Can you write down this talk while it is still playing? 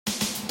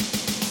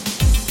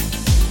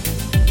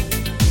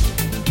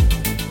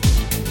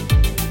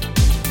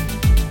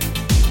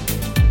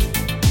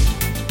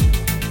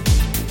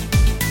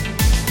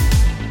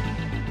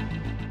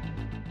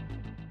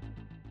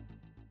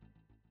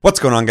What's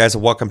going on, guys,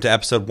 and welcome to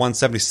episode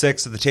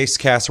 176 of the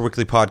Tastecast, a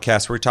weekly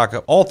podcast where we talk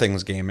all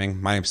things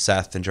gaming. My name's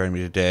Seth, and joining me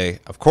today,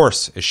 of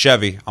course, is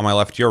Chevy. On my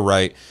left, your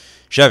right.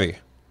 Chevy,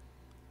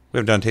 we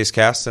haven't done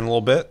Tastecast in a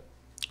little bit.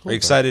 Are you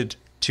excited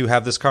to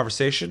have this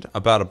conversation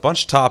about a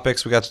bunch of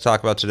topics we got to talk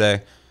about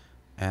today?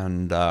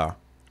 And have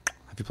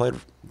you played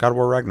God of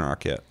War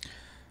Ragnarok yet?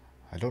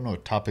 I don't know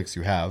what topics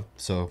you have,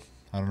 so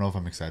I don't know if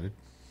I'm excited.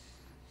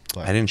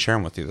 But I didn't share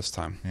them with you this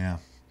time. Yeah.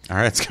 All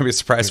right, it's going to be a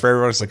surprise for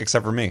everyone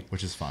except for me.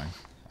 Which is fine.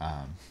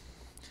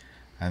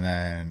 And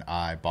then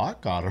I bought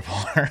God of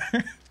War.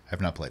 I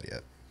have not played it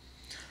yet.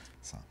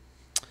 So.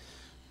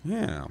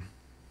 Yeah.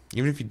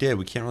 Even if you did,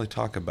 we can't really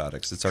talk about it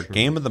because it's our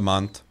game of the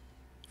month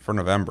for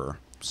November.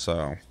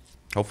 So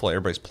hopefully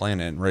everybody's playing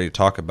it and ready to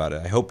talk about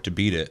it. I hope to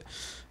beat it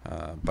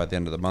by the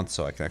end of the month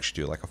so I can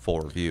actually do like a full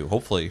review.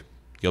 Hopefully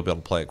you'll be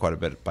able to play it quite a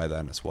bit by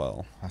then as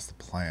well. That's the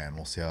plan.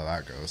 We'll see how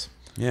that goes.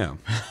 Yeah.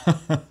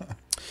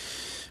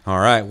 All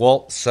right.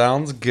 Well,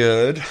 sounds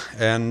good.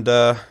 And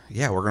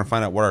yeah, we're going to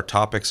find out what our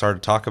topics are to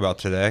talk about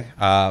today.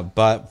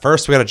 But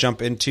first, we got to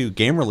jump into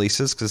game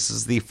releases because this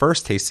is the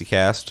first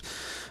Tastecast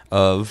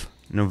of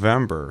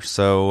November.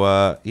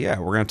 So yeah,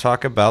 we're going to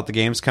talk about the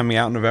games coming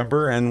out in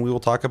November, and we will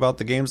talk about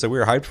the games that we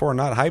are hyped for and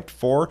not hyped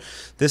for.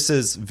 This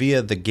is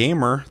via The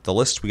Gamer, the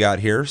list we got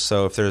here.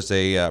 So if there's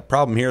a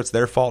problem here, it's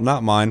their fault,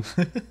 not mine.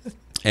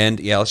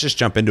 And yeah, let's just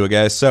jump into it,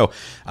 guys. So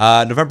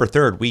November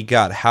 3rd, we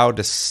got How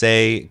to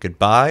Say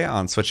Goodbye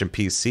on Switch and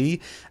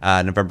PC.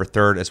 November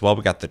 3rd as well,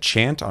 we got The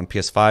Chant on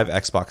PS5,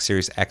 Xbox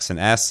Series X and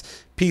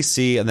S,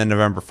 PC. And then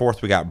November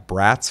 4th, we got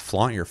Bratz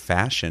Flaunt Your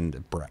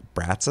Fashion.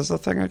 Bratz is a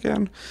thing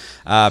again?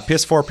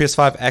 PS4,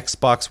 PS5,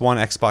 Xbox One,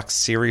 Xbox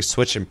Series,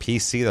 Switch, and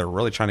PC. They're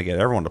really trying to get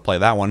everyone to play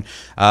that one.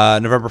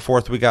 November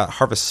 4th, we got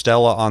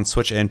Harvestella on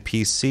Switch and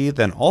PC.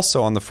 Then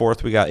also on the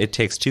 4th, we got It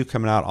Takes Two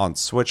coming out on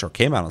Switch, or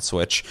came out on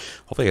Switch.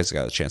 Hopefully you guys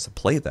got a chance to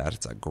play that.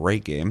 It's a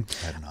great game.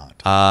 I have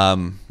not.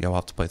 Yeah, we'll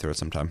have to play through it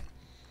sometime.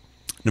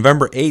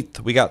 November 8th,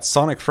 we got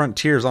Sonic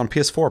Frontiers on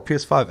PS4,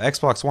 PS5,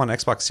 Xbox One,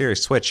 Xbox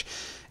Series, Switch,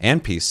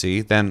 and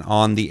PC. Then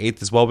on the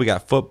 8th as well, we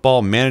got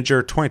Football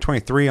Manager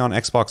 2023 on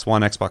Xbox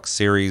One, Xbox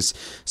Series,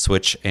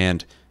 Switch,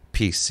 and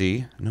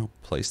PC. No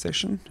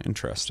PlayStation?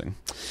 Interesting.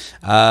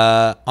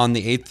 On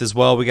the 8th as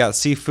well, we got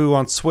Sifu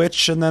on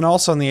Switch. And then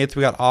also on the 8th,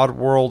 we got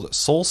Oddworld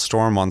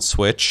Soulstorm on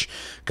Switch.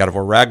 God of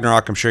War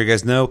Ragnarok, I'm sure you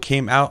guys know,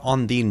 came out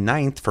on the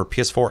 9th for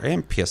PS4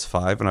 and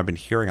PS5. And I've been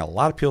hearing a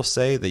lot of people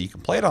say that you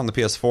can play it on the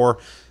PS4,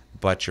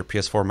 but your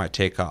PS4 might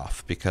take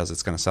off because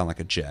it's going to sound like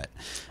a jet.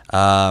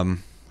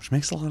 Which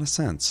makes a lot of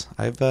sense.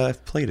 I've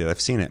played it. I've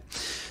seen it.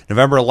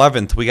 November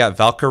 11th, we got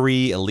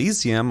Valkyrie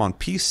Elysium on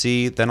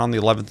PC. Then on the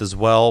 11th as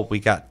well, we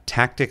got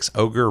Tactics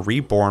Ogre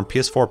Reborn,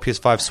 PS4,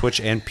 PS5,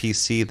 Switch, and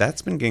PC.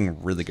 That's been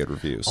getting really good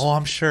reviews. Oh,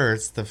 I'm sure.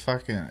 It's the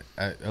fucking...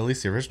 at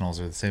least the originals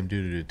are the same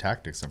dude who did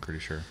Tactics, I'm pretty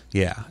sure.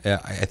 Yeah. I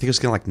think it was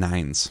getting like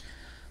 9s.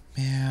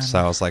 Man. So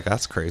I was like,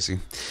 that's crazy.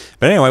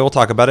 But anyway, we'll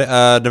talk about it.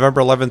 November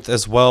 11th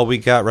as well, we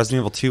got Resident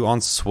Evil 2 on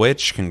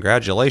Switch.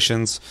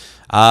 Congratulations.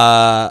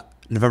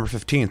 November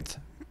 15th,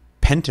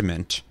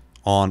 Pentiment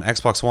on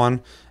Xbox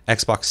One,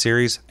 Xbox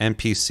Series, and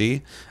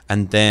PC.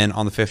 And then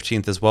on the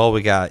 15th as well,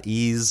 we got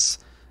Ys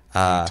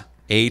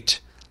 8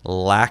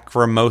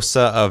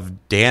 Lacrimosa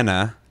of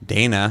Dana,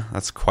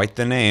 that's quite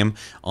the name,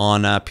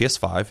 on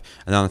PS5.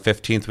 And then on the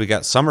 15th, we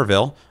got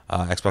Somerville,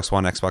 Xbox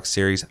One, Xbox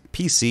Series,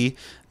 PC.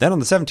 Then on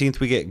the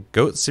 17th, we get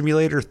Goat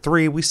Simulator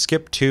 3. We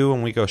skip 2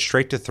 and we go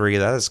straight to 3.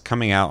 That is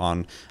coming out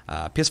on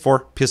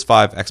PS4,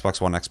 PS5,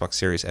 Xbox One, Xbox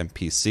Series, and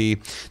PC.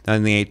 Then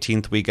on the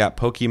 18th, we got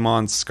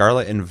Pokemon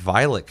Scarlet and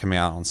Violet coming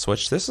out on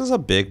Switch. This is a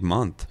big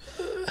month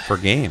for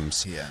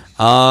games. Yeah.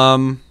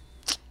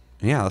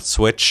 Yeah, let's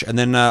Switch. And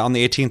then on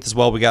the 18th as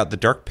well, we got the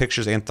Dark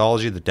Pictures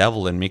Anthology, The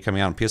Devil in Me,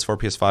 coming out on PS4,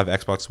 PS5,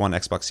 Xbox One,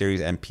 Xbox Series,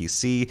 and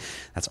PC.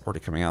 That's already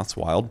coming out. It's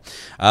wild.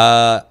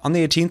 On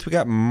the 18th, we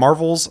got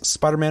Marvel's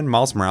Spider-Man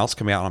Miles Morales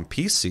coming out on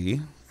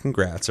PC.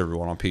 Congrats,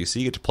 everyone on PC.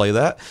 You get to play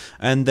that.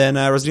 And then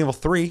Resident Evil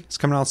 3 is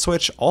coming out on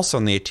Switch, also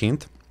on the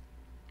 18th.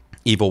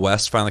 Evil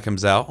West finally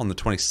comes out on the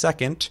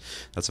 22nd.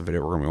 That's a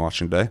video we're going to be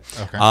watching today.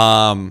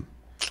 Okay.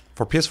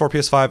 For PS4,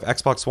 PS5,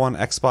 Xbox One,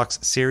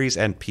 Xbox Series,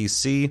 and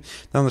PC.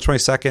 Then on the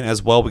 22nd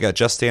as well, we got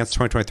Just Dance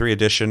 2023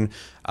 edition.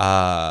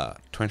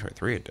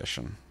 2023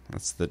 edition.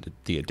 That's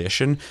the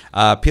edition.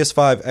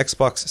 PS5,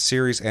 Xbox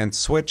Series, and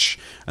Switch.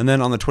 And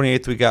then on the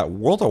 28th, we got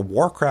World of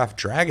Warcraft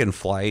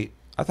Dragonflight.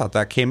 I thought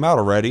that came out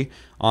already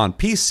on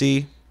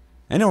PC.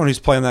 Anyone who's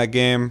playing that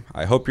game,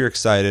 I hope you're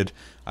excited.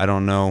 I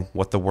don't know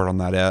what the word on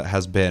that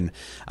has been.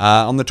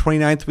 On the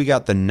 29th, we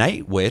got The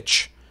Night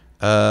Witch.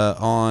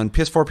 On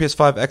PS4,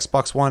 PS5,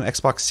 Xbox One,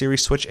 Xbox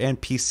Series, Switch,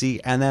 and PC.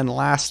 And then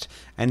last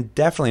and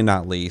definitely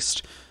not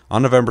least,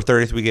 on November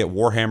 30th, we get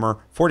Warhammer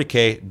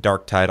 40k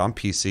Darktide on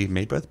PC,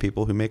 made by the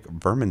people who make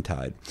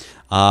Vermintide.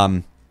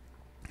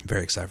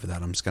 Very excited for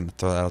that. I'm just going to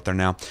throw that out there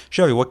now.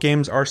 Chevy, what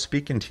games are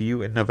speaking to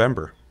you in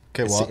November?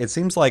 Okay, well, it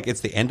seems like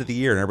it's the end of the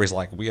year, and everybody's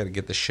like, we got to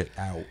get this shit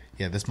out.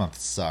 Yeah, this month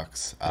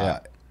sucks.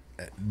 Yeah.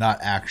 Not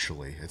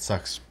actually. It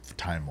sucks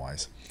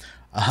time-wise.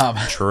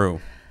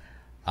 True.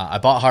 I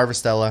bought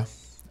Harvestella.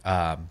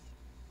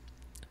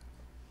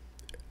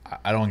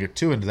 I don't get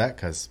too into that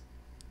because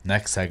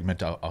next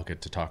segment I'll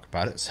get to talk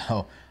about it.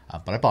 So,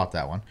 but I bought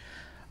that one.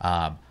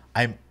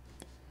 I'm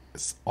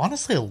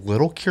honestly a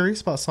little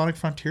curious about Sonic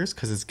Frontiers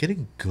because it's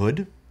getting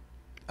good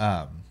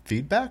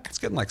feedback. It's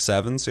getting like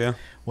 7s, yeah.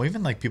 Well,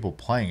 even like people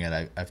playing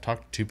it, I've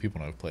talked to 2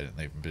 people who have played it and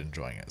they've been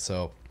enjoying it.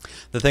 So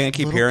the thing I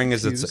keep hearing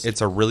is confused.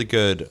 it's a really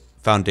good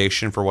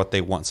foundation for what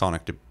they want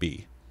Sonic to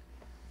be.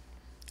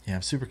 Yeah,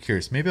 I'm super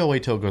curious. Maybe I'll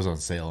wait till it goes on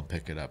sale and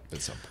pick it up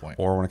at some point,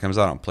 Or when it comes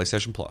out on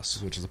PlayStation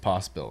Plus. which is a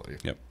possibility.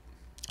 Yep.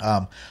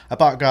 I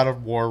bought God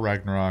of War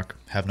Ragnarok.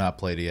 Have not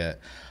played it yet.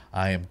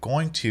 I am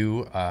going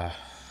to. I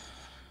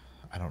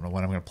don't know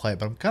when I'm going to play it,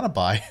 but I'm going to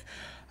buy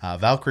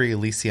Valkyrie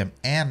Elysium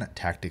and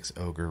Tactics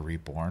Ogre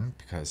Reborn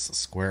because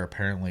Square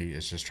apparently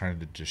is just trying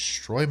to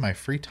destroy my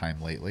free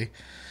time lately.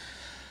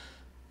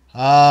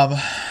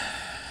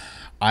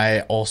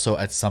 I also,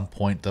 at some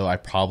point, though, I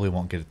probably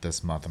won't get it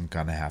this month. I'm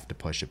going to have to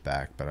push it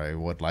back, but I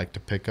would like to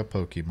pick up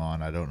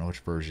Pokemon. I don't know which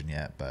version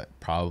yet, but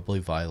probably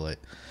Violet.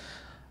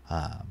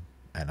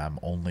 And I'm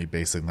only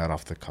basing that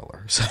off the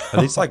color. So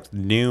Are these like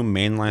new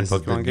mainline this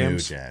is the Pokemon new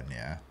games? gen,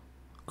 yeah.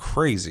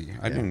 Crazy.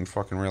 I didn't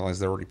fucking realize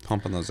they're already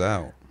pumping those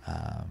out.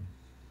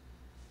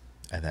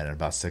 And then in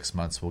about 6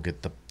 months, we'll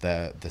get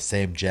the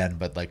same gen,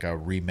 but like a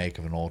remake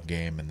of an old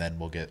game, and then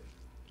we'll get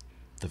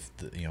the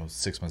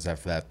 6 months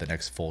after that, the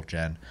next full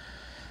gen.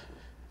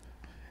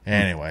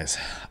 Anyways,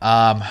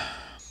 I'm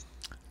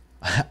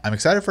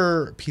excited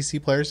for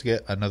PC players to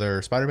get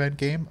another Spider-Man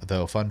game.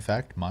 Though, fun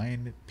fact,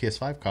 mine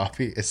PS5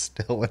 copy is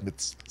still in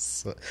its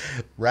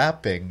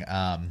wrapping.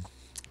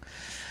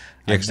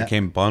 Yeah, because it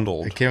came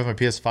bundled. It came with my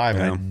PS5,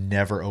 Yeah. and I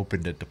never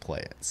opened it to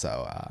play it,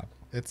 so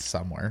it's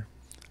somewhere.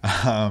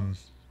 And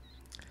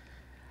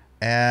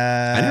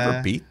I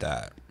never beat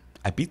that.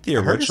 I beat the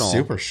I heard original. it's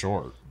super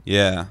short.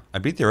 Yeah, I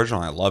beat the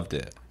original. And I loved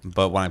it,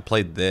 but when I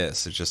played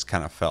this, it just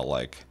kind of felt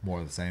like More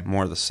of the same.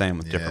 more of the same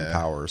with different Yeah.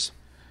 powers.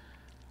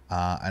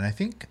 And I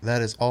think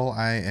that is all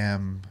I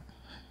am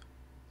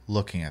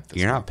looking at this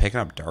You're week. not picking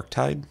up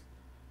Darktide?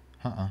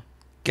 Uh-uh.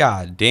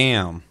 God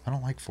damn! I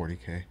don't like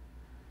 40K.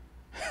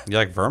 You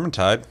like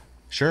Vermintide?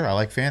 Sure, I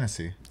like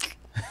fantasy.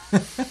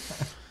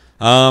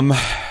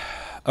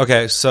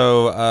 Okay,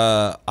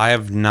 so I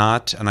have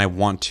not, and I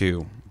want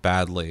to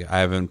badly. I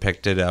haven't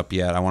picked it up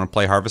yet. I want to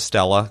play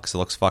Harvestella because it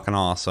looks fucking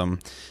awesome.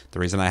 The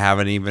reason I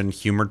haven't even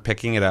humored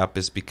picking it up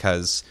is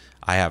because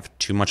I have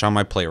too much on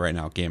my plate right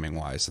now, gaming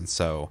wise, and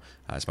so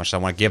as much as I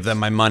want to give them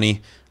my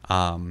money,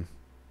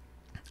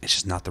 it's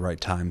just not the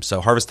right time.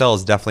 So Harvestella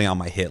is definitely on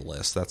my hit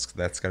list. That's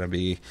going to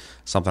be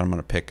something I'm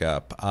going to pick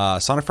up.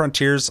 Sonic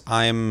Frontiers,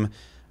 I'm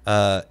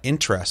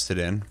interested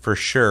in for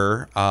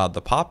sure.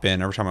 The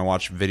pop-in, every time I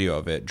watch a video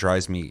of it,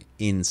 drives me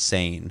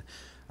insane.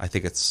 I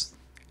think it's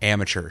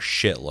amateur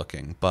shit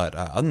looking, but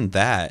other than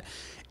that,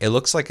 it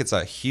looks like it's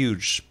a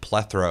huge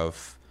plethora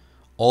of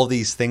all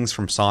these things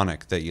from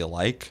Sonic that you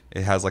like.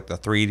 It has like the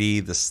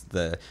 3D,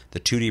 the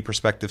 2D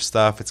perspective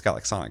stuff. It's got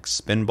like Sonic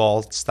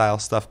Spinball style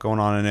stuff going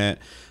on in it.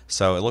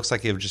 So it looks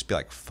like it would just be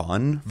like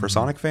fun for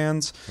Sonic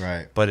fans.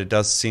 Right. But it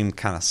does seem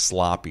kind of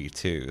sloppy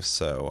too.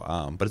 So,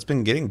 but it's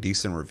been getting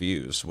decent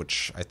reviews,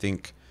 which I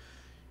think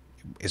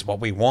is what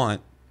we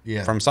want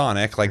from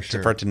Sonic, like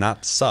sure. for it to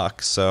not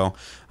suck. So,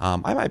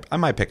 I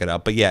might pick it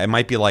up. But yeah, it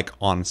might be like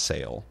on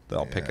sale that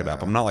I'll pick it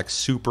up. I'm not like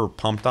super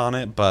pumped on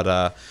it, but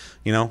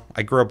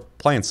I grew up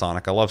playing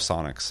Sonic. I love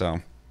Sonic, so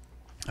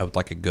I would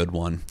like a good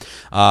one.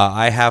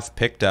 I have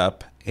picked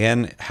up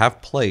and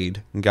have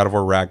played God of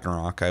War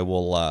Ragnarok. I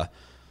will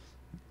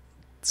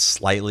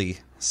slightly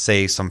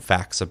say some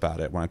facts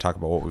about it when I talk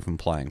about what we've been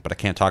playing, but I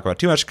can't talk about it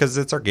too much because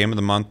it's our game of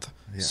the month.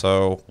 Yeah.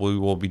 So we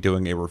will be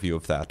doing a review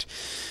of that.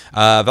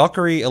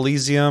 Valkyrie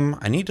Elysium,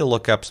 I need to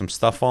look up some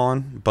stuff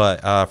on,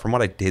 but from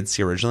what I did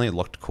see originally, it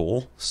looked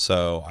cool.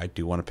 So I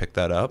do want to pick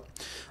that up.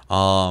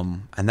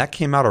 And that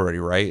came out already,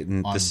 right?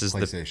 And On this is the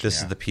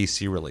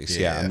PC release,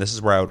 yeah. And this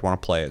is where I would want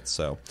to play it.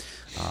 So,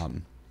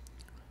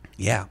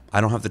 yeah,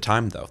 I don't have the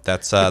time though.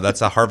 That's a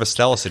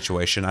Harvestella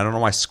situation. I don't know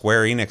why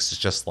Square Enix is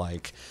just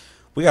like,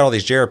 we got all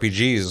these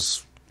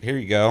JRPGs. Here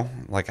you go.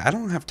 Like, I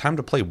don't have time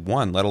to play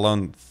one, let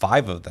alone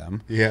 5 of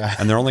them. Yeah.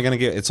 And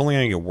it's only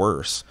gonna get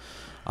worse.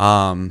 We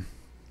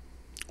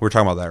were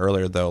talking about that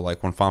earlier though.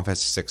 Like when Final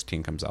Fantasy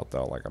 16 comes out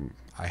though, like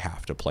I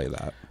have to play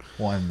that.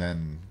 Well,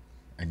 and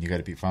you got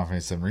to beat Final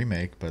Fantasy 7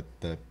 Remake, but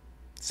the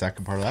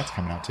second part of that's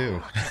coming out too.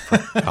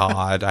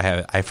 God,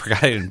 I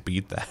forgot I didn't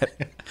beat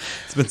that.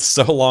 It's been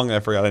so long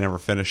I forgot I never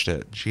finished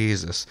it.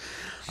 Jesus.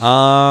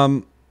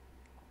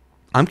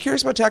 I'm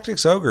curious about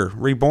Tactics Ogre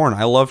Reborn.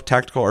 I love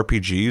tactical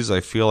RPGs. I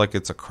feel like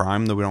it's a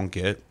crime that we don't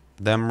get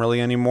them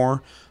really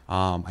anymore.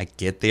 I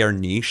get they are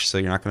niche, so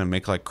you're not going to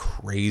make like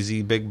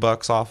crazy big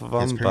bucks off of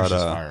them. It's pretty much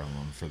just Fire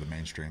Emblem for the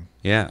mainstream.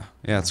 Yeah,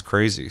 it's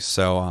crazy.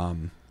 So,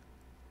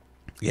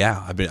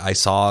 yeah, I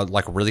saw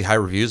like really high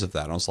reviews of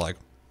that. And I was like,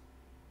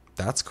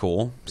 that's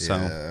cool.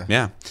 So,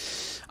 yeah.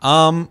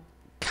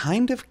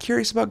 Kind of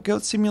curious about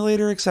Goat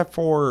Simulator, except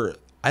for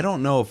I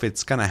don't know if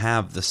it's going to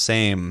have the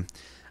same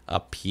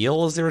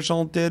appeal as the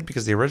original did,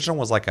 because the original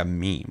was like a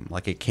meme.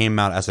 Like it came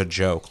out as a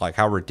joke. Like,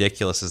 how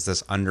ridiculous is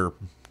this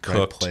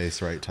cooked,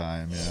 place, right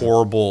time. Yeah.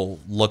 horrible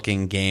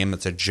looking game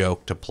that's a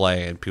joke to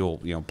play, and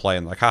people play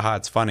and like, haha,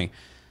 it's funny.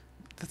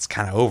 That's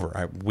kind of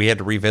over. We had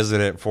to revisit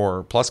it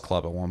for Plus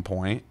Club at one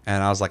point,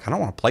 and I was like, I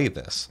don't want to play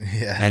this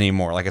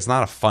anymore. Like, it's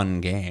not a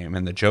fun game,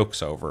 and the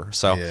joke's over.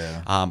 So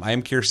I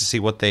am curious to see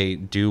what they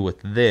do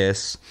with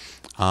this,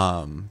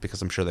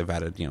 because I'm sure they've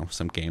added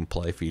some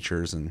gameplay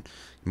features and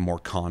more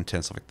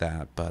content, stuff like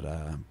that. But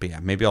yeah,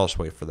 maybe I'll just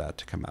wait for that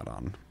to come out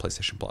on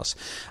PlayStation Plus.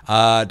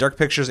 Dark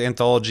Pictures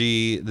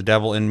Anthology, The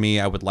Devil in Me,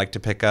 I would like to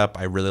pick up.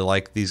 I really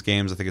like these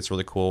games. I think it's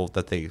really cool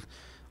that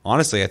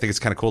honestly, I think it's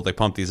kind of cool they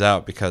pump these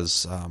out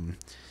because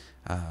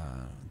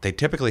they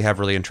typically have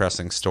really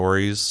interesting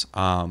stories,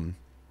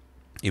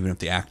 even if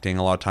the acting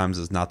a lot of times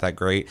is not that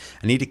great.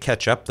 I need to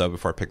catch up, though,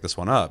 before I pick this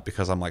one up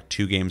because I'm like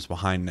 2 games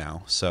behind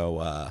now.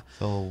 So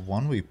the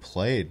one we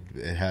played,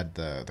 it had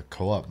the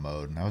co-op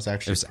mode, and that was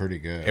actually pretty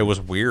good. It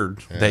was weird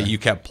that you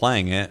kept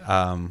playing it.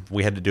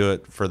 We had to do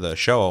it for the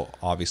show,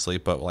 obviously,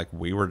 but like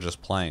we were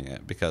just playing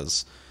it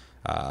because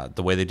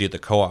the way they do the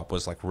co-op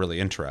was like really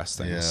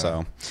interesting. Yeah.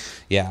 So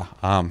yeah,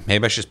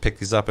 maybe I should just pick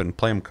these up and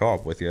play them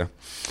co-op with you.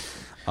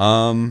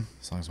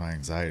 As long as my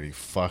anxiety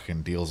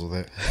fucking deals with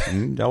it.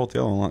 Dealt with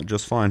the other one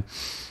just fine.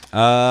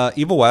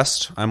 Evil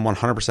West, I'm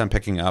 100%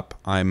 picking up.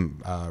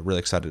 I'm really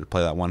excited to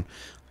play that one.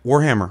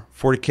 Warhammer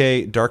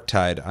 40k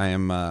Darktide, I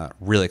am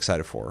really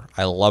excited for.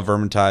 I love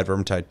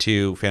Vermintide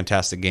 2,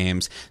 fantastic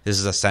games. This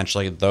is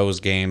essentially those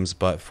games,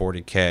 but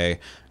 40k,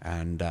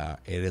 and it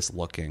is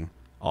looking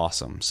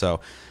awesome.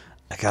 So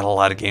I got a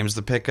lot of games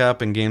to pick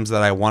up and games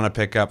that I want to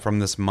pick up from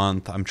this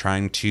month. I'm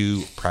trying to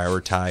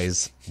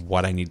prioritize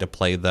what I need to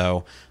play,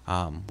 though.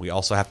 We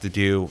also have to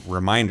do, we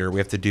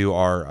have to do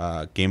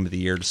our Game of the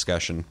Year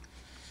discussion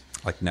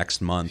like next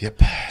month.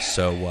 Yep.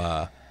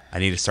 So I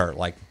need to start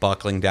like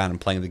buckling down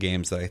and playing the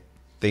games that I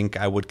think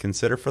I would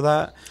consider for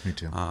that. Me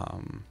too.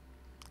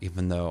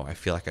 Even though I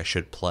feel like I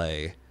should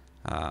play,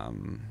 A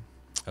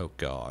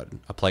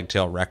Plague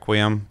Tale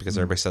Requiem, because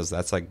everybody says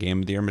that's like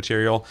Game of the Year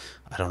material.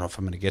 I don't know if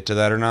I'm going to get to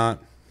that or not.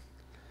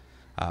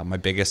 My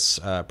biggest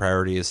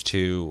priority is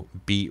to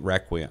beat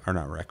Ragnarok.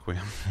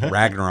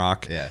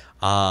 Yeah.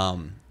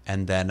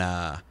 And then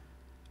I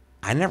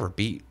never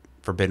beat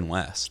Forbidden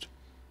West.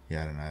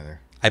 Yeah, I didn't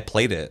either. I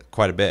played it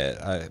quite a bit.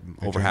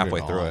 Over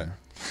halfway through it.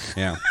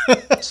 Yeah.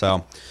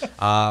 So,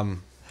 I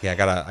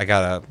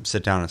gotta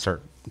sit down and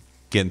start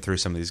getting through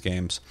some of these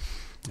games.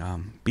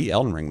 Beat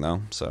Elden Ring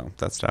though, so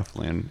that's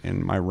definitely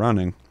in my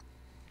running.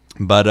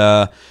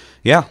 But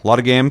yeah, a lot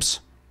of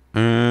games,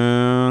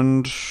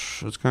 and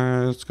it's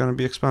gonna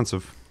be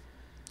expensive.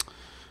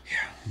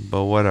 Yeah,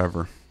 but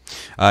whatever.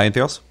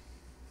 Anything else?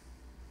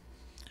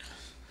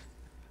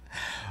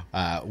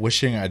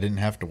 Wishing I didn't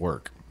have to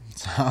work.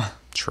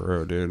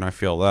 True, dude, and I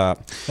feel that.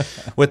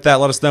 With that,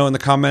 let us know in the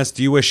comments,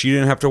 do you wish you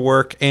didn't have to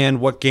work? And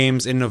what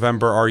games in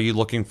November are you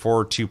looking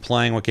forward to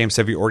playing? What games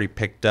have you already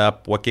picked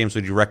up? What games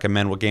would you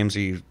recommend? What games are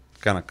you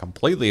going to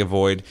completely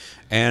avoid?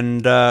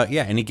 And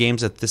any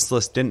games that this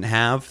list didn't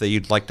have that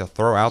you'd like to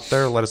throw out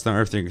there, let us know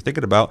everything you're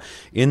thinking about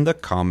in the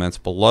comments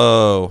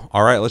below.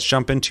 All right, let's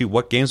jump into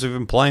what games we've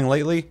been playing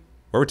lately.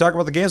 Where we talk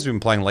about the games we've been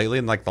playing lately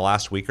in like the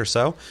last week or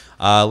so.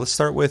 Let's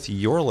start with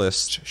your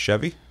list,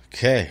 Chevy.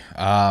 Okay.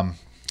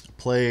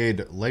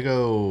 Played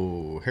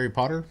Lego Harry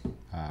Potter,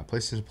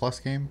 PlayStation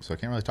Plus game, so I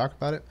can't really talk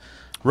about it.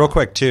 Real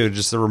quick, too,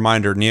 just a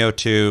reminder, Neo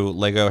 2,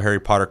 Lego Harry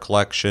Potter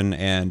Collection,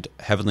 and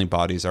Heavenly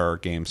Bodies are our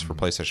games for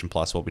PlayStation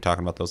Plus. We'll be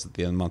talking about those at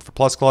the end of the month for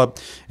Plus Club,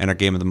 and our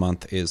game of the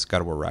month is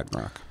God of War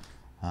Ragnarok.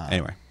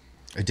 Anyway.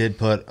 I did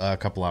put a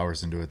couple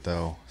hours into it,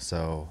 though,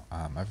 so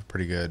I have a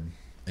pretty good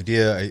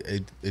idea. I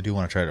do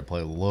want to try to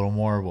play a little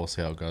more. We'll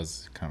see how it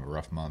goes. Kind of a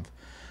rough month.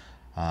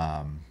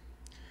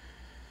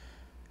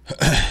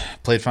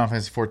 Played Final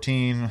Fantasy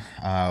 14,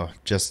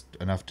 just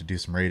enough to do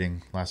some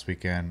raiding last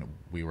weekend.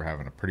 We were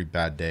having a pretty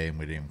bad day, and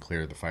we didn't even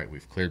clear the fight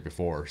we've cleared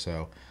before,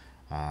 so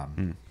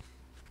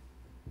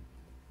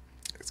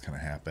it's going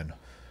to happen.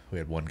 We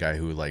had one guy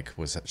who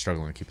was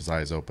struggling to keep his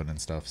eyes open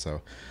and stuff,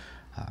 so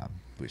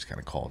we just kind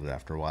of called it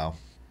after a while.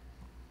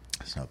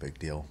 It's no big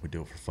deal. We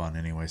do it for fun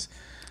anyways.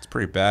 It's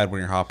pretty bad when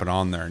you're hopping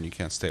on there and you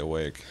can't stay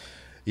awake.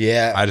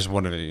 Yeah. I just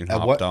wanted to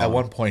hop on. At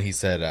one point he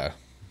said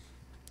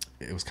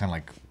it was kind of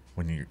like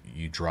when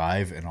you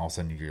drive and all of a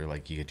sudden you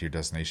get to your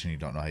destination, you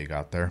don't know how you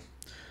got there.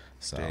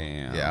 So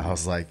damn. Yeah, I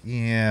was like,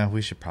 yeah,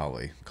 we should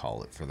probably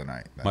call it for the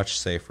night. Much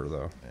safer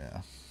though.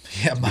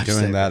 Yeah, much doing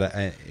safer.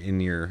 that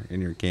in your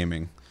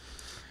gaming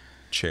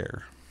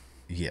chair.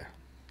 Yeah,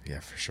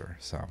 for sure.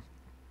 So,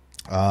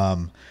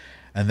 and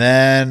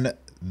then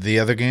the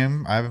other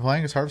game I've been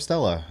playing is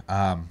Harvestella,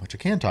 which I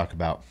can talk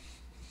about.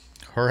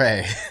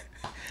 Hooray!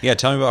 Yeah,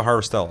 tell me about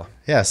Harvestella.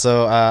 Yeah,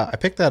 so I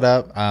picked that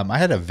up. I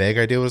had a vague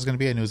idea what it was going to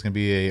be. I knew it was going to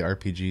be a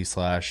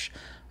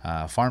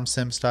RPG / farm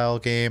sim style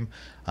game.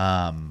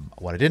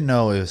 What I didn't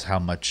know is how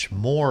much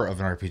more of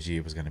an RPG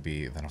it was going to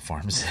be than a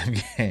farm sim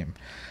game.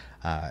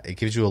 It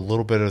gives you a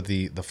little bit of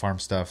the farm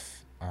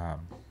stuff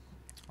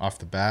off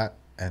the bat,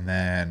 and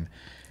then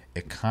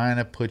it kind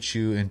of puts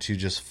you into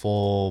just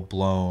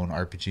full-blown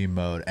RPG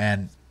mode,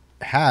 and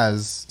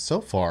has,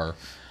 so far,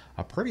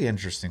 a pretty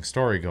interesting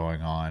story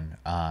going on.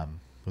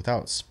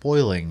 Without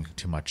spoiling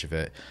too much of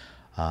it,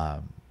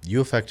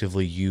 you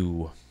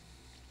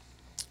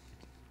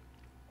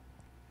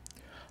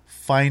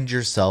find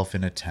yourself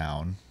in a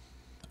town,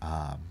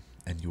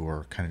 and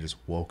you're kind of just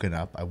woken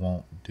up. I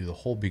won't do the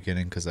whole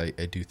beginning because I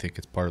do think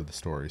it's part of the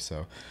story.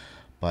 So,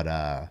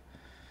 but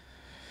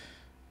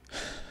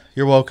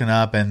you're woken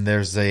up and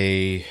there's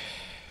a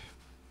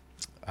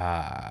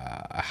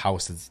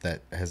house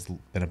that has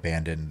been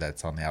abandoned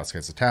that's on the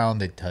outskirts of town.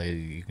 They tell you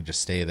you can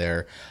just stay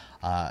there,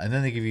 and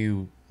then they give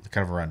you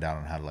kind of a rundown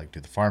on how to like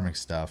do the farming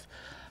stuff.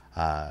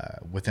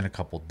 Within a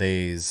couple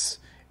days,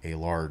 a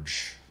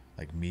large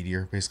like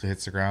meteor basically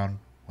hits the ground.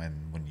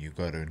 When you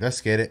go to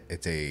investigate it,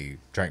 it's a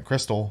giant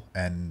crystal,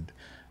 and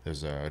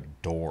there's a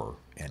door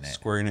in it.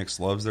 Square Enix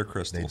loves their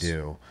crystals. They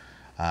do.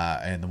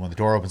 And then when the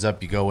door opens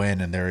up, you go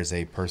in, and there is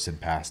a person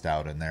passed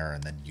out in there,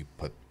 and then you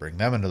bring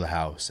them into the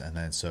house, and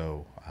then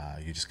so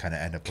you just kind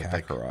of end up with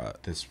like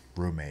this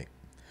roommate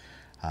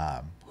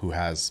who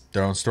has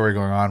their own story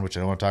going on, which I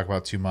don't want to talk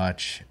about too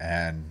much,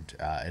 and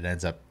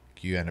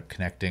you end up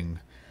connecting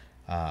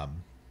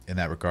in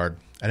that regard.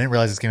 I didn't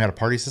realize this game had a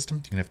party system.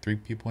 You can have 3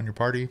 people in your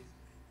party.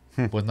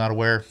 Was not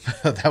aware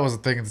that was a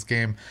thing in this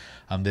game.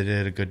 They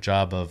did a good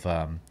job of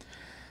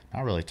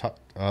not really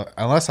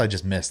unless I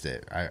just missed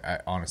it. I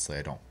honestly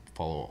I don't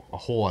follow a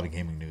whole lot of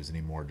gaming news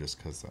anymore just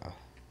because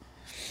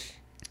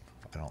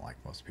I don't like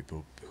most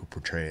people who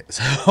portray it.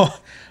 So,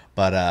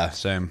 but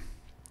same.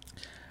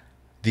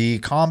 The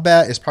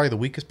combat is probably the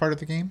weakest part of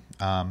the game,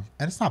 and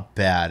it's not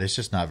bad. It's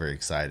just not very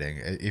exciting.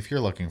 If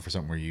you're looking for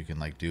something where you can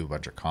like do a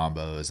bunch of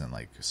combos and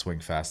like swing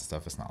fast and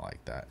stuff, it's not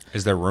like that.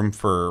 Is there room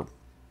for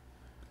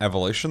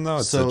evolution though?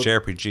 It's a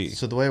JRPG.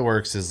 So the way it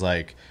works is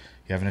like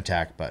you have an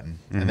attack button,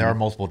 and there are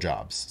multiple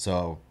jobs.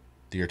 So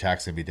your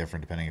attacks can be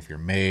different depending if you're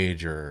a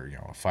mage or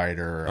a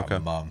fighter, a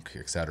monk,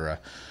 etc.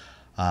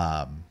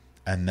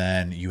 And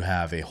then you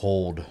have a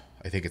hold.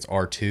 I think it's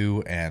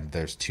R2, and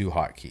there's 2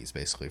 hotkeys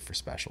basically for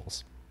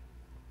specials.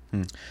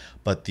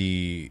 But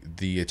the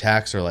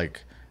attacks are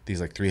like these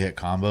like 3-hit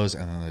combos,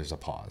 and then there's a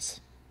pause,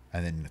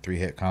 and then a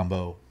 3-hit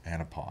combo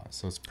and a pause.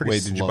 So it's pretty.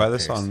 Wait, did you buy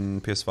this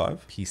on PS5?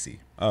 PC.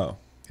 Oh,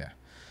 yeah.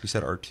 You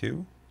said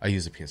R2? I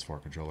use a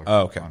PS4 controller.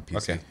 Oh, okay. On PC.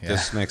 Okay. Yeah.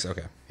 This makes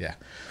Yeah.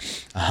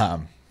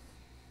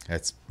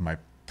 That's my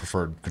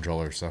preferred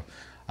controller. So,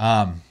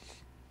 the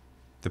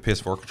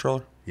PS4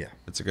 controller. Yeah,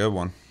 it's a good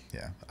one.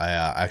 Yeah,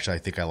 I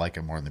think I like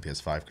it more than the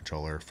PS5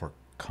 controller for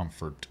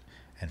comfort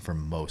and for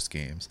most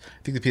games.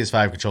 I think the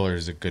PS5 controller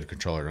is a good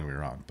controller. Don't get me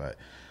wrong, but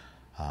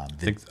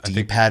the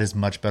D-pad is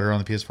much better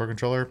on the PS4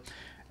 controller,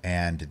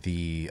 and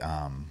the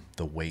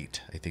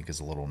weight I think is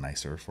a little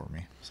nicer for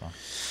me. So.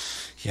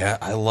 Yeah,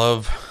 I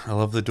love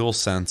the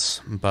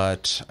DualSense,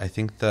 but I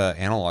think the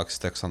analog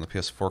sticks on the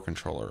PS4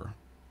 controller,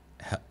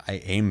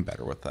 I aim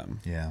better with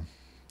them. Yeah.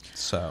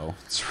 So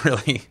it's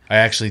really. I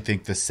actually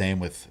think the same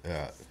with.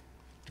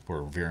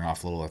 We're veering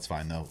off a little. That's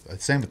fine though.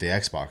 Same with the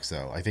Xbox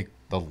though. I think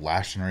the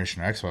last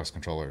generation of Xbox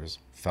controllers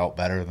felt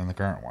better than the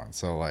current one.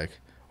 So like,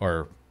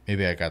 or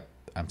maybe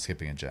I'm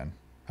skipping a gen.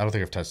 I don't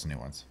think I've touched the new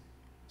ones.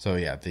 So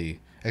yeah, the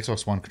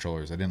Xbox One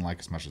controllers I didn't like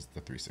as much as the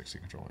 360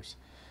 controllers.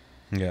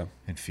 Yeah.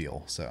 And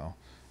feel so.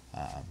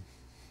 At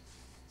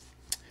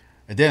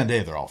the end of the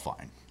day, they're all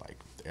fine.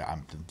 Like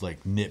I'm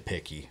like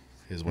nitpicky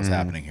is what's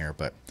happening here,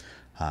 but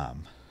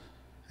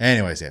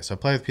anyways, yeah. So I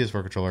play with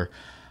PS4 controller.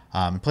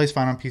 It plays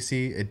fine on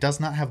PC. It does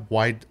not have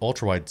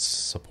ultra wide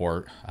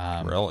support.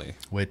 Really,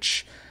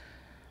 which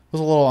was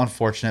a little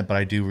unfortunate, but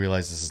I do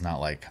realize this is not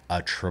like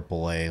a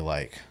AAA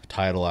like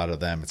title out of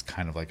them. It's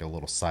kind of like a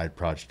little side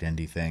project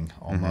indie thing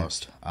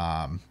almost.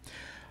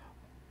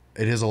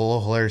 It is a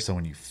little hilarious. So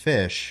when you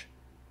fish,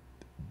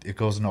 it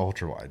goes into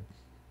ultra wide.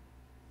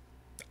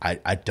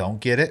 I don't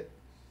get it.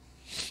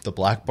 The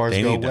black bars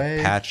they go need away.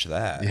 To patch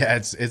that. Yeah,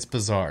 it's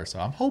bizarre. So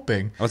I'm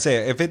hoping. I would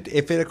say if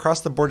it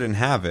across the board didn't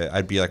have it,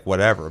 I'd be like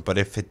whatever. But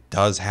if it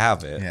does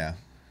have it,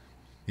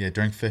 yeah.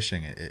 During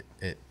fishing,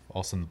 it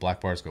all of a sudden the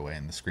black bars go away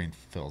and the screen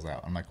fills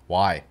out. I'm like,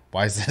 why?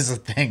 Why is this a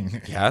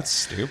thing? Yeah, that's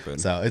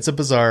stupid. So it's a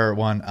bizarre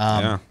one.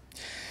 Yeah.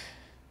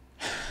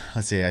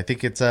 Let's see. I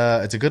think it's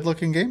a good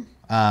looking game.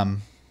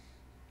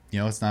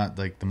 It's not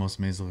like the most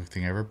amazing looking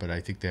thing ever, but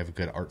I think they have a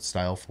good art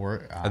style for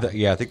it. I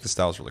think the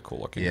style is really cool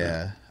looking.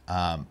 Yeah.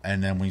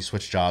 And then when you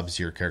switch jobs,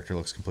 your character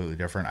looks completely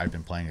different. I've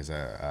been playing as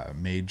a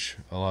mage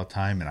a lot of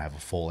time, and I have a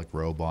full like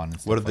robe on. And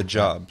stuff what are the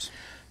jobs?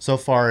 So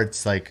far,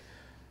 it's like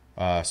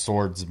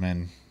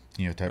swordsman,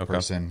 type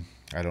person.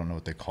 I don't know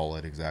what they call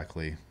it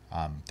exactly.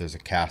 There's a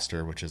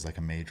caster, which is like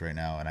a mage right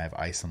now, and I have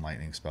ice and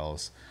lightning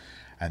spells.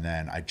 And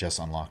then I just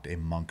unlocked a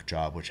monk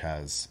job, which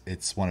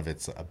it's one of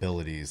its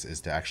abilities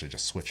is to actually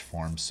just switch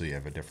forms, so you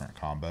have a different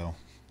combo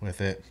with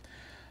it.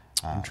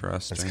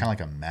 Interesting. It's kind of like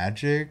a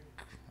magic,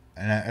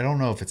 and I don't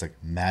know if it's like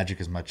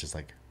magic as much as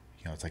like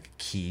it's like a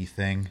key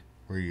thing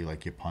where you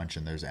punch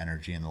and there's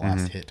energy in the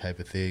last hit type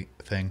of thing.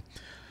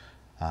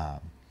 The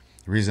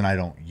reason I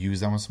don't use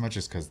that one so much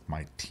is because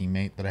my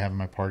teammate that I have in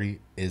my party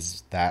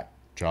is that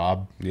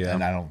job,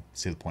 and I don't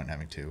see the point in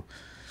having two.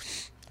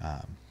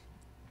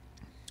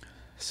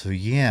 So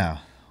yeah,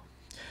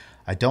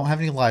 I don't have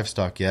any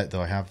livestock yet,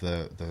 though I have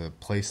the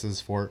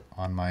places for it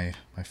on my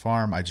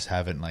farm. I just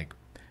haven't like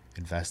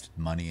invested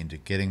money into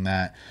getting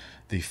that.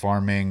 The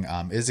farming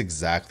is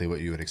exactly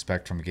what you would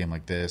expect from a game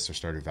like this or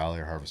Stardew Valley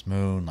or Harvest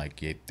Moon.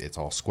 Like it's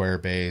all square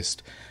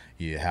based.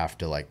 You have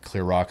to like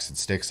clear rocks and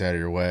sticks out of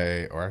your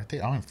way, or I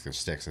don't even think there's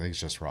sticks. I think it's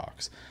just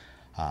rocks.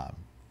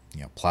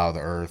 Plow the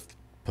earth,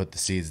 put the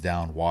seeds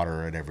down,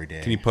 water it every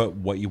day. Can you put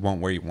what you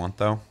want where you want,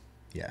 though?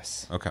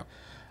 Yes. Okay.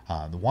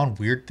 The one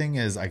weird thing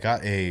is I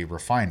got a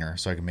refiner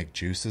so I can make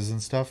juices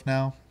and stuff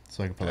now.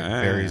 So I can put like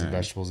berries and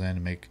vegetables in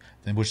and make,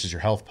 which is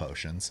your health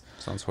potions.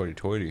 Sounds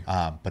hoity-toity.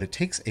 But it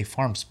takes a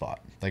farm spot,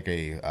 like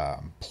a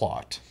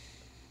plot.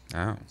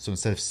 Oh. So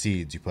instead of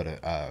seeds, you put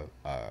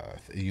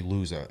you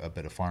lose a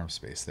bit of farm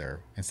space there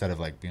instead of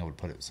like being able to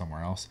put it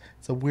somewhere else.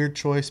 It's a weird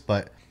choice,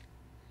 but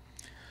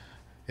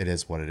it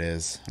is what it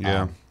is.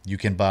 Yeah. You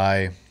can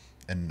buy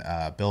and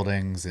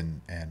buildings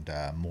and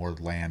more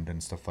land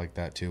and stuff like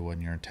that too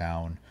when you're in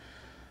town.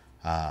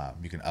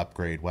 You can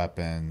upgrade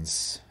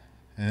weapons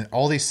and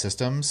all these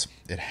systems.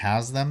 It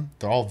has them.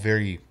 They're all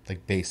very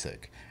like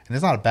basic, and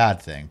it's not a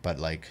bad thing. But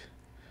like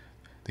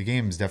the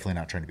game is definitely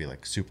not trying to be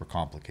like super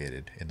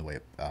complicated in the way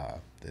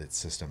its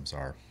systems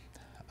are.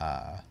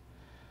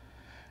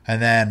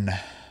 And then,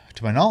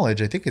 to my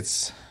knowledge, I think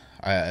it's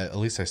at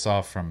least I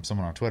saw from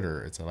someone on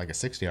Twitter. It's like a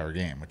 60-hour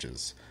game, which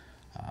is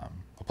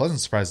a pleasant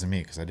surprise to me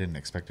because I didn't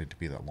expect it to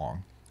be that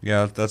long.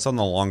 Yeah, that's on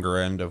the longer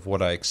end of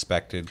what I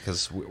expected.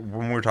 Because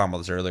when we were talking about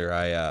this earlier,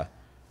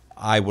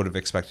 I would have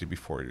expected to be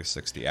 40 to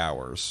 60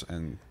 hours,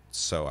 and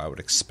so I would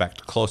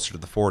expect closer to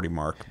the 40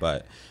 mark.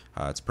 But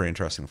it's pretty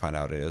interesting to find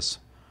out it is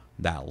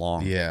that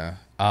long. Yeah.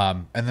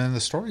 And then the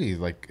story is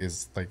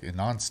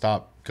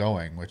nonstop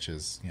going, which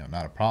is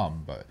not a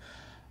problem. But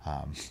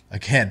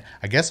again,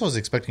 I guess I was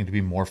expecting it to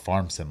be more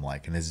farm sim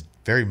like, and is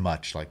very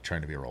much like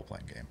trying to be a role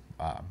playing game.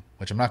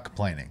 Which I'm not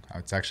complaining.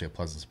 It's actually a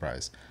pleasant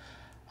surprise.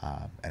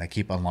 And I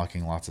keep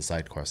unlocking lots of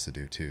side quests to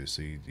do too.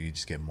 So you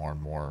just get more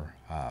and more,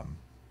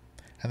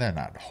 and they're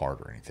not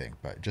hard or anything,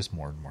 but just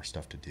more and more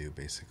stuff to do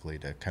basically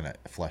to kind of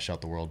flesh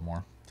out the world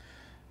more.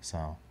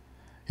 So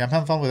yeah, I'm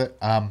having fun with it.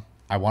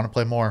 I want to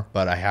play more,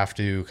 but I have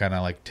to kind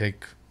of like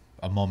take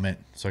a moment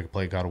so I can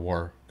play God of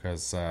War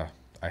because I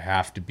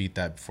have to beat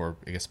that before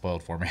it gets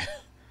spoiled for me.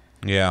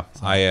 Yeah,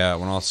 I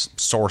when I was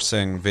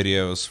sourcing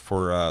videos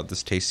for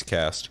this Tasty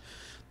Cast,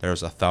 there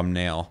was a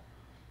thumbnail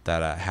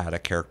that had a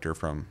character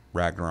from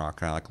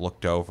Ragnarok, and I like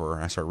looked over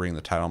and I started reading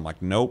the title. I'm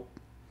like, nope.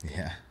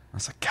 Yeah. I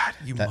was like, God,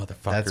 you That's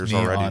motherfuckers me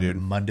already, on dude.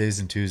 Mondays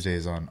and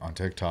Tuesdays on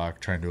TikTok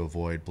trying to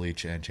avoid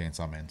Bleach and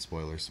Chainsaw Man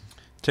spoilers.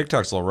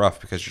 TikTok's a little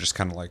rough because you're just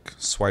kind of like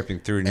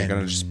swiping through and you're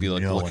going to just be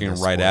like no one looking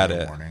does right at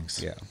spoiler it.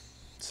 warnings. Yeah.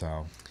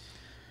 So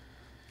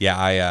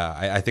Yeah,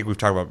 I think we've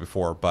talked about it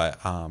before, but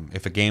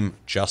if a game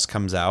just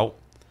comes out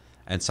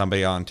and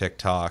somebody on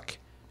TikTok,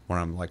 when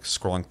I'm like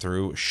scrolling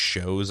through,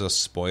 shows a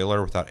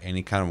spoiler without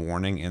any kind of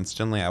warning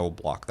instantly, I will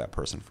block that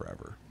person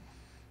forever.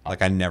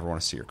 Like, I never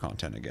want to see your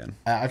content again.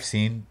 I've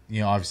seen,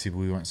 obviously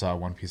we went and saw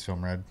One Piece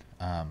Film Red.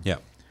 Yeah.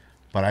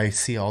 But I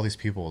see all these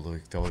people,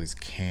 like all these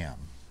cam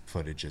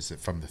footages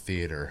from the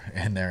theater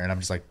in there, and I'm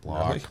just like,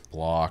 block, Really?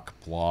 block,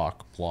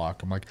 block,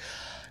 block. I'm like,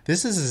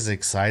 this is as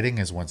exciting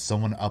as when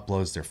someone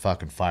uploads their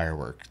fucking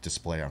firework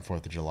display on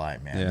 4th of July,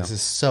 man. Yeah. This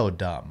is so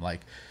dumb.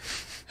 Like,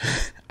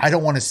 I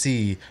don't want to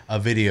see a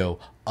video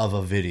of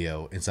a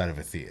video inside of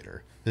a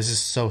theater. This is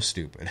so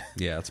stupid.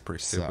 Yeah, it's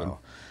pretty stupid. So,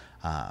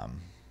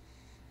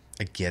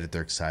 I get it.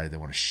 They're excited. They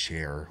want to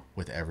share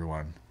with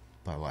everyone.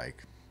 But,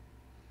 like,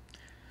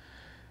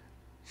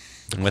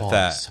 the With quality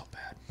that, is so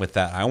bad. with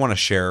that, I want to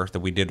share that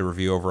we did a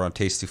review over on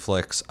Tasty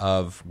Flicks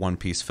of One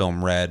Piece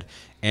Film Red,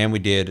 and we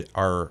did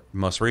our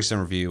most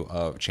recent review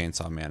of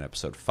Chainsaw Man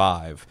Episode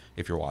 5,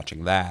 if you're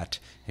watching that.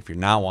 If you're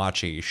not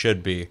watching, you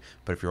should be,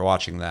 but if you're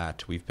watching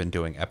that, we've been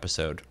doing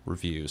episode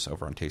reviews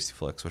over on Tasty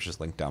Flicks, which is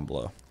linked down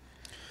below.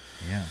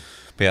 Yeah.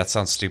 But yeah, that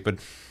sounds stupid.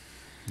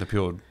 The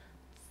people would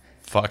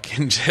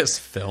fucking just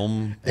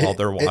film while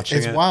they're watching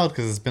it's it. wild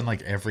because it's been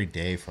like every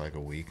day for like a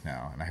week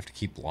now, and I have to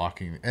keep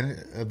blocking.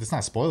 And it's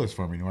not spoilers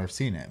for me anymore. I've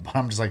seen it, but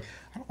I'm just like,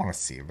 I don't want to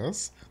see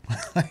this.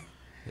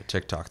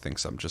 TikTok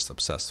thinks I'm just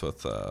obsessed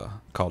with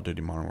Call of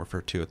Duty Modern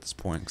Warfare 2 at this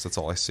point because that's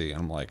all I see.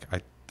 And I'm like,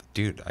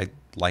 dude, I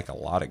like a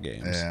lot of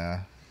games.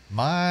 Yeah,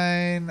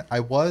 mine. I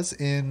was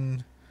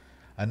in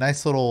a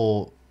nice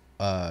little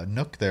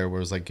nook there where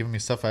it was like giving me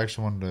stuff I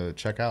actually wanted to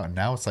check out, and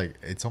now it's like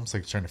it's almost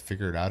like trying to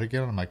figure it out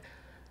again. I'm like,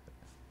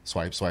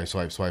 swipe, swipe,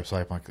 swipe, swipe,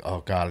 swipe. I'm like,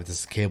 oh god, this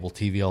is cable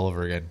TV all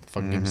over again.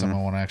 Fucking give me something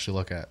I want to actually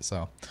look at.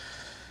 So,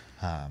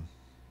 but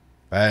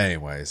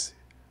anyways,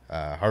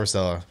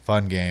 Harvestella,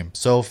 fun game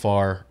so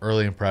far.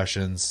 Early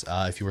impressions.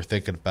 If you were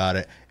thinking about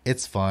it,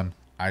 it's fun.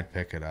 I'd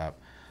pick it up.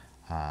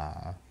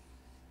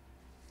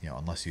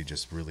 Unless you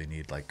just really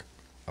need like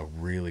a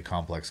really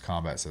complex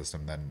combat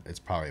system, then it's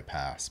probably a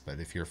pass. But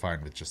if you're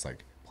fine with just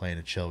like playing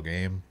a chill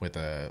game with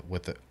a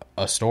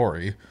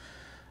story,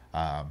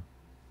 yeah,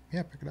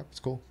 pick it up. It's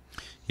cool.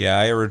 Yeah,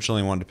 I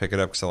originally wanted to pick it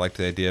up because I liked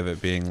the idea of it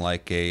being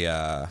like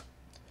a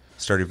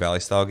Stardew Valley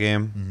style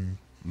game.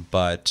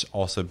 but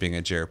also being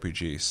a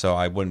JRPG. So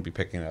I wouldn't be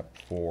picking up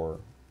for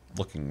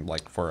looking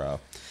like for a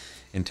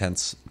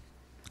intense,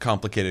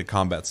 complicated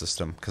combat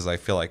system, because I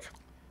feel like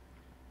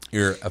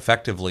you're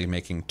effectively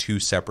making two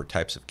separate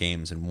types of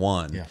games in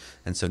one. Yeah.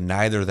 And so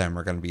neither of them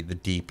are going to be the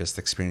deepest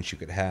experience you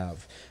could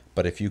have.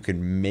 But if you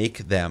can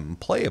make them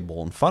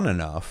playable and fun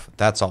enough,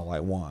 that's all I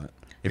want.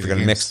 If you're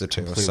going to mix the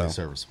two. Completely So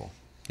serviceable.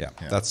 yeah,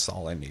 Yeah. that's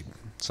all I need.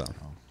 So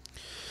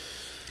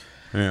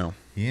yeah.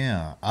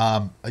 Yeah.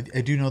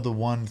 I do know the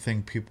one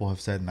thing people have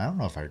said, and I don't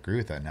know if I agree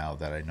with that now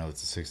that I know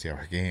it's a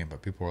 60-hour game,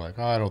 but people are like,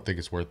 oh, I don't think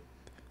it's worth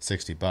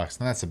 $60.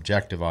 And that's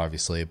subjective,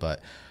 obviously,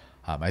 but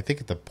I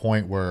think at the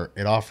point where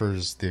it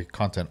offers the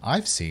content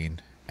I've seen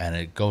and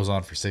it goes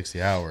on for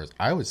 60 hours,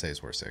 I would say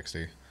it's worth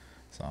 60.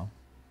 So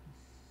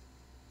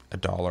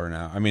 $1 an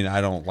hour. I mean,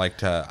 I don't like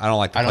to play I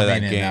don't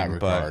that mean in that game,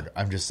 regard. but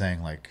I'm just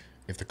saying, like,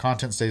 if the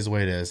content stays the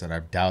way it is, and I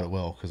doubt it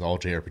will, because all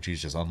JRPGs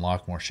just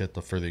unlock more shit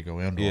the further you go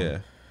into yeah.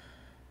 them,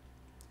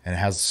 and it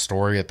has a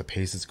story at the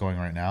pace it's going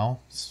right now,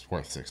 it's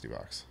worth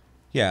 $60.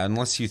 Yeah,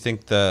 unless you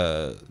think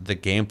the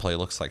gameplay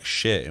looks like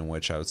shit, in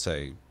which I would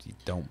say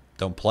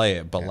don't play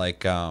it. But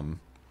like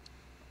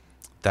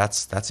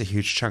that's a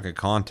huge chunk of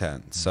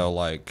content. So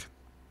like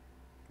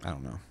I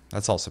don't know.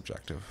 That's all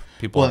subjective.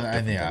 People Well, have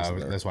and different yeah, things in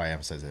there. that's why I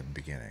emphasized it in the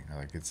beginning.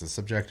 Like, it's a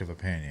subjective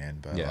opinion,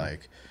 but Yeah.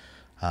 like,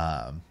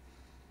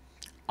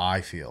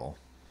 I feel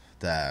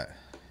that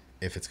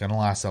if it's going to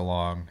last that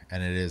long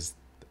and it is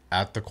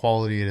at the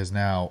quality it is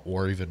now,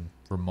 or even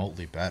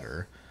remotely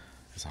better,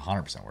 it's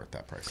 100% worth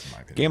that price in my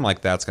opinion. Game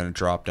like that's going to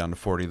drop down to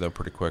 40 though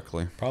pretty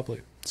quickly.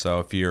 Probably. So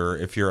if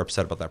you're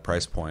upset about that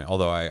price point,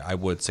 although I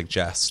would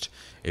suggest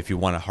if you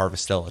want a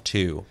Harvestella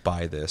 2,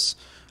 buy this.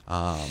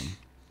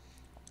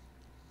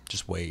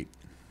 Just wait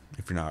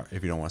if you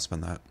don't want to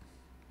spend that.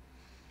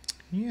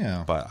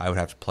 Yeah. But I would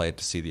have to play it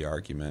to see the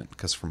argument,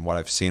 because from what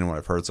I've seen and what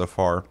I've heard so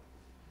far,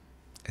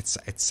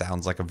 it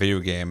sounds like a video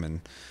game.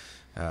 And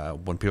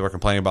when people are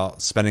complaining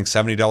about spending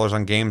 $70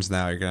 on games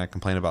now, you're gonna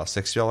complain about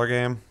a $60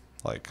 game.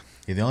 Like,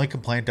 Yeah, the only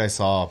complaint I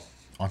saw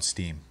on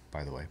Steam,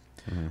 by the way,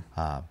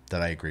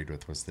 that I agreed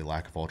with was the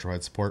lack of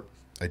ultra-wide support.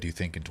 I do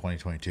think in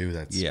 2022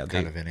 that's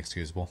kind of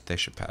inexcusable. they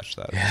should patch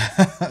that,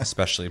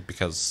 especially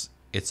because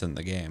it's in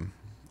the game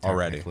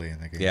already. Technically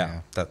in the game, Yeah,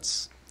 yeah.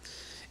 that's.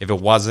 If it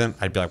wasn't,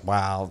 I'd be like,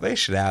 wow, they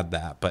should add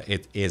that, but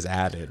it is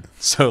added.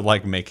 So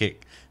like, make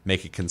it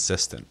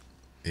consistent.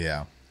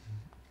 Yeah.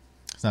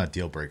 It's not a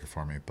deal breaker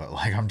for me, but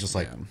like, I'm just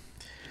like, Yeah.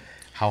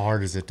 how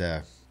hard is it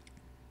to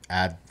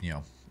add,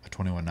 a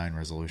 21:9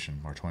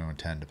 resolution or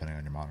 21:10 depending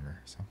on your monitor?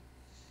 So,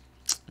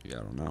 Yeah,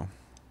 I don't know.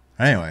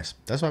 anyways,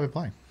 that's what I've been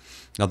playing.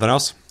 Nothing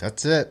else?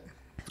 That's it.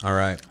 All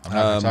right. I'm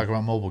not going to talk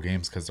about mobile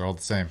games because they're all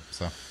the same.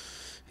 So,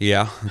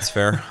 Yeah, that's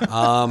fair.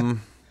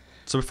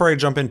 So before I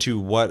jump into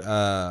what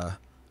I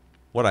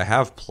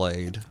have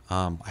played,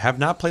 I have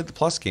not played the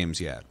Plus games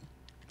yet.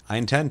 I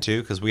intend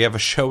to, because we have a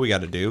show we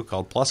got to do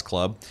called Plus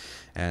Club,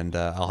 and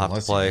I'll have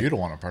unless to play. you don't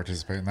want to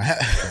participate in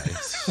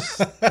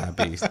that. That'd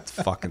be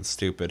fucking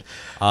stupid.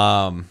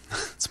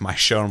 It's my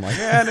show. And I'm like,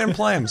 I didn't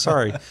play him.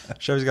 Sorry.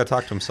 Chevy's got to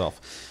talk to himself.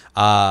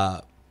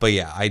 But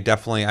yeah,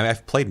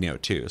 I've played Neo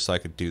 2, so I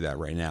could do that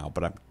right now,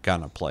 but I'm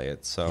gonna play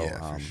it. So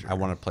Yeah, for sure. I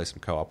want to play some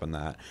co-op in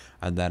that.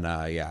 And then,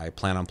 I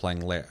plan on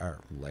playing Lego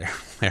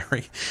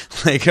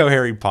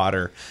Harry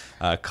Potter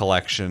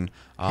collection.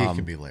 He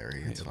can be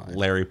Larry. It's fine.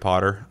 Larry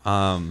Potter.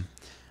 And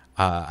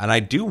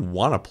I do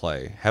want to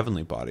play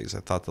Heavenly Bodies.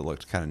 I thought that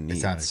looked kind of neat.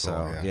 sounded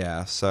so cool,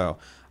 yeah. So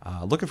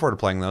looking forward to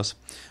playing those.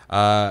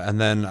 And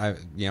then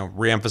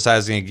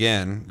re-emphasizing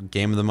again,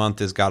 game of the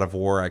month is God of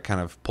War. I kind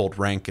of pulled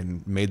rank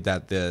and made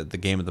that the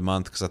game of the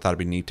month because I thought it'd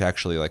be neat to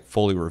actually like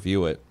fully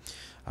review it.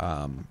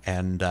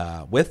 And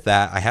with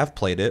that, I have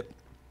played it.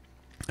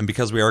 And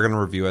because we are going to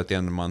review it at the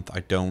end of the month,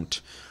 I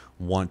don't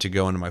want to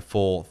go into my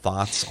full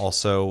thoughts.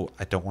 Also,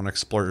 I don't want to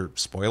explore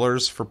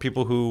spoilers for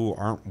people who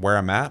aren't where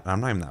I'm at.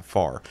 I'm not even that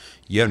far.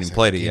 You haven't even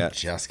played it Game yet.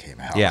 just came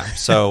out. Yeah,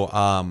 so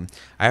I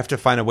have to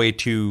find a way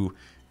to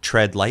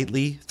tread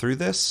lightly through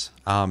this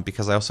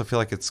because I also feel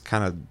like it's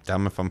kind of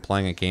dumb if I'm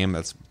playing a game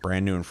that's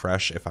brand new and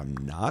fresh if I'm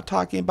not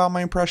talking about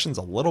my impressions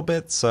a little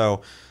bit.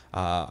 So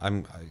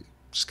I'm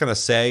just going to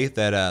say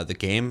that the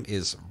game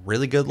is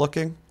really good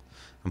looking.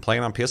 I'm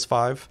playing it on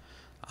PS5.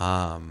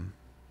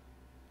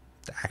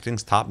 The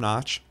acting's top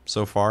notch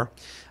so far.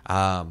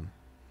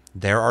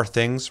 There are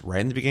things right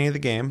in the beginning of the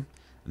game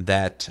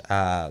that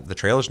the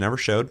trailers never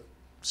showed.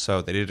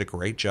 So they did a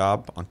great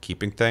job on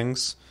keeping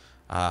things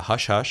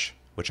hush hush,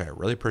 which I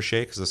really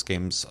appreciate because this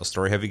game's a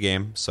story heavy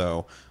game.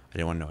 So I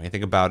didn't want to know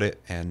anything about it.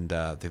 And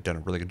they've done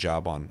a really good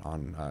job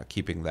on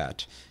keeping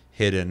that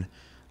hidden.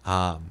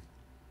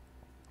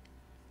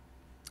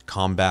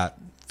 Combat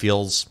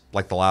feels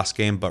like the last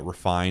game, but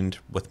refined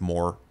with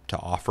more to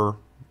offer,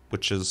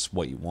 which is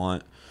what you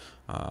want.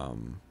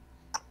 And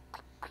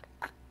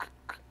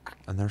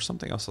there's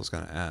something else I was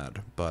going to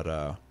add, but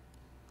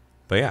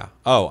yeah.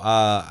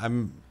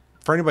 I'm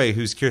for anybody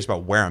who's curious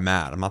about where I'm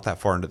at. I'm not that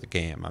far into the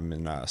game. I'm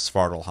in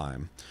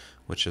Svartalheim,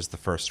 which is the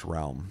first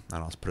realm,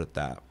 and I'll put it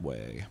that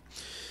way.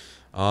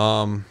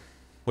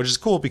 What which is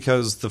cool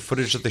because the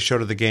footage that they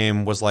showed of the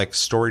game was like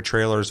story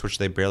trailers, which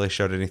they barely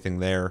showed anything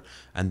there,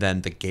 and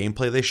then the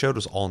gameplay they showed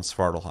was all in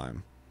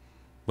Svartalheim.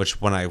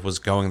 Which when I was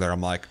going there, I'm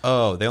like,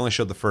 oh, they only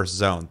showed the first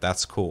zone.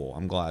 That's cool.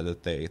 I'm glad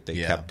that they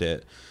kept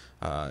it.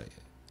 I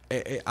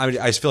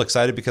just feel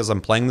excited because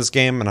I'm playing this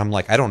game and I'm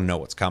like, I don't know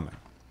what's coming.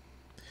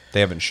 They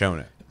haven't shown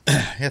it.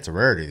 Yeah, it's a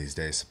rarity these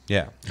days.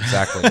 Yeah,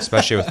 exactly.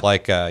 Especially with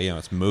like,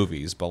 it's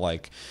movies, but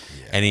like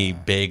any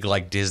big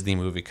like Disney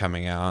movie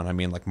coming out, I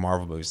mean like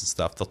Marvel movies and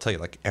stuff, they'll tell you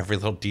like every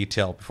little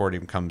detail before it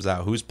even comes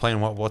out. Who's playing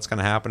what's going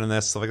to happen in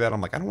this, stuff like that.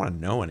 I'm like, I don't want to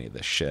know any of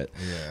this shit.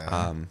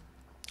 Yeah.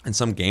 And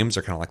some games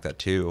are kind of like that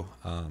too,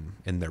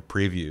 in their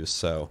previews.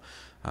 So,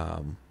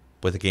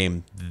 with a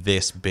game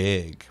this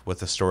big,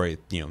 with a story,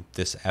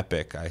 this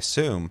epic, I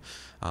assume,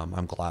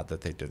 I'm glad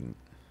that they didn't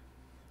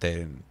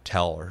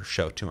tell or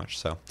show too much.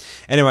 So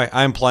anyway,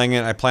 I'm playing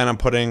it. I plan on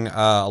putting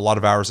a lot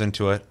of hours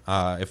into it.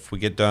 If we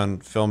get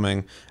done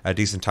filming a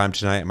decent time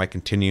tonight, I might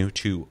continue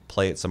to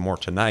play it some more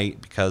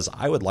tonight because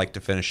I would like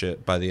to finish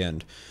it by the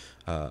end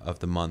of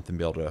the month and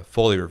be able to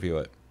fully review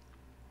it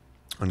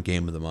on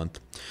Game of the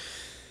Month.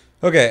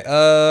 Okay,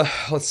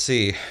 let's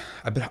see.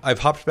 I've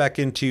hopped back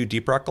into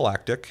Deep Rock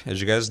Galactic. As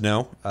you guys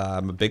know,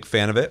 I'm a big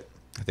fan of it.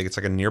 I think it's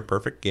like a near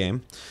perfect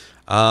game.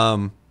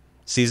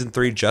 Season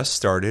 3 just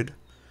started.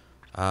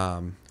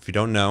 If you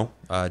don't know,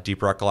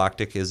 Deep Rock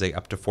Galactic is a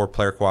up to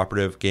 4-player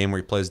cooperative game where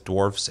you play as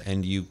dwarves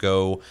and you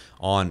go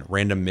on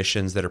random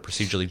missions that are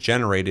procedurally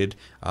generated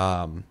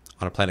on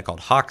a planet called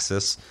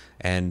Hoxus.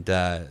 And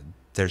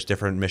there's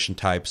different mission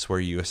types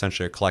where you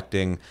essentially are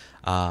collecting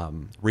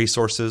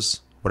resources,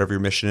 whatever your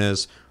mission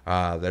is.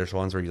 There's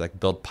ones where you like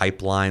build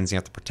pipelines, you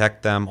have to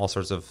protect them, all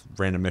sorts of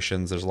random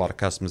missions. There's a lot of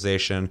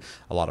customization,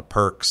 a lot of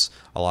perks,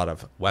 a lot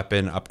of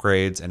weapon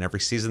upgrades, and every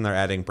season they're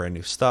adding brand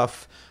new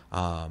stuff.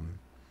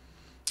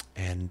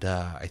 And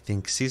I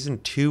think Season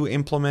 2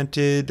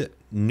 implemented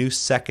new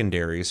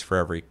secondaries for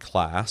every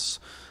class,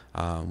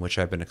 which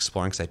I've been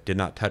exploring because I did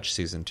not touch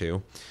Season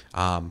 2.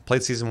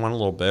 Played Season 1 a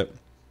little bit.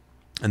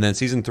 And then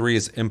Season 3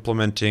 is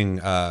implementing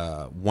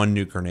one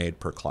new grenade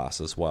per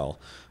class as well,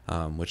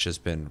 which has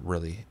been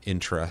really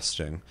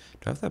interesting.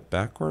 Do I have that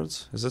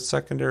backwards? Is it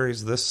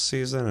secondaries this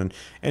season? And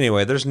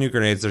anyway, there's new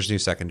grenades, there's new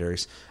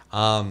secondaries.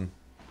 I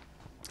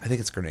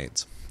think it's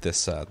grenades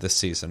this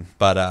season.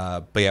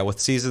 But yeah, with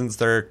seasons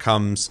there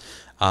comes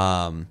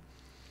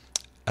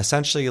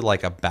essentially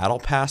like a battle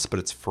pass, but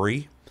it's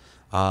free.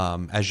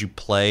 As you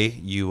play,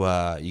 you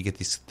get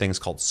these things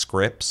called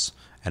scripts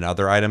and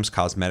other items,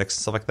 cosmetics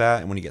and stuff like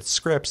that. And when you get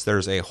scripts,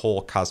 there's a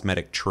whole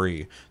cosmetic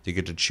tree. You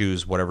get to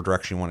choose whatever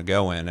direction you want to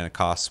go in, and it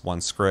costs 1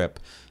 script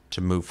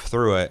to move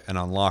through it and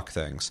unlock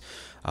things.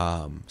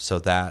 So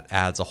that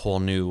adds a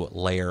whole new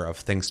layer of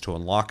things to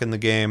unlock in the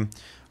game.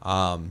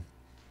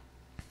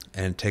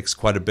 And it takes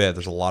quite a bit.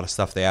 There's a lot of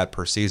stuff they add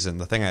per season.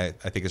 The thing I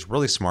think is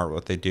really smart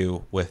what they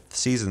do with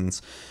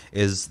seasons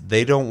is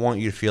they don't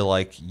want you to feel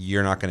like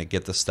you're not going to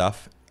get the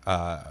stuff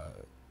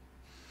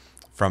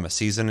from a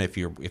season if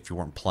you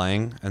weren't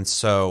playing. And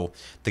so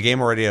the game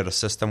already had a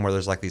system where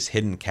there's like these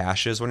hidden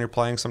caches when you're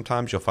playing.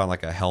 Sometimes you'll find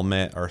like a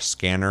helmet or a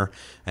scanner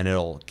and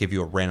it'll give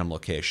you a random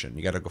location.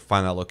 You got to go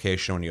find that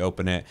location. When you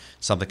open it,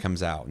 something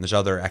comes out. And there's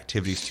other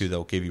activities too that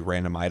will give you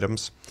random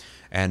items.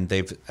 And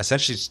they've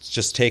essentially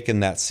just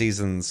taken that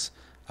season's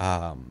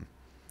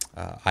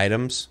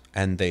items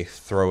and they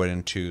throw it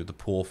into the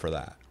pool for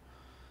that.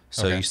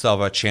 So you still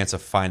have a chance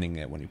of finding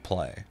it when you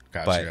play.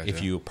 But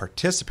if you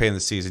participate in the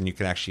season, you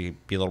can actually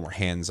be a little more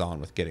hands-on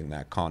with getting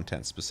that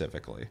content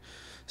specifically.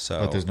 So,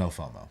 but there's no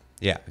FOMO.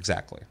 Yeah,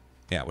 exactly.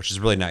 Yeah, which is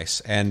really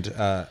nice. And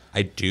I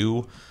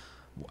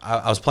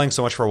was playing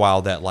so much for a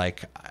while that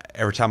like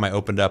every time I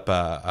opened up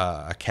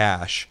a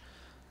cache,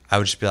 I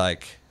would just be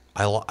like,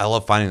 I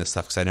love finding this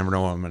stuff because I never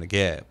know what I'm going to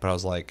get. But I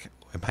was like,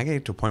 am I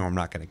getting to a point where I'm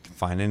not going to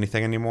find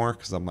anything anymore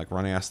because I'm like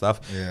running out of stuff?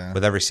 Yeah.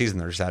 With every season,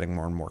 they're just adding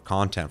more and more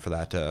content for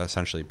that to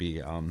essentially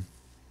be,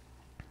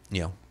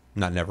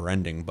 not never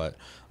ending, but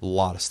a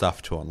lot of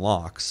stuff to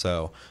unlock.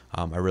 So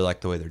I really like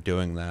the way they're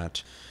doing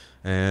that.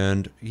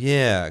 And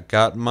yeah,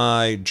 got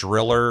my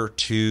driller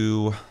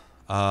to,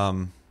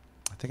 I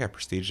think I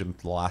prestiged him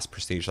the last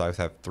prestige. I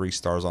have 3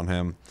 stars on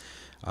him.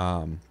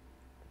 I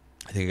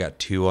think I got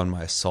 2 on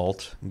my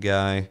assault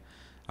guy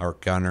or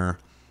gunner.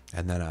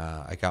 And then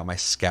I got my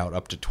scout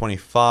up to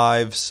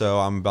 25,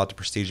 so I'm about to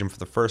prestige him for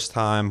the first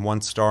time,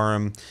 1-star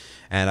him.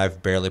 And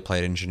I've barely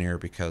played engineer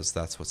because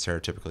that's what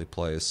Sarah typically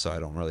plays, so I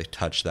don't really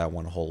touch that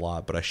one a whole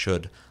lot, but I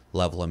should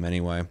level him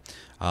anyway.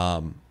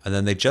 And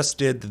then they just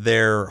did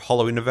their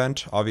Halloween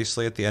event,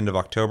 obviously, at the end of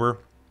October.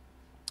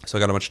 So I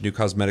got a bunch of new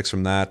cosmetics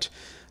from that,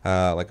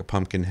 like a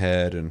pumpkin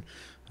head and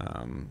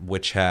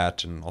witch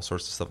hat and all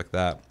sorts of stuff like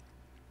that.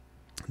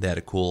 They had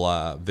a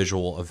cool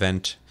visual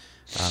event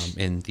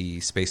in the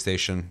space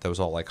station that was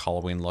all like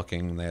Halloween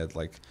looking. They had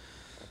like,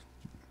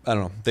 I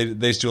don't know,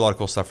 they just do a lot of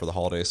cool stuff for the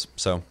holidays.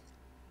 So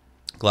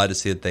glad to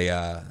see that they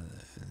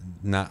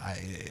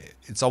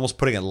it's almost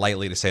putting it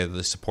lightly to say that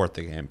they support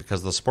the game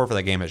because the support for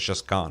that game has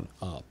just gone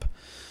up.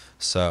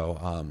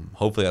 So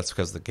hopefully that's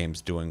because the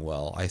game's doing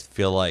well. I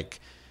feel like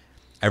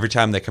every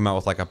time they come out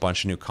with like a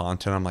bunch of new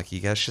content, I'm like, you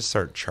guys should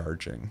start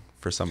charging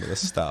for some of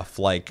this stuff.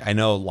 Like, I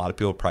know a lot of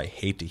people probably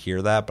hate to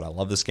hear that, but I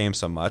love this game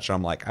so much.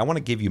 I'm like, I want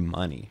to give you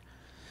money.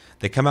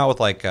 They come out with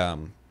like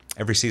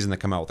every season they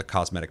come out with a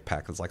cosmetic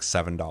pack that's like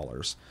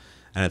 $7,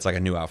 and it's like a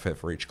new outfit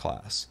for each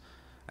class,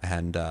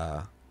 and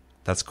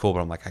that's cool. But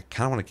I'm like, I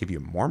kind of want to give you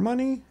more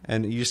money,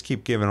 and you just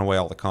keep giving away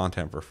all the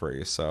content for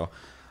free. So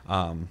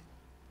I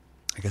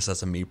guess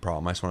that's a me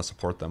problem. I just want to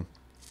support them.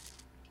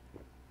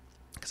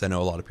 Because I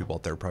know a lot of people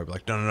out there are probably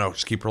like, no,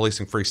 just keep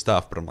releasing free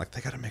stuff. But I'm like, they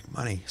got to make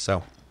money.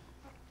 So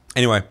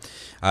anyway,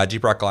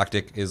 Deep Rock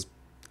Galactic is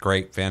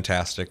great,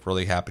 fantastic.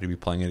 Really happy to be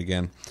playing it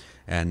again.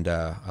 And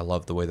I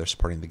love the way they're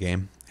supporting the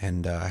game.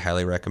 And I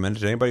highly recommend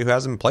it to anybody who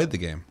hasn't played the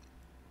game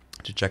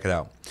to check it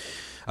out.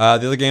 The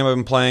other game I've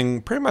been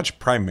playing pretty much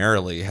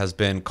primarily has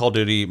been Call of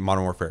Duty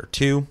Modern Warfare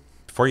 2.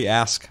 Before you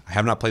ask, I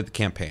have not played the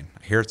campaign.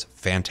 I hear it's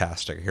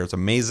fantastic. I hear it's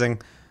amazing.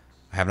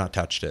 I have not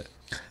touched it.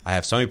 I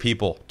have so many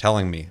people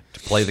telling me to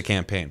play the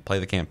campaign.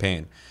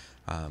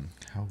 How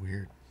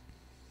weird.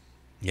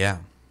 Yeah.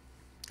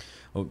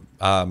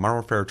 Modern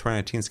Warfare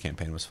 2019's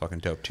campaign was fucking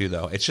dope too,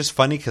 though. It's just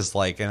funny because,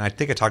 like, and I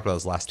think I talked about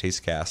this last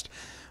Tastecast,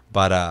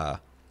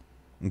 but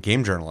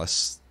game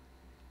journalists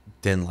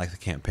didn't like the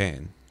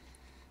campaign.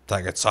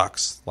 Like, it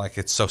sucks. Like,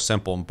 it's so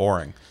simple and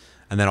boring.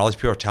 And then all these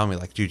people are telling me,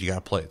 like, dude, you gotta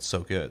play it. It's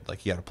so good.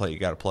 Like, you gotta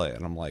play it.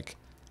 And I'm like,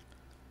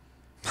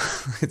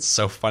 it's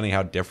so funny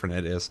how different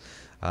it is.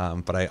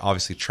 But I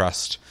obviously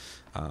trust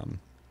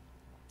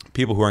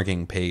people who aren't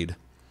getting paid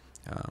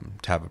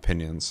to have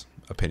opinions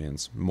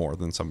more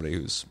than somebody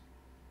who's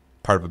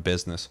part of a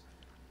business.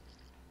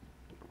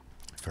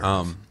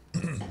 I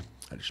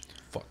just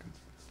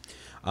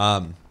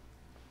fucking.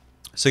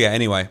 So yeah.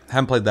 Anyway,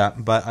 haven't played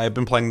that, but I've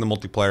been playing the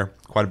multiplayer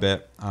quite a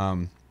bit.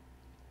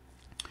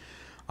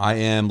 I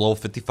am level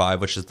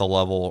 55, which is the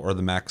level or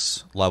the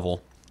max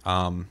level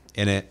in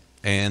it,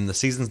 and the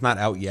season's not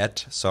out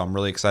yet, so I'm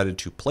really excited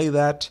to play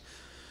that.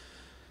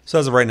 So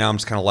as of right now, I'm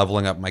just kind of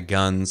leveling up my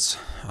guns.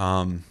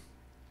 In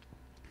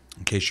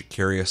case you're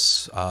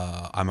curious,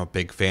 I'm a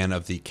big fan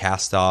of the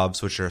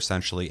Kastovs, which are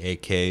essentially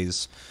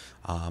AKs.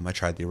 I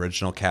tried the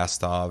original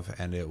Kastov,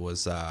 and it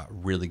was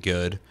really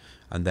good.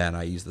 And then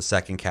I used the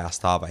second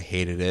Kastov. I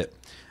hated it.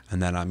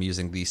 And then I'm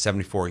using the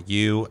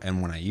 74U,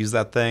 and when I use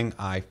that thing,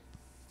 I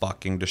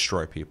fucking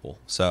destroy people.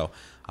 So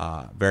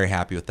very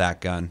happy with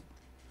that gun.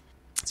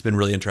 It's been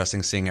really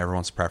interesting seeing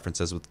everyone's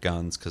preferences with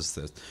guns because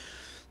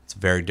it's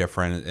very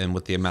different, and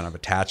with the amount of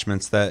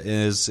attachments that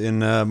is in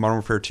Modern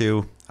Warfare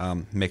 2,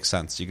 makes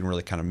sense. You can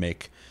really kind of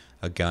make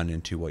a gun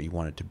into what you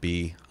want it to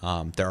be.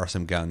 There are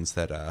some guns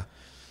that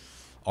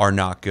are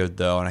not good,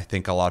 though, and I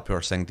think a lot of people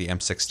are saying the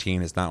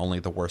M16 is not only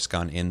the worst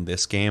gun in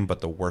this game, but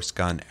the worst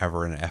gun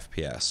ever in an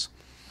FPS.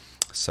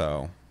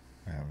 So,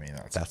 I mean,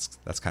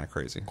 that's kind of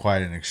crazy.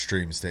 Quite an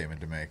extreme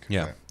statement to make.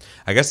 Yeah, but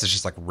I guess it's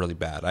just like really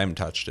bad. I haven't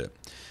touched it.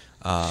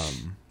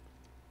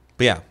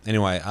 But yeah,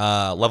 anyway,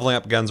 leveling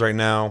up guns right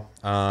now.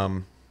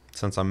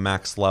 Since I'm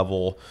max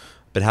level,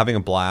 been having a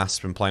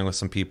blast. Been playing with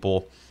some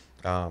people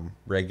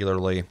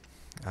regularly.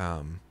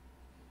 And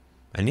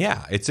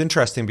yeah, it's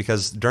interesting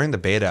because during the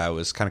beta, I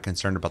was kind of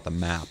concerned about the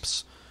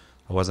maps.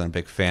 I wasn't a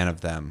big fan of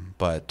them,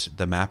 but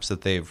the maps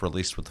that they've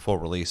released with the full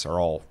release are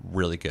all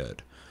really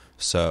good.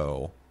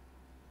 So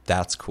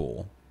that's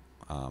cool.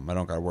 I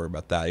don't got to worry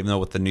about that. Even though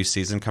with the new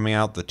season coming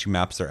out, the 2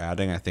 maps they're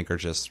adding, I think, are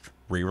just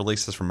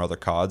re-releases from other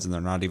CODs, and they're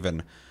not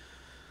even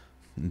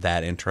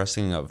that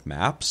interesting of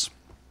maps.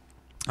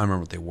 I don't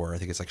remember what they were. I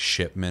think it's like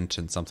Shipment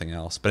and something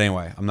else. But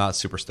anyway, I'm not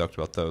super stoked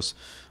about those.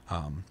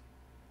 But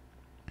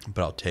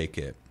I'll take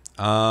it.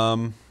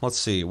 Let's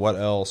see. What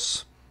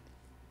else?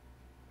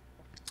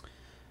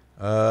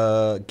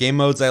 Game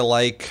modes I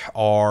like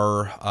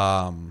are...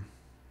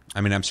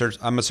 I'm a search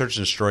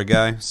and destroy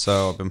guy,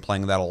 so I've been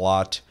playing that a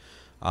lot.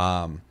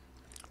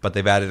 But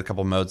they've added a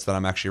couple modes that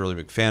I'm actually a really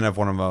big fan of.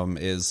 One of them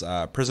is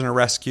Prisoner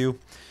Rescue,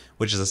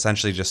 which is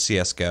essentially just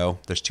CSGO.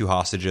 There's 2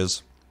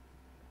 hostages.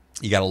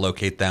 You got to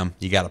locate them.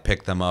 You got to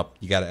pick them up.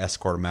 You got to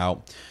escort them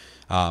out.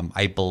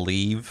 I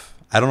believe,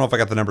 I don't know if I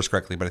got the numbers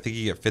correctly, but I think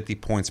you get 50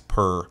 points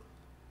per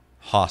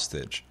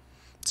hostage.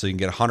 So you can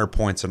get 100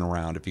 points in a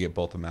round if you get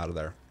both of them out of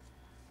there.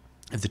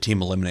 If the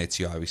team eliminates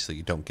you, obviously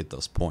you don't get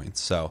those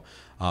points. So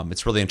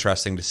it's really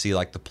interesting to see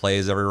like the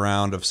plays every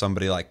round of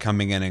somebody like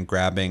coming in and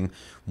grabbing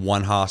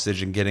one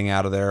hostage and getting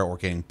out of there, or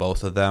getting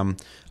both of them.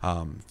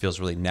 Feels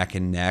really neck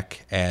and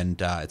neck,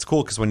 and it's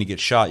cool because when you get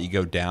shot, you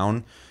go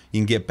down.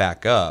 You can get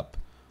back up,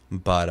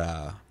 but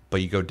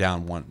you go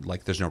down one,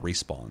 like there's no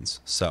respawns.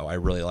 So I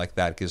really like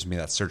that. It gives me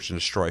that search and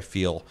destroy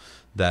feel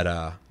that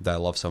I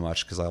love so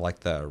much, because I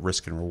like the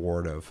risk and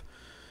reward of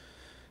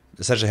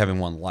essentially having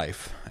one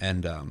life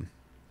and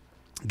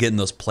getting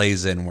those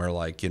plays in where,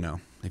 like, you know,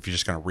 if you're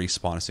just going to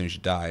respawn as soon as you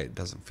die, it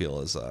doesn't feel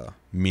as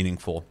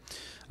meaningful.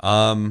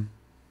 The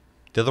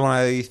other one,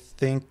 I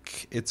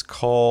think it's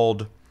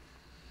called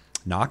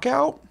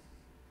Knockout.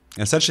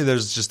 And essentially,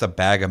 there's just a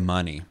bag of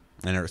money,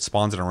 and it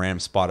spawns in a random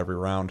spot every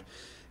round.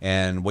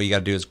 And what you got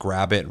to do is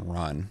grab it and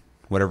run,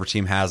 whatever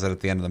team has it at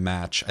the end of the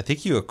match. I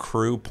think you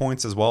accrue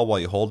points as well while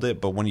you hold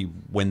it, but when you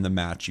win the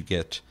match, you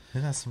get...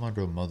 Isn't that similar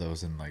to a mode that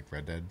was in like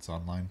Red Dead's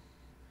online?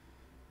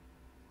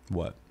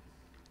 What?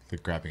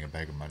 Like grabbing a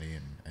bag of money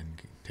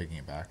and taking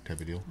it back type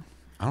of deal?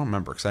 I don't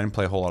remember because I didn't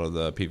play a whole lot of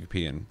the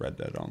PvP in Red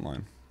Dead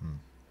Online.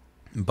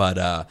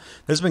 But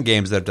there's been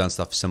games that have done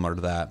stuff similar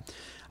to that.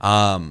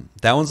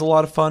 That one's a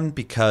lot of fun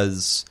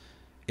because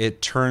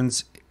it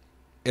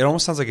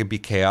almost sounds like it'd be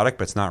chaotic,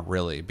 but it's not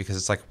really, because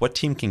it's like what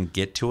team can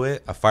get to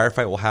it. A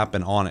firefight will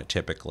happen on it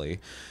typically,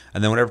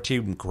 and then whatever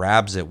team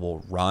grabs it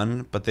will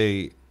run, but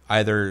they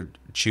either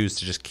choose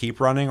to just keep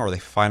running or they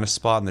find a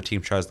spot and the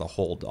team tries to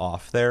hold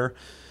off there.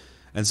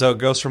 And so it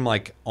goes from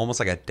like almost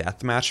like a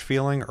deathmatch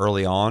feeling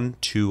early on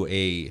to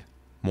a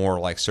more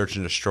like search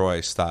and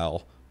destroy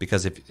style.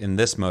 Because if in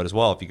this mode as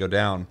well, if you go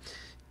down,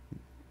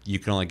 you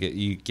can only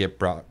get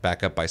brought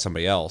back up by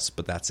somebody else,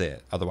 but that's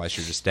it. Otherwise,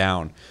 you're just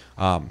down.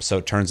 So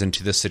it turns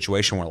into this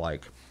situation where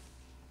like,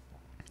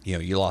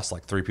 you lost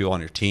like 3 people on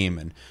your team,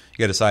 and you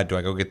got to decide: do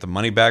I go get the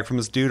money back from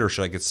this dude, or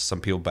should I get some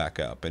people back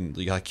up? And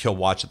you'll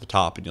watch at the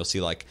top, and you'll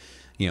see like,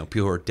 people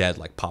who are dead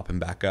like popping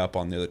back up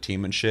on the other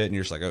team and shit, and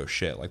you're just like, oh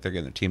shit, like they're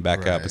getting their team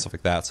back up and stuff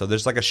like that. So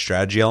there's like a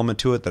strategy element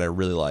to it that I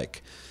really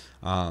like.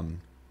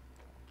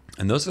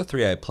 And those are the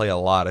 3 I play a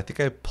lot. I think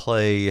I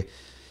play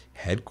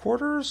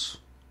Headquarters.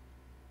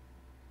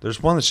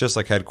 There's one that's just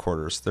like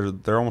Headquarters.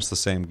 They're almost the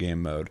same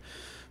game mode.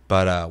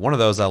 But one of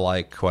those I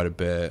like quite a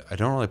bit. I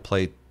don't really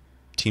play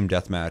Team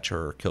Deathmatch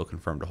or Kill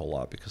Confirmed a whole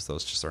lot because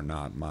those just are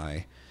not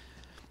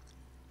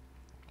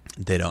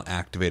they don't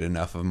activate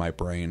enough of my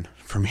brain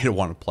for me to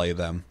want to play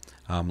them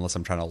unless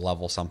I'm trying to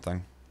level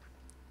something.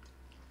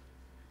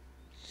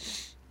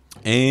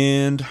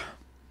 And...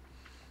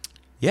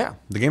 yeah,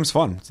 the game's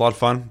fun. It's a lot of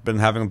fun. Been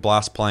having a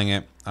blast playing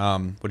it,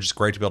 which is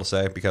great to be able to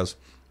say because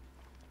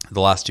the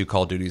last 2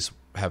 Call of Duties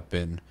have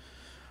been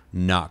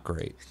not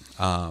great.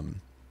 And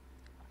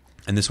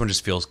this one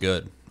just feels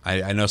good.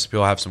 I know some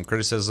people have some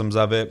criticisms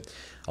of it.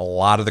 A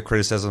lot of the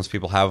criticisms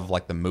people have,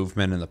 like the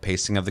movement and the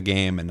pacing of the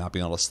game and not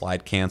being able to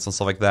slide cancel and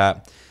stuff like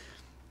that.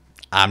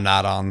 I'm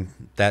not on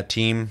that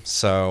team,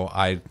 so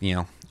I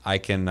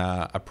can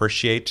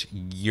appreciate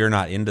you're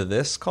not into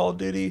this Call of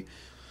Duty,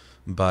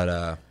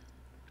 but...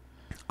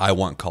 I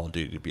want Call of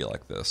Duty to be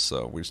like this,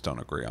 so we just don't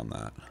agree on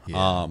that.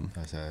 Yeah,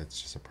 it's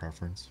just a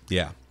preference.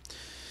 Yeah.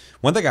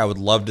 One thing I would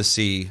love to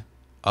see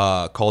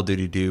Call of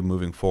Duty do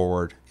moving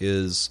forward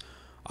is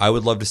I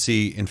would love to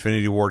see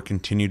Infinity Ward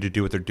continue to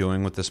do what they're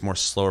doing with this more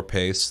slower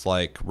pace,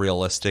 like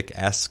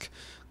realistic-esque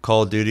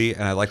Call of Duty,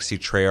 and I'd like to see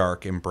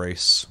Treyarch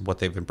embrace what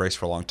they've embraced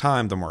for a long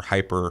time, the more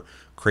hyper,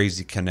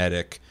 crazy,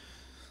 kinetic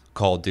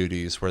Call of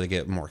Duties where they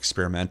get more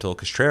experimental,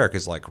 because Treyarch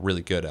is like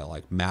really good at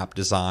like map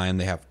design.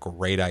 They have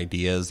great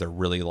ideas. They're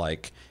really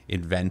like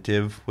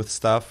inventive with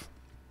stuff,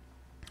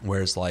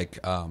 whereas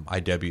like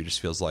IW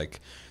just feels like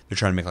they're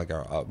trying to make like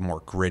a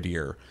more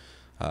grittier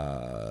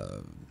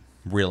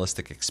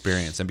realistic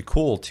experience. And it'd be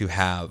cool to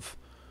have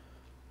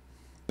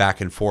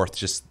back and forth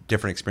just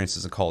different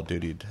experiences in Call of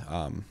Duty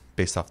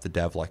based off the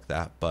dev like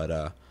that,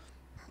 but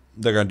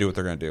they're gonna do what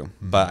they're gonna do.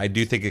 But I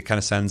do think it kind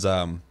of sends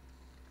a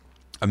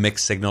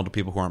mixed signal to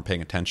people who aren't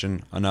paying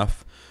attention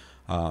enough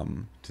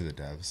to the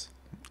devs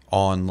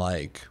on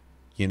like,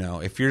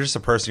 if you're just a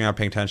person, you're not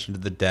paying attention to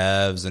the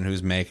devs and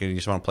who's making it, you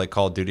just want to play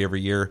Call of Duty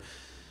every year,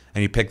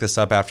 and you pick this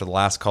up after the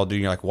last Call of Duty,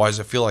 and you're like, why does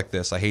it feel like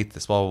this? I hate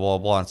this, blah, blah, blah,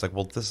 blah. And it's like,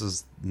 well, this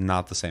is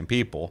not the same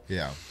people.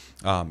 Yeah.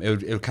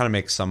 It would kind of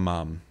make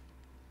some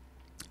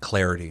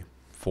clarity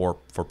for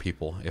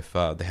people if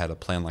they had a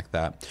plan like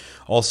that.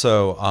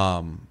 Also,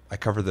 I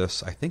covered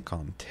this, I think,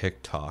 on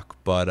TikTok,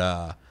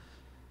 but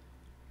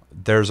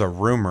there's a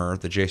rumor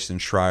that Jason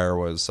Schreier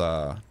was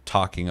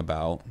talking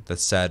about that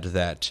said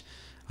that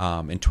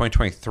in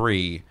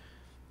 2023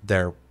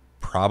 they're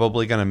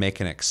probably going to make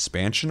an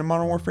expansion of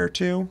Modern Warfare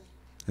 2,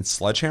 and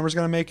Sledgehammer's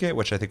going to make it,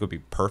 which I think would be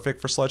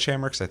perfect for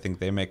Sledgehammer because I think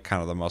they make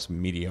kind of the most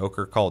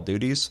mediocre Call of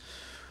Duties.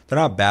 They're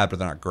not bad, but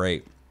they're not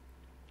great.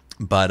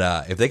 But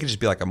if they could just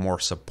be like a more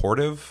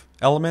supportive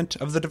element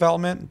of the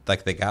development,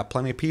 like they got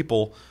plenty of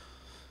people.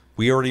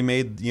 We already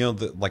made,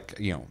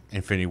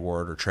 Infinity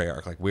Ward or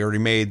Treyarch. Like, we already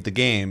made the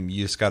game.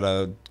 You just got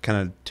to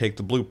kind of take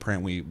the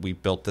blueprint we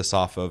built this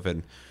off of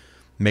and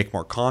make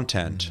more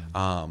content.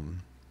 I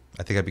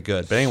think that'd be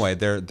good. But anyway,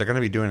 they're going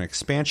to be doing an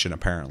expansion,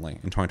 apparently,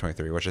 in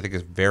 2023, which I think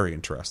is very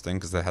interesting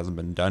because that hasn't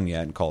been done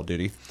yet in Call of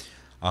Duty.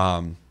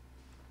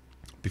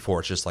 Before,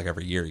 it's just like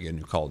every year you get a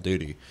new Call of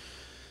Duty.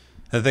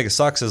 And the thing that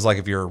sucks is, like,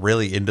 if you're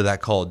really into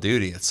that Call of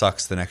Duty, it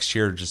sucks the next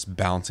year just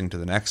bouncing to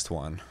the next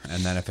one.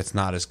 And then if it's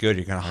not as good,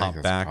 you're going to hop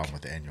back. That's the problem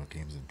with annual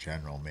games in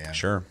general, man.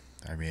 Sure.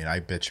 I mean,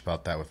 I bitch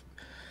about that with...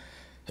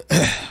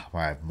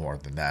 well, I have more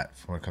than that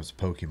when it comes to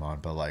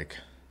Pokemon, but, like,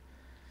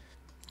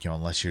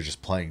 unless you're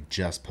just playing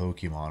just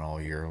Pokemon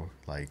all year,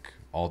 like,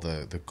 all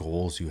the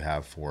goals you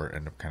have for it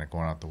end up kind of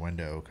going out the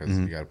window because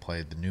you got to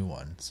play the new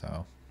one,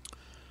 so...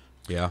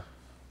 Yeah.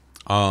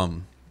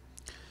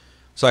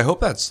 So I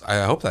hope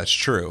that's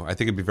true. I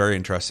think it'd be very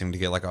interesting to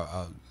get like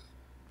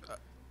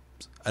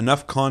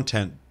enough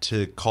content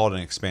to call it an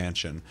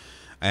expansion.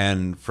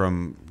 And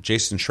from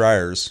Jason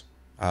Schreier's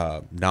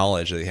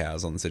knowledge that he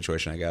has on the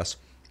situation, I guess,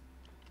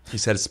 he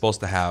said it's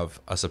supposed to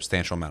have a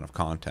substantial amount of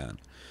content,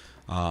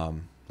 like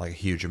a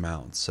huge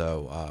amount.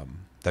 So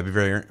that'd be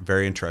very,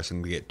 very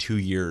interesting to get 2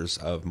 years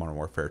of Modern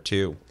Warfare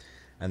 2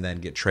 and then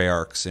get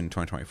Treyarch's in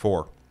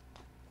 2024.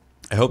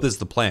 I hope this is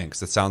the plan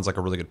because it sounds like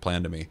a really good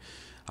plan to me.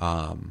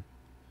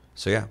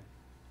 So yeah,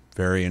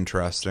 very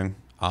interesting.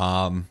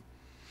 And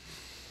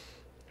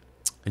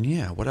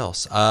yeah, what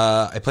else?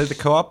 I played the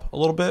co-op a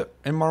little bit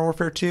in Modern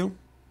Warfare 2.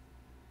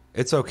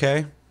 It's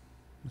okay.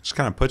 It just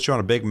kind of puts you on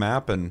a big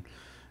map and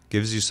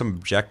gives you some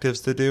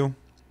objectives to do.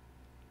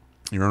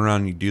 You run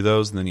around and you do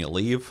those and then you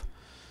leave.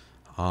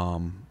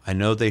 I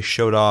know they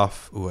showed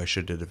off... Ooh, I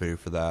should have did a video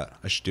for that.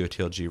 I should do a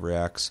TLG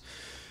Reacts.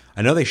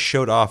 I know they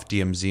showed off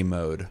DMZ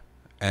mode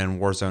and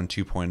Warzone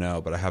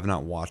 2.0, but I have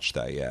not watched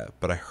that yet.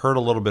 But I heard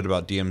a little bit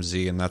about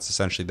DMZ, and that's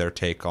essentially their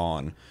take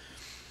on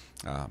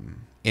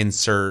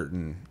insert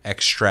and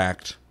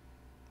extract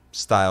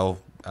style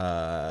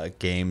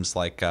games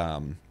like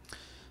Tarkov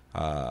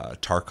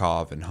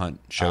and Hunt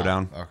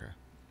Showdown. Okay.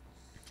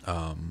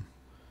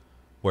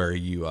 Where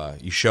you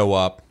show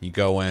up, you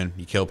go in,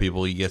 you kill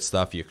people, you get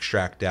stuff, you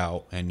extract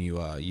out, and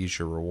you use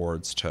your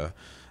rewards to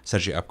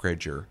essentially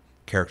upgrade your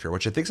character,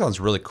 which I think sounds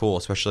really cool,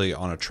 especially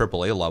on a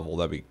AAA level.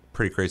 That'd be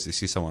pretty crazy to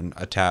see someone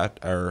attack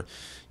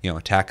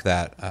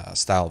that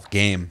style of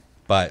game.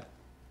 But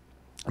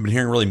I've been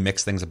hearing really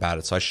mixed things about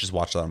it, so I should just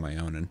watch that on my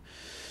own and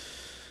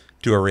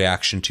do a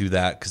reaction to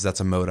that because that's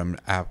a mode I'm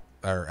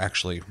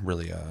actually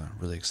really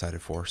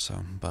excited for.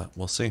 So, but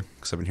we'll see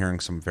because I've been hearing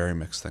some very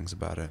mixed things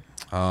about it.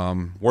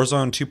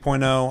 Warzone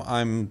 2.0,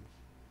 I'm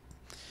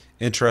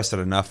interested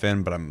enough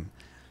in, but I'm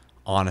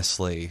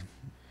honestly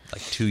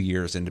like 2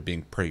 years into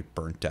being pretty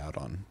burnt out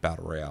on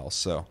Battle Royale.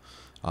 So,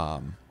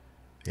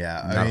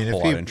 yeah, I mean,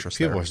 if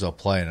people are still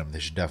playing them, they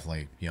should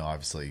definitely,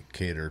 obviously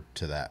cater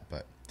to that.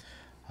 But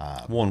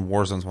well, and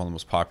Warzone's one of the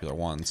most popular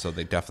ones, so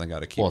they definitely got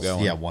to keep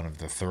going. Yeah, one of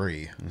the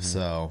three. Mm-hmm.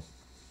 So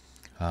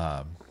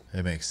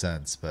it makes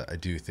sense. But I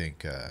do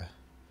think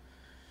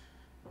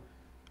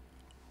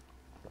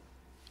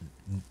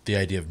the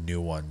idea of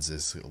new ones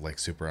is like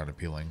super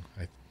unappealing.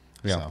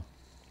 Yeah. So.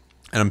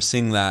 And I'm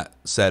seeing that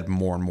said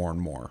more and more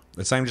and more.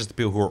 It's not even just the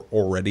people who are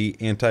already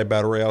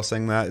anti-Battle Royale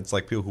saying that. It's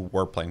like people who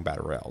were playing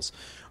Battle Royales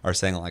are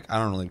saying, like, I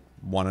don't really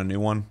want a new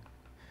one.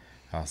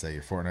 I'll say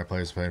your Fortnite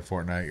players playing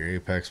Fortnite, your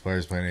Apex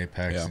players playing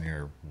Apex, and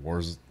your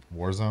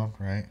Warzone,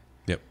 right?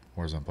 Yep.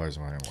 Warzone players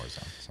playing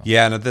Warzone. So.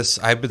 Yeah, and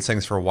I've been saying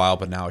this for a while,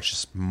 but now it's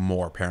just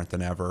more apparent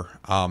than ever.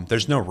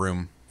 There's no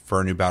room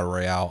for a new Battle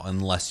Royale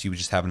unless you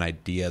just have an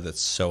idea that's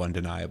so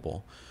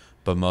undeniable.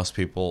 But most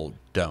people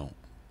don't.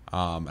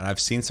 And I've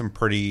seen some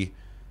pretty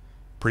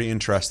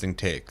interesting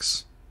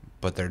takes,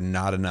 but they're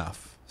not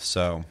enough.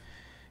 So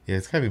yeah,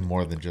 it's gotta be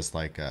more than just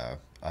like an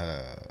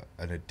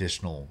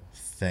additional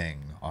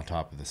thing on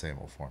top of the same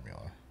old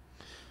formula.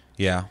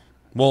 Yeah,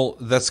 well,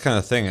 that's kind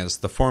of the thing is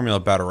the formula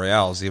of Battle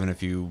Royales, even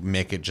if you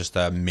make it just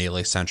a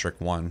melee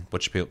centric one,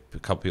 which a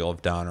couple people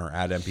have done, or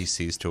add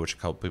NPCs to which a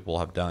couple people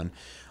have done,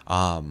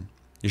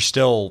 you're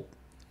still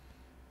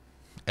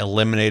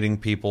eliminating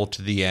people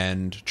to the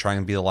end, trying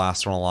to be the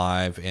last one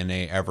alive in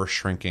a ever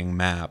shrinking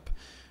map.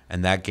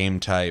 And that game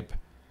type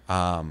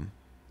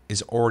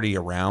is already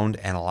around,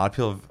 and a lot of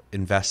people have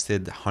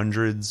invested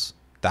hundreds,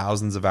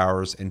 thousands of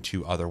hours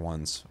into other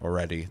ones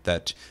already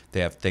that they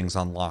have things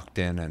unlocked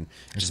in, and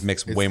it just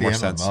makes way more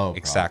sense.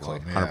 Exactly,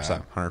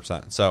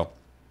 100%. So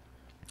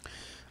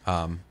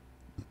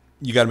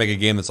you got to make a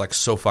game that's like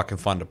so fucking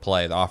fun to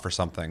play, to offer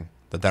something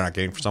that they're not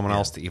getting for someone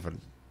else to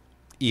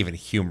even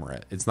humor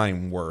it. It's not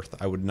even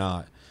worth. I would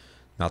not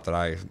that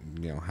I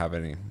have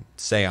any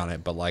say on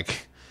it, but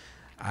like.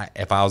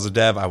 If I was a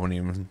dev, I wouldn't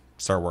even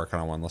start working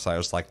on one unless I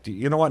was like,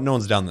 you know what? No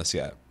one's done this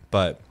yet.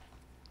 But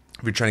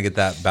if you're trying to get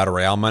that Battle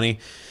Royale money,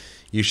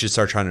 you should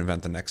start trying to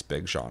invent the next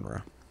big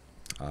genre.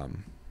 I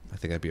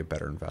think that'd be a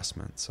better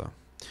investment. So,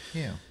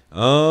 yeah.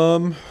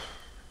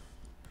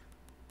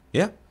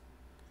 Yeah.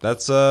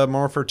 That's Modern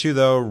Warfare 2,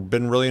 though.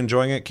 Been really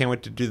enjoying it. Can't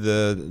wait to do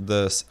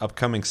the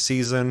upcoming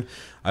season.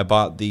 I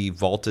bought the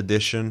Vault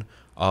Edition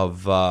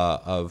of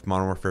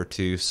Modern Warfare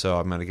 2, so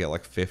I'm going to get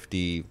like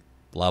 50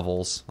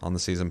 levels on the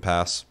season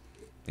pass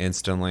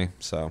instantly,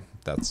 so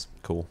that's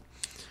cool.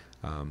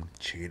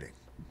 Cheating.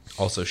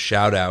 Also,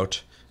 shout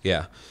out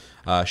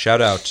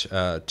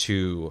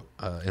to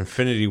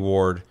Infinity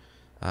Ward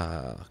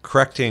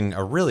correcting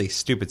a really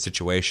stupid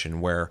situation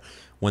where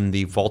when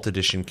the Vault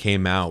Edition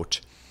came out,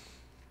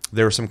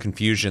 there was some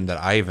confusion that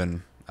I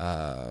even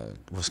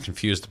was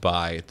confused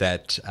by,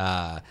 that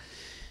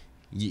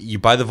you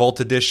buy the Vault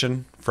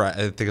Edition for, I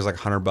think it was like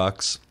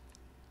 $100,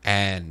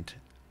 and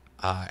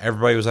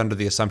everybody was under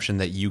the assumption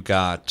that you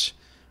got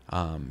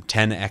 10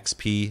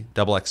 XP,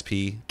 double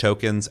XP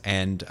tokens,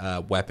 and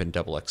weapon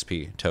double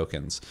XP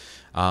tokens.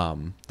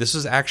 This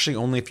was actually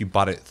only if you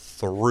bought it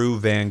through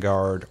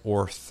Vanguard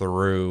or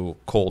through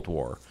Cold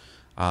War.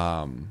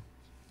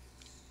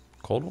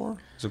 Cold War?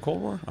 Is it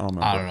Cold War? I don't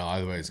remember. I don't know.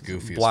 Either way, it's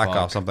goofy. Black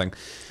Ops something.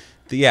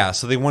 Yeah,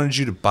 so they wanted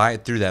you to buy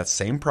it through that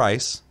same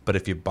price, but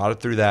if you bought it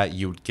through that,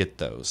 you would get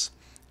those.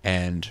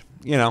 And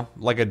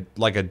like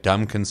a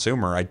dumb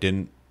consumer, I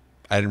didn't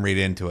read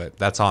into it.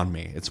 That's on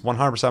me. It's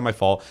 100% my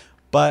fault.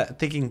 But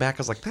thinking back, I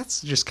was like,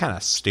 that's just kind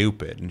of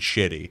stupid and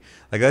shitty.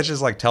 Like that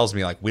just like tells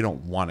me like we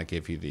don't want to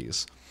give you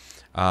these,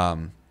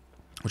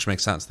 which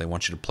makes sense. They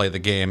want you to play the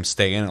game,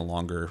 stay in it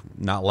longer,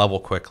 not level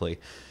quickly.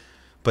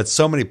 But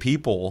so many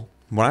people,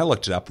 when I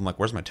looked it up, I'm like,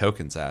 where's my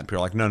tokens at? And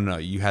people are like, no,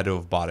 you had to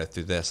have bought it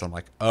through this. I'm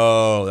like,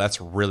 oh,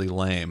 that's really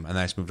lame. And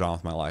then I just moved on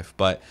with my life.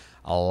 But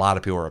a lot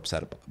of people were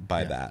upset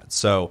by that.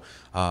 So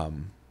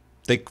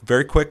they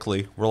very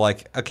quickly were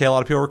like, okay, a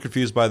lot of people were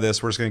confused by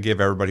this. We're just going to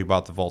give everybody who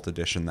bought the Vault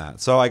Edition that.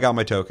 So I got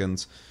my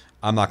tokens.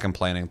 I'm not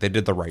complaining. They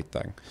did the right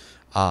thing.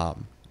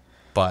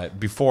 But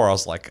before I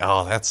was like,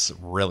 oh, that's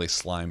really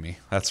slimy.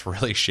 That's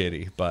really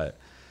shitty. But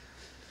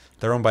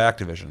they're owned by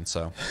Activision,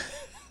 so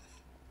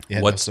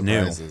what's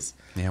new?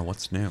 Yeah,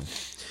 what's new?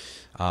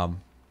 But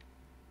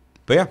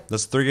yeah,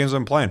 that's the 3 games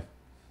I'm playing.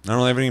 I don't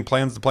really have any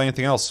plans to play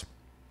anything else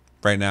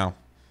right now.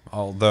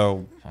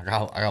 Although I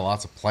got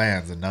lots of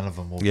plans and none of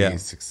them will be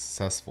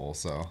successful.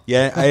 So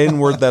yeah, I didn't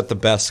word that the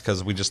best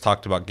because we just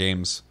talked about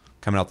games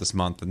coming out this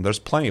month, and there's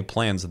plenty of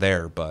plans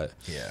there. But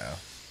yeah.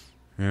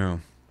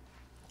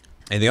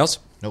 Anything else?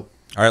 Nope.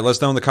 All right, let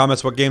us know in the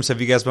comments what games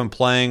have you guys been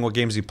playing, what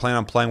games you plan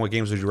on playing, what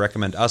games would you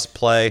recommend us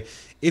play.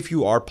 If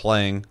you are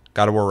playing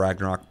God of War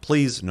Ragnarok,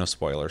 please no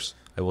spoilers.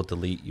 I will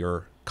delete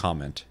your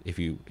comment if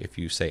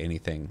you say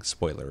anything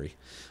spoilery.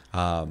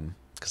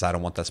 Because I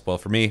don't want that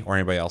spoiled for me or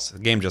anybody else. The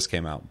game just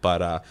came out,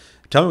 but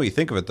tell me what you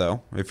think of it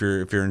though. If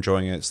you're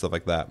enjoying it, stuff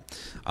like that,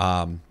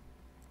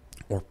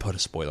 or put a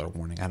spoiler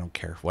warning. I don't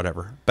care,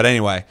 whatever. But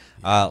anyway,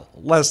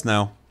 let us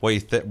know what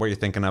you're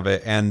thinking of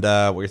it, and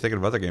what you're thinking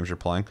of other games you're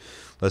playing.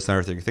 Let us know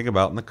everything you think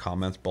about in the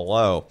comments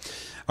below.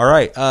 All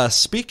right.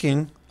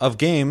 Speaking of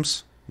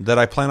games that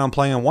I plan on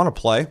playing and want to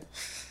play,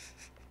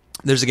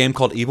 there's a game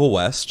called Evil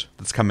West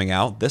that's coming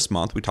out this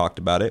month. We talked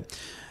about it,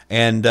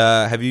 and do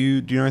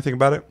you know anything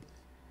about it?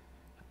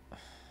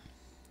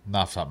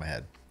 Not off the top of my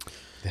head.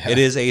 It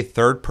is a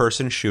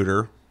third-person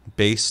shooter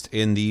based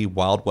in the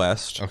Wild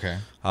West. Okay.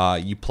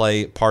 You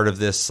play part of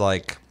this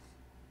like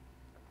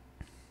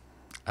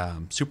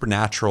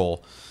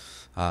supernatural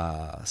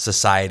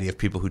society of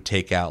people who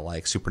take out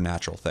like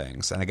supernatural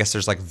things, and I guess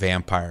there's like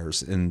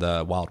vampires in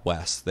the Wild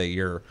West that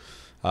you're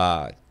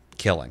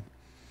killing.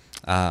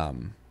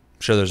 I'm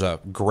sure there's a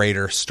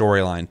greater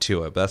storyline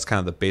to it, but that's kind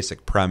of the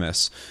basic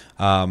premise.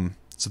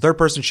 It's a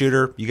third-person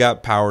shooter. You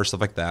got powers,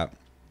 stuff like that.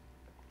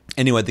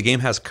 Anyway, the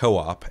game has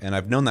co-op, and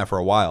I've known that for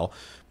a while,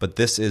 but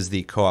this is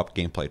the co-op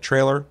gameplay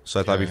trailer,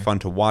 so I thought it'd be fun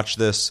to watch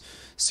this,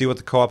 see what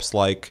the co-op's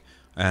like,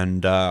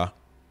 and yeah,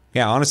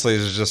 honestly,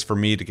 it's just for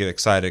me to get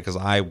excited, because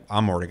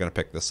I'm already going to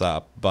pick this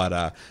up, but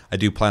I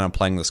do plan on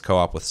playing this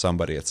co-op with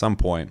somebody at some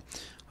point.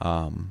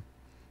 Yeah.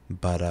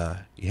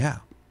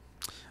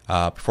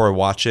 Before I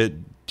watch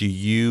it, do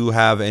you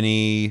have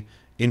any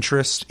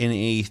interest in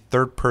a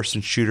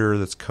third-person shooter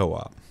that's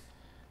co-op?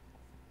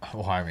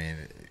 Well, I mean,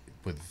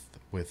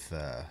 with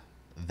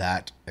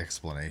that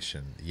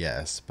explanation,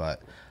 yes,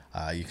 but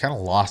you kind of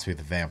lost me with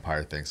the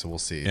vampire thing, so we'll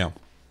see. Yeah,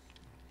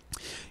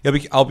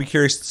 I'll be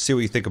curious to see what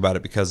you think about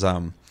it, because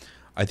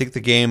I think the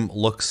game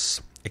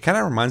it kind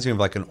of reminds me of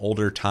like an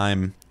older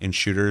time in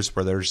shooters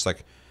where they're just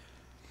like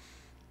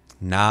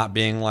not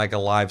being like a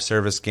live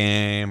service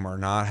game or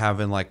not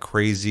having like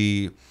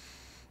crazy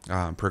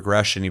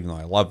progression, even though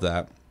I love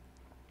that.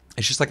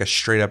 It's just like a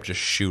straight up just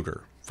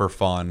shooter for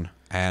fun,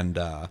 and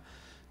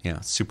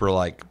super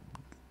like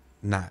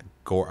not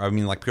gore. I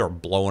mean, like people are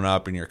blowing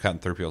up and you're cutting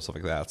through people, stuff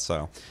like that.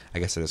 So I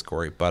guess it is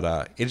gory,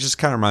 but it just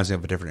kind of reminds me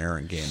of a different era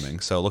in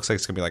gaming. So it looks like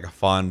it's gonna be like a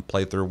fun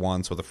playthrough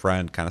once with a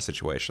friend kind of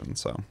situation.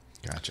 So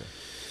gotcha.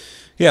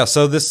 Yeah.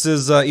 So this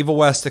is Evil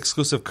West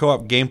exclusive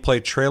co-op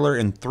gameplay trailer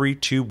in 3,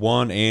 2,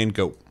 1, and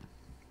go.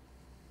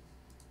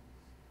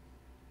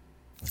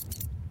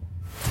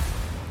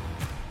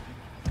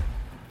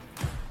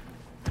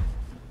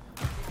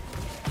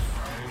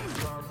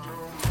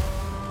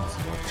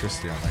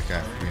 Electricity on that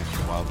guy for being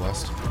in the Wild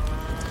West.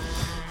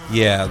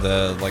 Yeah,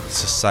 the like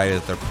society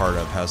that they're part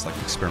of has like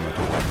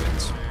experimental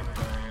weapons.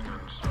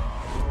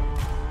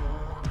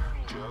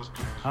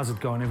 How's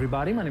it going,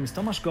 everybody? My name is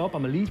Tomasz Gop.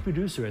 I'm a lead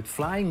producer at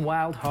Flying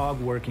Wild Hog,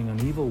 working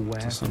on Evil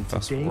West. And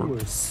today we're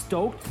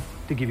stoked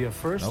to give you a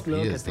first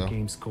look at the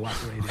game's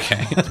co-operator.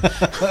 Okay.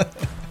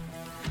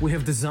 We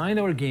have designed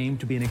our game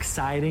to be an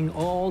exciting,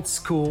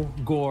 old-school,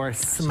 gore,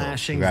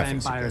 smashing,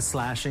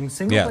 vampire-slashing,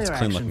 single-player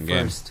action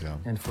first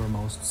and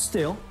foremost.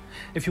 Still,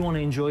 if you want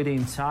to enjoy the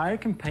entire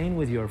campaign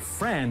with your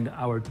friend,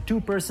 our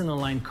 2-person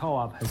online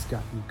co-op has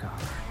got you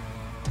covered.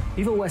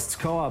 Evil West's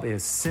co-op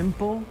is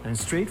simple and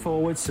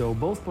straightforward, so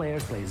both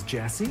players play as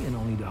Jesse and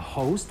only the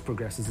host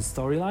progresses the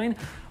storyline.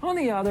 On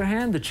the other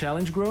hand, the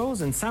challenge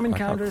grows and some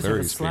encounters have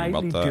a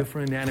slightly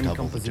different enemy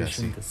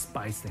composition to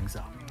spice things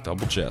up.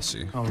 Double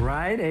Jesse. All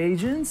right,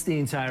 agents, the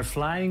entire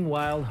Flying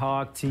Wild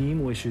Hog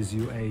team wishes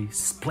you a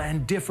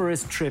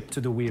splendiferous trip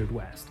to the Weird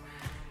West.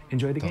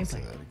 Enjoy the Don't gameplay.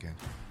 say that again.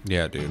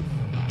 Yeah, dude.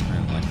 I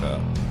don't like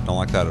that. Don't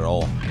like that at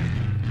all.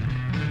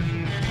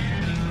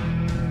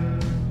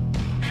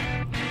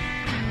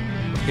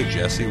 Hey,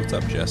 Jesse. What's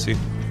up, Jesse?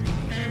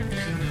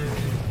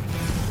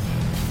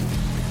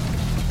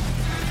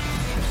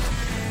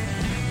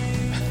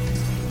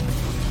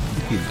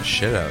 Beating the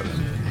shit out of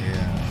him.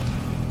 Yeah.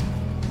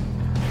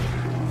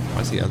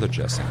 Why is the other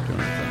Jesse doing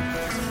anything?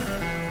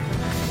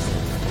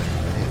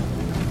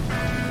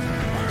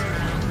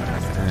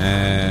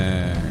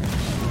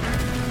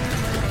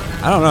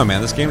 I don't know,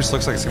 man. This game just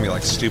looks like it's gonna be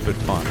like stupid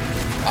fun.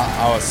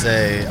 I would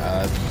say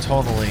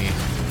tonally,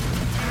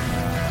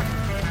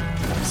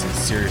 obviously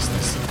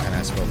seriousness kind of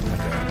has to go with the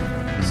window.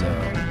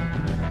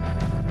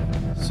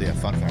 So yeah,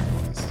 fun fact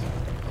wise,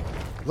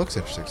 it looks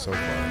interesting so far.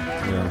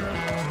 Yeah.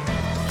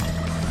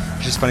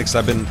 It's just funny because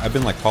I've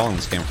been like following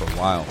this game for a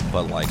while,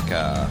 but like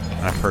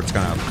and I've heard it's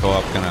gonna have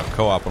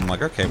co-op. I'm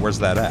like, okay, where's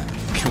that at?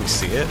 Can we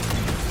see it?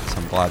 So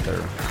I'm glad they're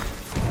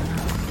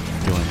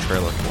doing a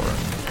trailer for it.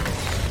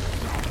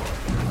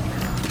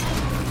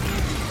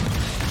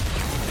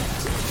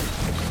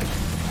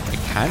 It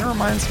kind of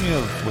reminds me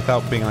of,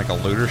 without being like a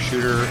looter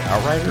shooter,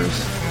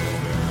 Outriders.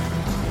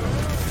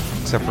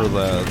 Except for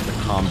the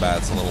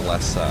combat's a little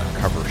less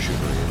cover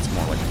shootery. It's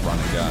more like run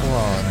and gun.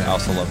 Well, I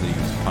also love to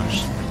use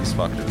punch these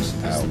fuckers.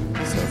 Out.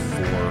 So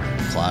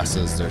 4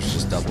 classes. There's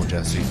just double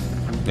Jesse.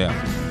 Yeah.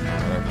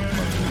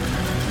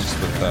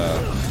 Just with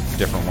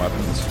different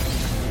weapons.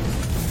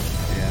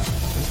 Yeah.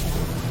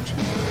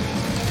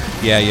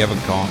 Yeah, you have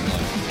a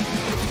gauntlet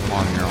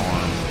on your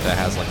arm that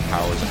has like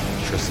powers of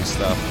electricity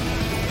stuff.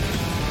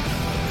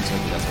 So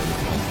that's what it's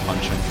called,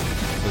 punching.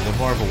 They're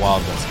more of a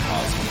Wild West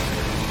cosmic.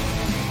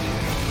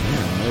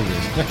 Yeah, maybe.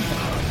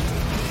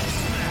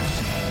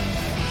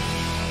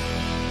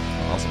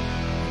 Awesome.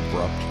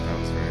 Abrupt. That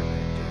was very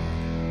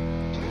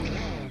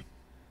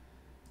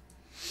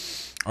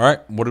All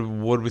right, what do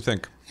we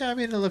think? Yeah, I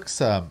mean, it looks.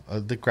 The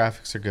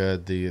graphics are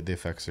good. The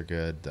effects are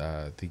good.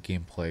 The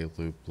gameplay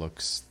loop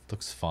looks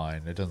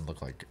fine. It doesn't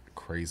look like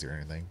crazy or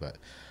anything, but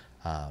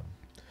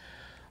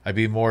I'd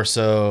be more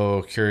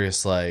so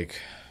curious,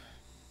 like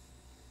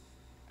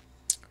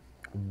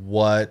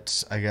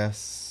what I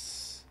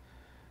guess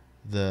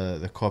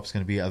the co-op's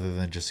going to be, other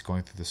than just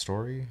going through the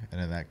story.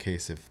 And in that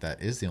case, if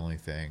that is the only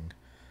thing,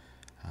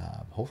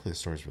 hopefully the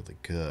story's really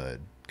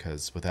good,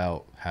 because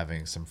without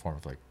having some form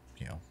of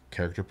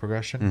character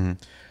progression,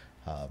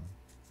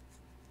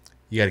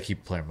 you got to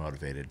keep the player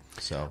motivated.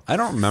 So I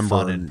don't remember.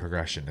 Fun and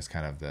progression is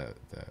kind of the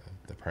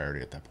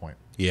priority at that point.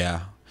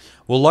 Yeah.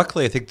 Well,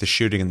 luckily, I think the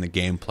shooting and the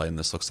gameplay in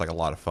this looks like a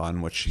lot of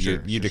fun, which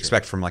you'd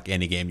expect from like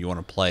any game you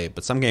want to play.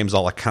 But some games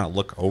I'll like kind of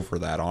look over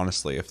that,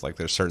 honestly, if like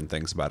there's certain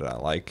things about it I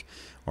like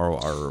or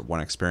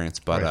want to experience.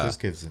 But there's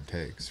gives and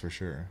takes for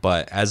sure.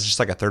 But as just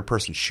like a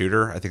third-person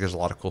shooter, I think there's a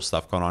lot of cool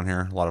stuff going on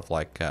here. A lot of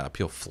like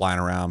people flying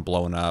around,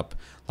 blowing up,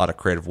 a lot of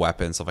creative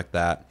weapons, stuff like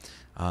that.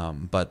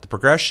 But the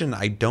progression,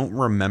 I don't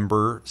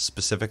remember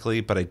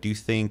specifically, but I do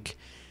think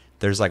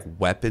there's like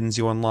weapons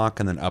you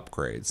unlock and then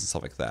upgrades and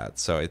stuff like that.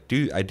 So I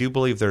do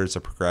believe there's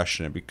a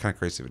progression. It'd be kind of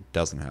crazy if it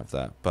doesn't have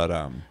that. But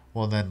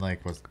well, then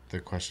like what the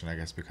question I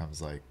guess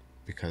becomes, like,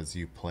 because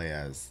you play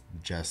as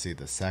Jesse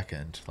the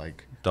second,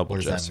 like Double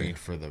what does Jesse. that mean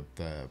for the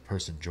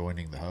person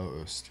joining the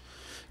host?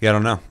 Yeah, I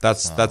don't know.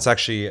 That's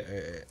actually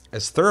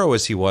as thorough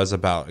as he was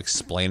about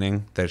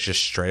explaining that it's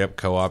just straight up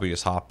co-op. You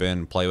just hop in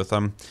and play with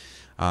them.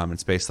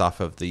 It's based off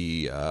of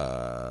the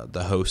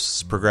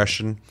host's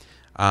progression.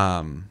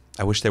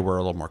 I wish they were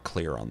a little more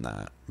clear on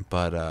that,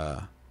 but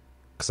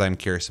because I'm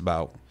curious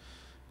about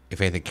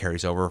if anything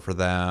carries over for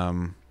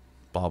them,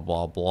 blah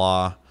blah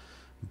blah.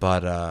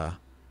 But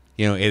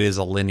it is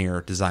a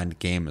linear designed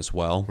game as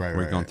well. Right,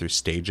 We're going through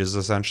stages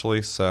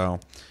essentially, so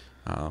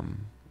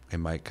it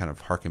might kind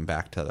of harken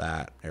back to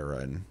that era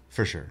in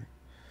For sure.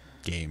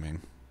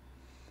 gaming.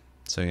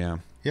 So yeah.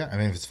 Yeah, I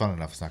mean, if it's fun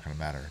enough, it's not going to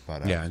matter.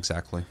 But Yeah,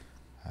 exactly.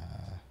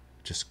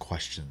 just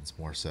questions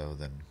more so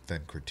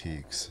than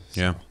critiques. So.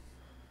 Yeah.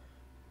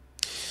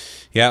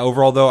 Yeah,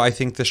 overall, though, I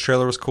think this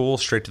trailer was cool,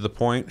 straight to the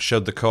point,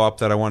 showed the co-op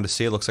that I wanted to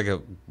see. It looks like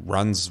it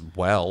runs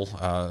well.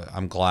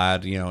 I'm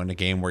glad, in a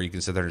game where you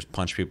can sit there and just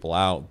punch people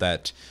out,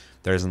 that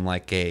there isn't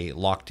like a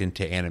locked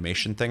into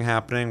animation thing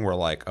happening where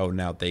like, oh,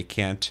 now they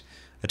can't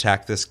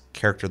attack this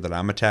character that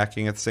I'm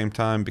attacking at the same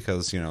time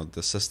because,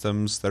 the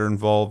systems that are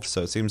involved.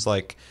 So it seems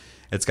like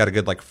it's got a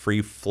good like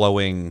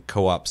free-flowing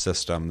co-op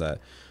system that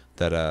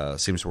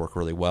seems to work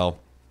really well.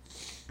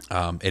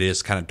 It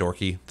is kind of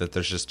dorky that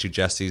there's just two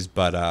Jessies,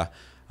 but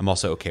I'm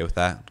also okay with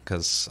that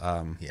because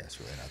it's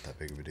really not that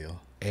big of a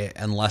deal.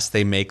 Unless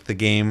they make the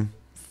game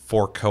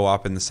for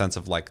co-op in the sense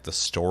of like the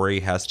story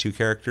has two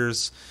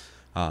characters,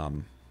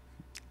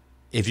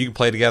 if you can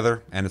play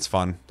together and it's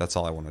fun, that's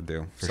all I want to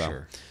do. For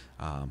sure.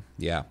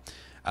 Yeah.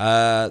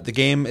 The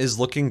game is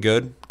looking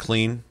good,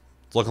 clean,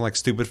 looking like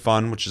stupid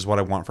fun, which is what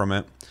I want from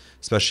it,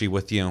 especially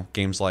with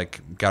games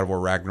like God of War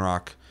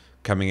Ragnarok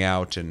coming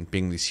out and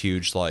being these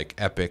huge like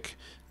epic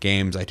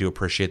games. I do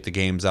appreciate the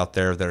games out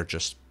there that are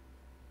just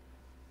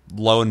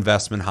low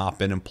investment,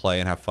 hop in and play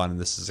and have fun. And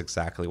this is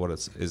exactly what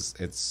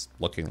it's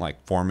looking like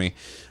for me.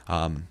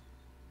 And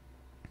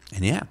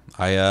yeah,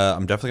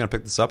 I'm definitely gonna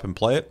pick this up and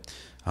play it.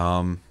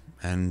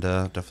 And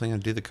definitely gonna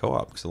do the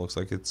co-op because it looks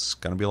like it's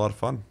gonna be a lot of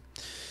fun.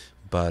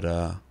 But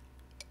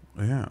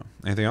yeah,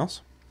 anything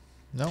else?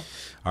 No.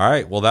 All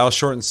right. Well, that was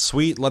short and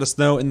sweet. Let us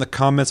know in the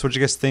comments what you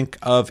guys think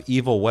of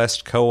Evil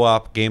West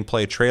co-op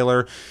gameplay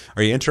trailer.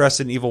 Are you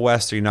interested in Evil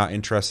West? Are you not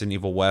interested in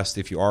Evil West?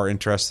 If you are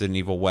interested in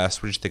Evil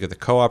West, what did you think of the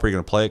co-op? Are you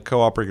going to play it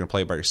co-op? Are you going to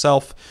play it by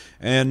yourself?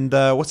 And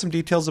what's some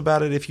details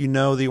about it if you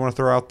know that you want to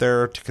throw out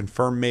there to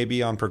confirm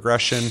maybe on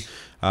progression?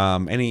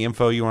 Any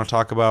info you want to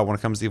talk about when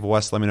it comes to Evil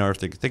West, let me know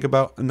everything you think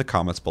about in the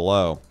comments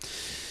below.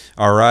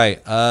 All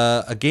right.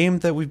 A game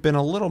that we've been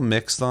a little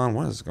mixed on.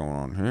 What is going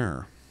on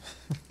here?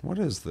 What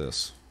is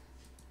this?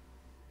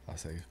 I'll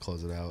say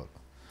close it out.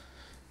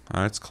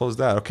 All right, it's closed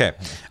out. Okay.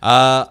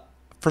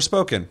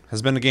 Forspoken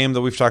has been a game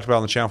that we've talked about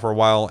on the channel for a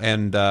while,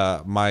 and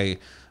my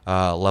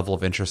level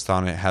of interest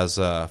on it has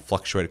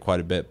fluctuated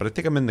quite a bit. But I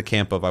think I'm in the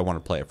camp of I want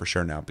to play it for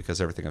sure now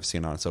because everything I've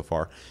seen on it so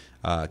far,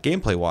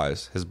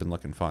 gameplay-wise, has been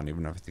looking fun,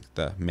 even if I think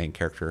the main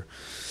character,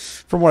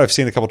 from what I've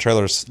seen a couple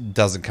trailers,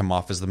 doesn't come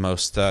off as the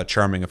most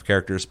charming of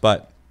characters.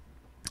 But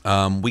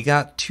we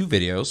got 2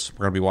 videos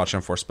we're going to be watching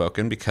on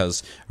Forspoken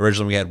because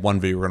originally we had one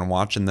video we're going to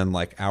watch, and then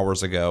like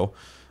hours ago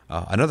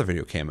another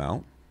video came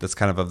out that's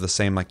kind of the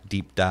same like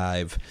deep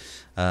dive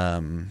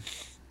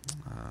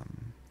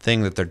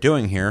thing that they're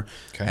doing here.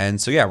 Okay. And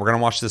so yeah, we're going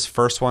to watch this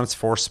first one. It's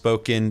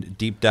Forspoken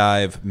deep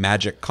dive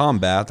magic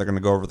combat. They're going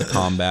to go over the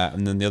combat,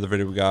 and then the other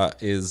video we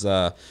got is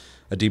a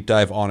deep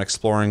dive on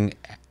exploring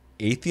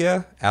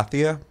Athia,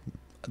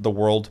 the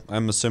world,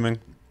 I'm assuming.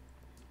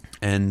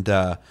 And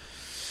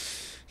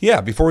yeah,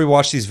 before we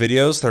watch these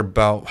videos, they're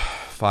about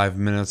 5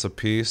 minutes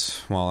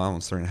apiece. Well, that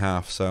one's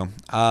 3.5. So,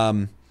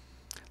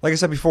 like I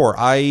said before,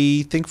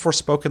 I think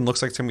Forspoken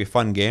looks like it's going to be a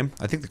fun game.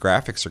 I think the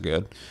graphics are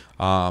good.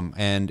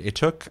 And it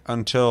took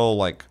until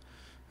like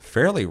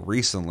fairly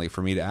recently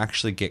for me to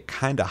actually get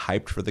kind of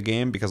hyped for the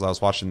game because I was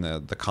watching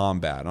the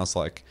combat and I was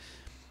like,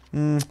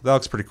 that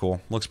looks pretty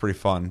cool. Looks pretty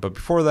fun. But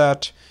before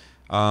that,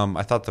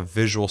 I thought the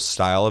visual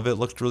style of it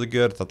looked really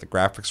good. I thought the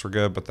graphics were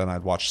good, but then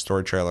I'd watch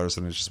story trailers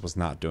and it just was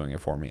not doing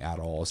it for me at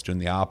all. It's doing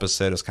the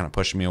opposite. It was kind of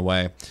pushing me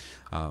away.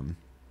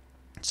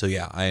 So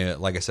yeah,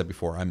 like I said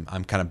before, I'm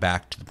kind of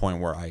back to the point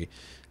where I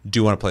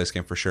do want to play this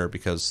game for sure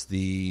because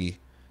the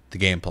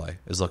gameplay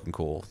is looking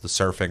cool. The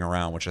surfing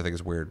around, which I think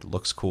is weird,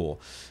 looks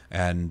cool.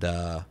 And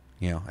at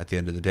the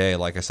end of the day,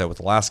 like I said with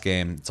the last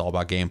game, it's all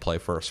about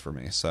gameplay first for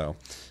me. So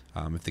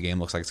if the game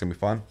looks like it's gonna be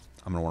fun,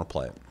 I'm gonna want to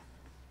play it.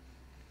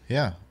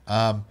 Yeah.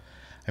 I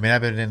mean,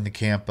 I've been in the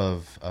camp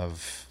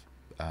of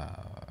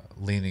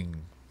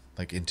leaning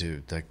like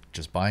into like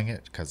just buying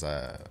it because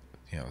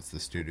it's the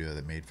studio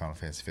that made Final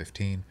Fantasy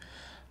 15.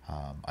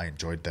 I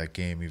enjoyed that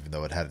game even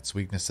though it had its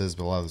weaknesses,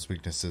 but a lot of those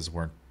weaknesses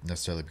weren't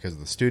necessarily because of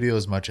the studio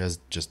as much as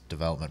just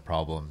development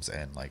problems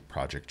and like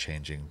project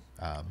changing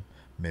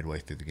midway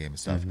through the game and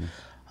stuff. Mm-hmm.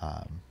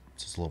 So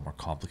it's a little more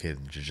complicated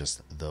than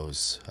just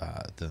those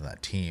than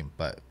that team,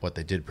 but what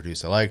they did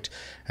produce I liked,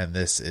 and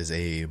this is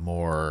a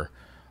more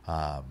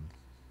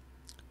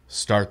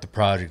start the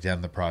project,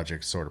 end the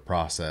project sort of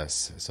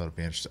process. So it'll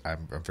be interesting.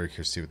 I'm very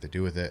curious to see what they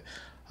do with it.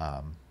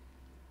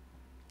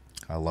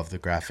 I love the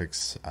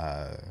graphics.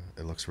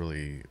 It looks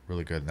really,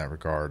 really good in that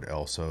regard. It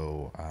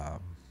also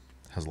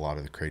has a lot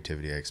of the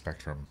creativity I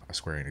expect from a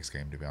Square Enix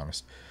game, to be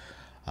honest.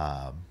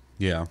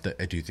 Yeah.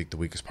 I do think the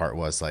weakest part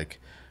was like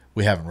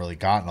we haven't really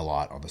gotten a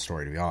lot on the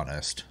story, to be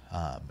honest.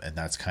 And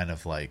that's kind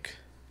of like,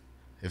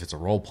 if it's a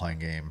role-playing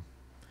game,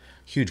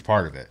 huge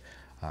part of it.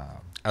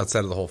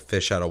 Outside of the whole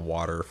fish out of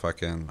water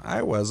fucking,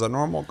 I was a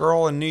normal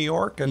girl in New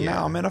York and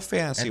now I'm in a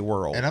fantasy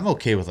world. And I'm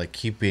okay with like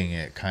keeping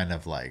it kind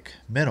of like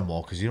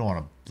minimal because you don't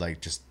want to like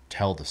just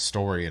tell the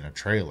story in a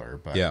trailer.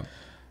 But yeah,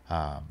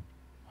 I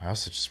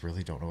also just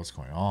really don't know what's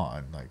going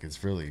on. Like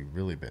it's really,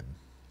 really been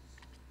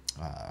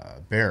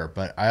bare.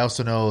 But I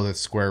also know that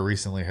Square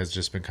recently has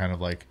just been kind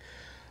of like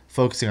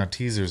focusing on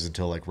teasers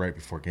until like right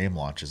before game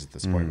launches at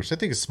this point, which I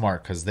think is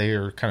smart because they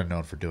are kind of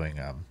known for doing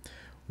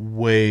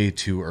way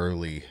too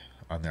early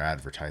on their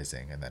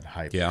advertising, and then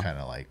hype kind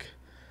of like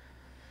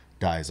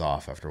dies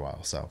off after a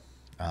while. So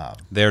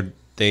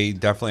they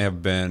definitely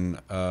have been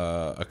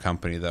a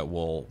company that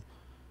will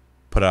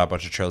put out a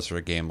bunch of trailers for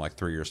a game like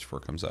 3 years before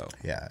it comes out.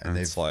 Yeah, and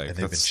they've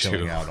been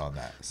chilling out on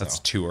that. So. That's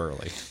too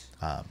early.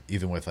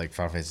 Even with like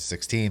Final Fantasy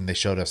 16, they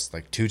showed us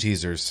like 2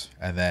 teasers,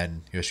 and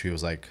then Yoshi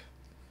was like,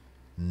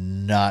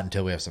 "Not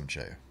until we have something to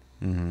show you."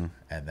 Mm-hmm.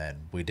 And then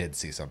we did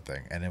see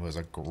something, and it was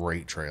a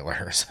great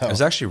trailer. So it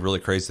was actually really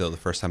crazy though the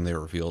first time they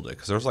revealed it,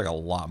 because there was like a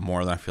lot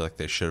more than I feel like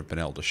they should have been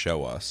able to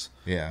show us.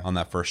 Yeah. On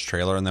that first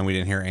trailer, and then we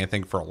didn't hear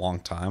anything for a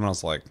long time, and I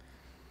was like,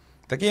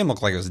 that game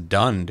looked like it was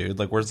done, dude.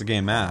 Like, where's the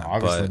game at?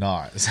 Obviously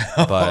not. So.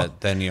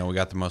 But then we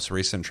got the most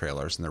recent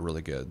trailers, and they're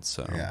really good.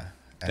 So yeah,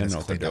 and didn't know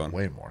what they're doing.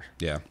 Way more.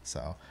 Yeah.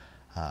 So,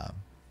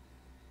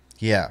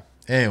 yeah.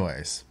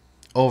 Anyways,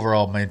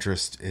 overall, my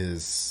interest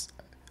is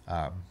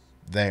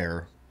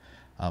there.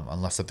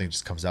 Unless something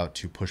just comes out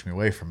to push me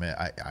away from it,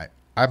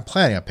 I'm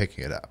planning on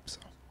picking it up. So.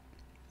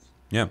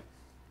 Yeah.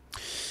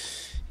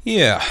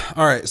 Yeah.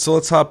 All right. So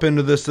let's hop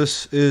into this.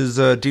 This is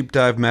Deep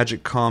Dive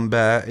Magic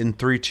Combat in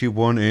 3, 2,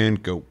 1,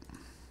 and go.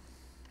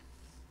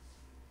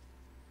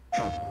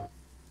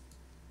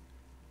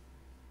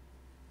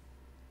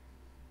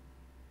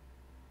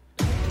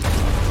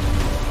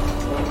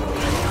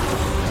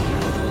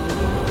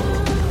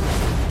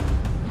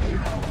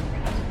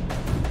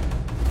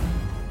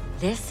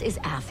 This is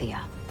Athia,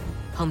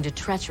 home to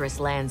treacherous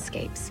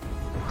landscapes,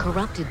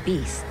 corrupted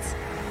beasts,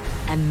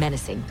 and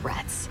menacing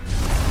threats.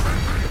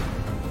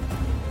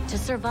 To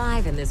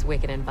survive in this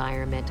wicked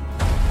environment,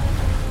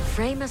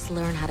 Frey must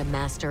learn how to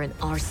master an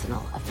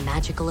arsenal of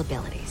magical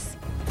abilities.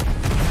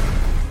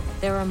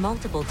 There are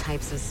multiple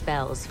types of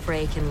spells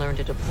Frey can learn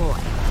to deploy,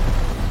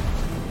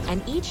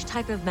 and each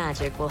type of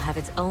magic will have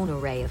its own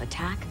array of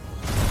attack,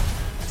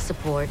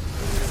 support,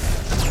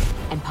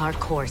 and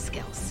parkour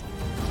skills.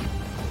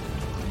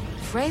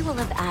 Frey will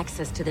have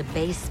access to the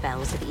base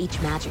spells of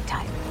each magic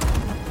type,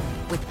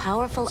 with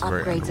powerful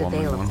upgrades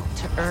available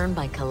to earn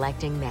by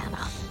collecting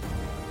mana.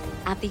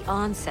 At the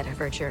onset of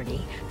her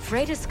journey,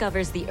 Frey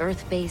discovers the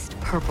earth-based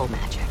purple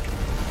magic.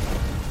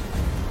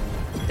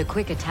 The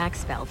quick attack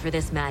spell for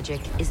this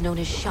magic is known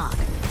as Shock.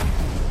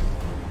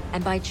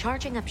 And by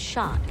charging up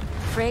Shot,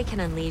 Frey can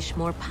unleash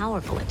more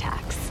powerful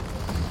attacks.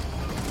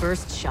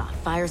 Burst Shot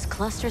fires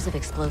clusters of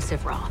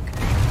explosive rock.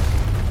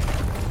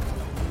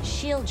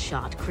 Shield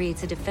Shot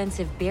creates a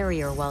defensive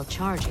barrier while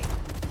charging,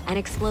 and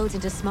explodes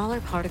into smaller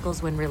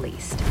particles when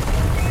released.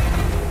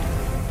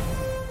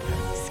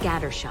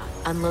 Scatter Shot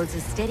unloads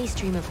a steady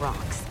stream of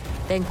rocks,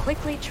 then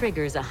quickly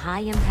triggers a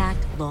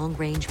high-impact,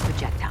 long-range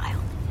projectile.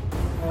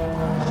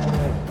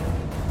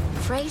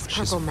 Frey's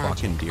purple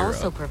magic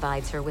also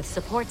provides her with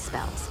support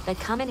spells that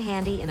come in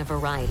handy in a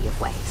variety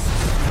of ways.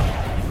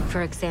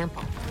 For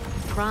example,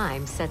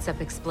 Prime sets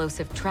up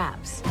explosive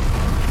traps.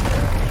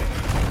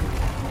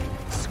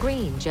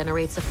 Scream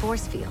generates a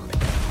force field.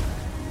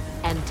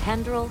 And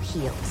Tendril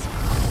heals,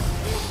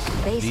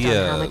 based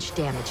on how much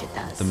damage it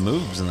does. The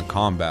moves in the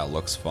combat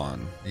looks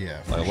fun. Yeah,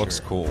 it looks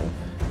cool.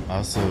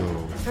 Also,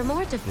 for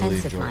more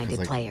defensive-minded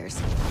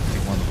players,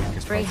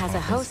 Frey has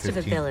a host of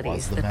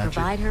abilities that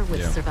provide her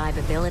with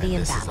survivability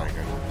in battle. Like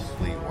a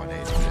complete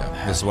 180.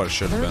 Yeah, this is what it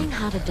should have been. Learning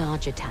how to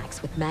dodge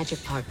attacks with magic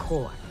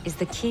parkour is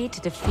the key to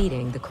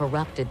defeating the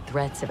corrupted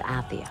threats of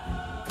Athia.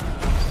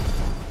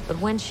 But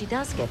when she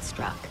does get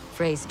struck,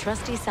 Frey's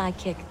trusty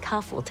sidekick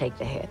Cuff will take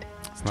the hit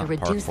to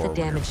reduce the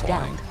damage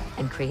dealt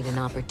and create an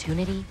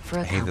opportunity for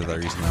a counterattack. I hate that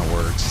they're using that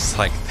word. It's just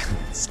like,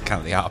 it's kind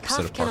of the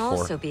opposite of parkour. Cuff can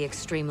also be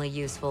extremely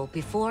useful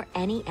before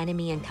any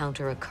enemy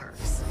encounter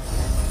occurs.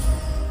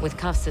 With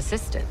Cuff's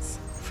assistance,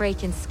 Frey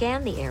can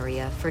scan the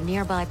area for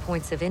nearby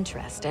points of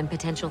interest and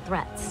potential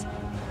threats.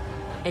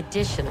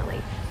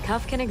 Additionally,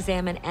 Cuff can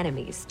examine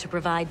enemies to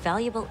provide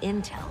valuable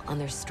intel on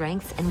their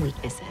strengths and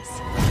weaknesses.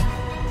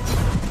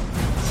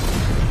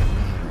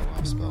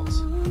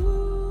 Spells.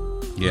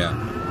 Yeah,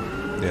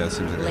 it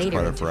seems like that's Later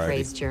quite a into variety.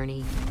 Frey's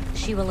journey,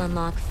 she will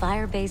unlock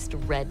fire-based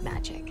red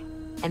magic,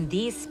 and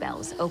these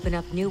spells open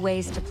up new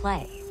ways to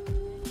play.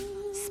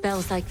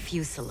 Spells like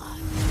Fusillade,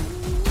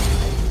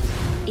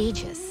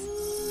 Aegis,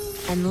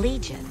 and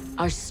Legion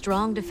are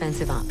strong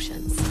defensive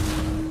options.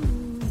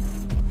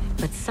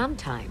 But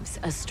sometimes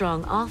a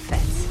strong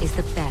offense is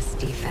the best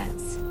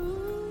defense.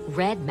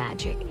 Red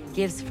magic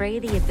gives Frey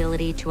the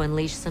ability to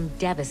unleash some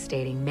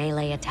devastating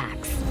melee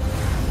attacks.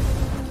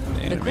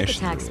 The quick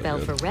attack spell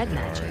for red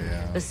magic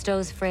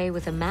bestows Frey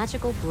with a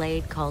magical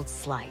blade called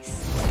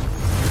Slice.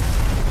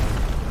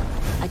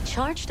 A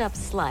charged up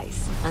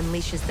Slice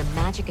unleashes the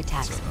magic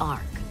attack's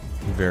Arc,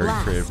 Very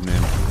Blast, creative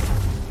name.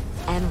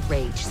 and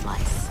Rage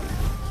Slice.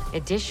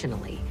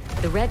 Additionally,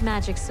 the red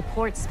magic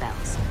support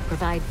spells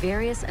provide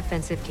various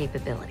offensive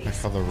capabilities,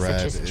 I call the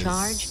red such as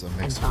Charge a and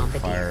mix of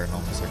Bombardier. fire and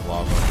almost like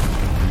lava.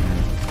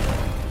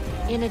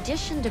 In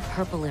addition to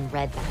purple and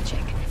red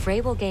magic,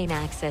 Frey will gain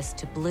access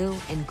to blue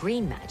and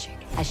green magic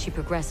as she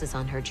progresses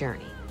on her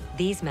journey.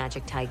 These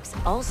magic types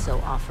also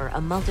offer a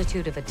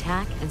multitude of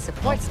attack and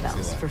support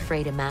spells for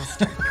Frey to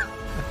master.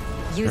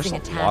 Using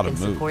attack and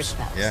support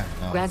spells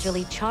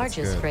gradually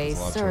charges Frey's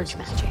surge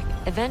magic,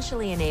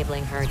 eventually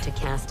enabling her to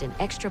cast an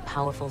extra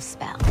powerful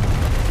spell.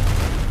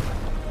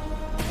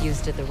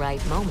 Used at the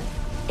right moment,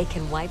 it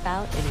can wipe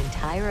out an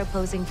entire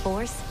opposing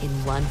force in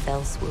one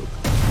fell swoop.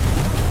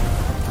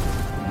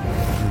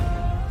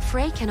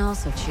 Frey can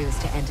also choose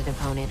to end an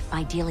opponent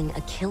by dealing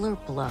a killer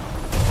blow,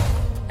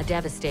 a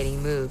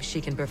devastating move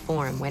she can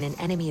perform when an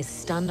enemy is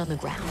stunned on the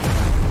ground.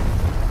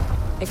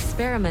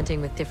 Experimenting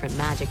with different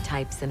magic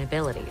types and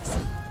abilities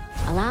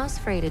allows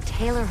Frey to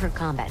tailor her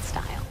combat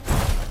style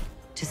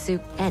to suit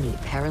any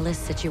perilous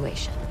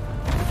situation.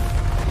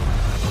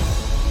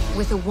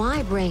 With a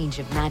wide range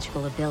of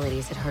magical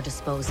abilities at her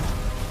disposal,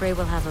 Frey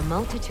will have a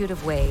multitude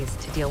of ways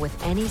to deal with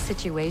any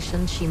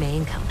situation she may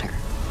encounter.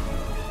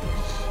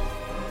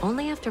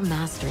 Only after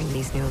mastering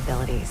these new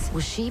abilities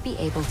will she be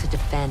able to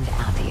defend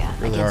Athia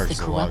against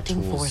the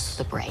corrupting force of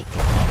the break.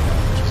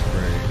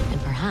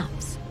 And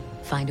perhaps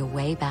find a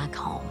way back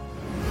home.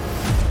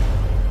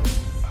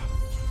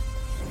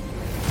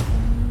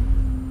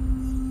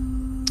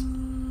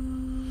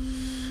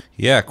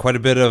 Yeah, quite a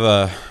bit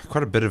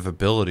of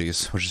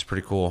abilities, which is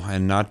pretty cool,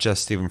 and not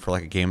just even for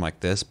like a game like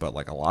this, but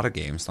like a lot of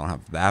games don't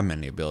have that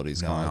many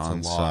abilities going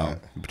on. So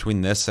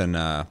between this and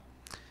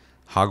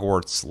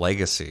Hogwarts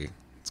Legacy,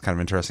 it's kind of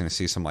interesting to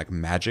see some like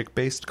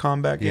magic-based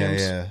combat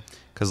games. Yeah.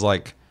 Because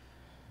like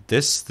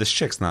this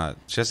chick's not,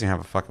 she doesn't even have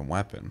a fucking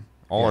weapon.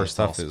 All her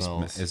stuff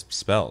is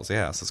spells.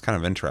 Yeah, so it's kind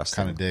of interesting.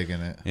 Kind of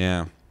digging it.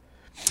 Yeah.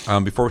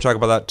 Before we talk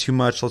about that too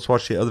much, let's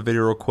watch the other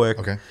video real quick.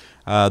 Okay.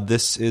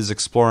 This is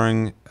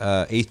exploring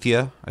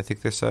Athia, I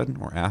think they said,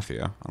 or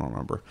Athia. I don't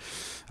remember.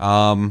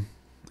 And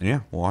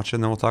yeah, we'll watch it,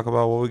 and then we'll talk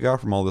about what we got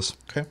from all this.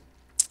 Okay.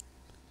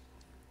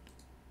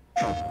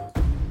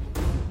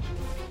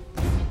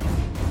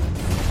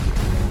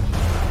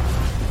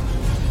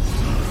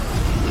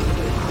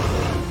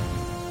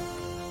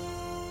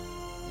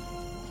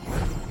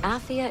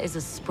 Athia is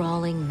a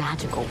sprawling,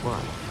 magical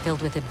world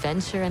filled with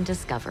adventure and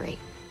discovery.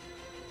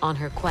 On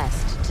her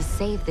quest to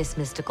save this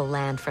mystical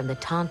land from the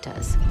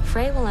Tantas,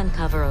 Frey will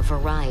uncover a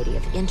variety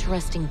of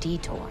interesting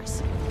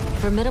detours,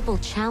 formidable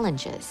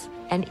challenges,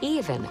 and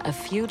even a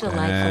few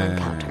delightful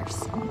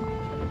encounters.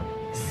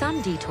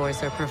 Some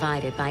detours are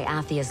provided by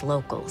Athia's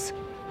locals,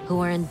 who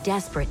are in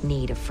desperate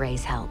need of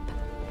Frey's help,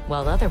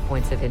 while other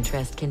points of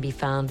interest can be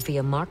found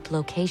via marked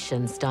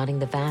locations dotting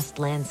the vast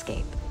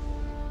landscape.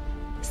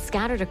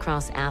 Scattered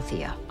across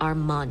Athia are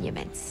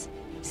monuments,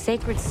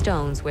 sacred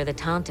stones where the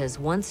Tantas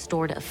once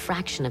stored a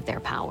fraction of their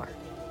power.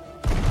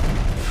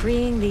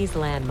 Freeing these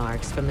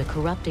landmarks from the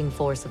corrupting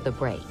force of the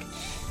Break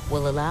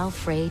will allow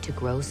Frey to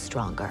grow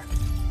stronger.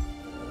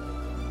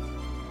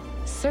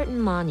 Certain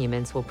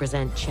monuments will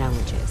present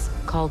challenges,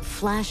 called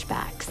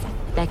flashbacks,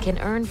 that can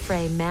earn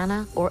Frey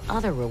mana or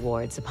other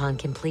rewards upon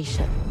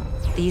completion.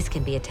 These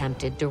can be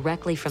attempted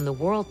directly from the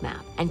world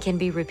map and can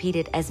be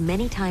repeated as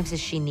many times as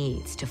she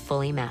needs to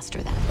fully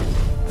master them.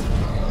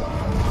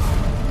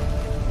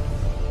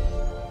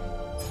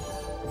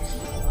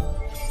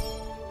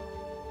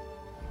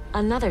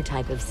 Another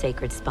type of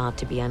sacred spot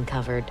to be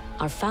uncovered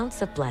are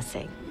Founts of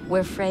Blessing,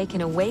 where Frey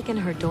can awaken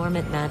her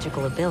dormant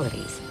magical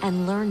abilities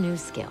and learn new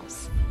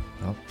skills.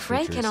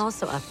 Frey can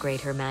also upgrade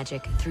her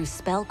magic through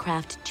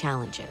spellcraft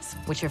challenges,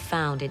 which are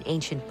found in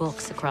ancient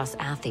books across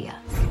Athia.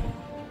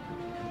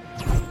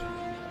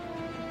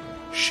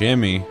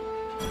 Shimmy.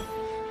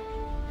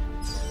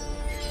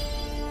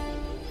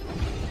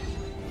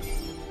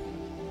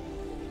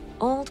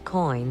 Old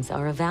coins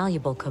are a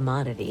valuable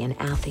commodity in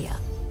Athia.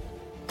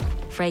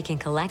 Frey can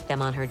collect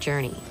them on her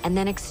journey and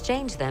then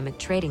exchange them at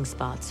trading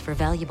spots for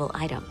valuable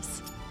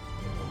items.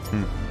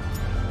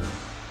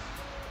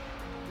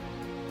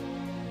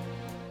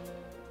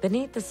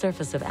 Beneath the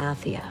surface of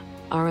Athia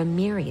are a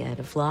myriad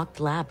of locked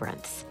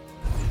labyrinths.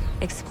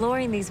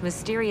 Exploring these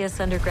mysterious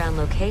underground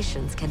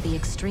locations can be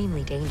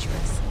extremely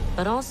dangerous,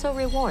 but also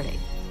rewarding,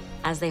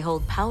 as they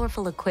hold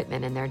powerful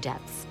equipment in their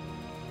depths.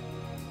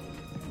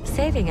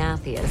 Saving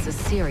Athia is a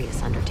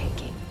serious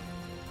undertaking,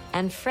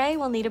 and Frey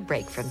will need a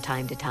break from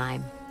time to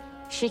time.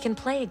 She can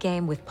play a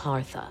game with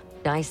Partha,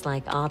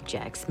 dice-like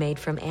objects made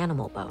from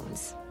animal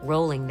bones.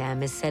 Rolling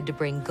them is said to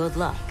bring good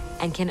luck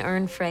and can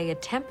earn Frey a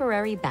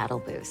temporary battle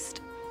boost.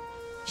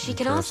 She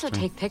can also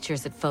take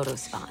pictures at photo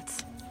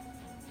spots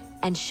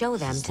and show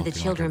them to the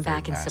children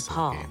back in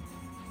Sepal.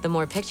 The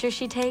more pictures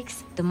she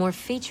takes, the more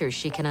features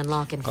she can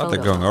unlock in photo. I thought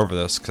they're going over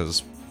this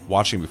because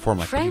watching before, I'm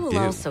like, Frey what do you do?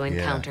 will also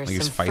encounter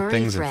some fight furry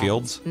things friends in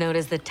fields known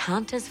as the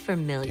Tantas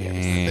Familiars.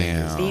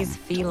 Damn. These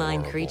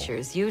feline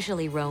creatures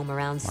usually roam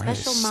around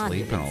special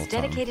monuments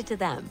dedicated to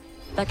them,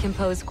 but can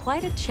pose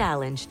quite a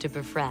challenge to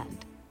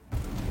befriend.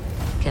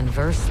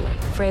 Conversely,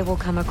 Frey will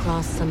come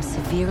across some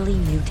severely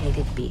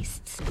mutated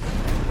beasts.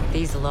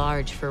 These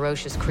large,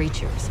 ferocious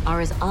creatures are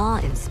as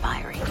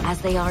awe-inspiring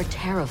as they are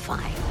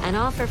terrifying, and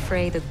offer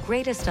Frey the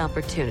greatest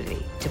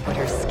opportunity to put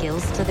her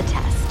skills to the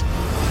test.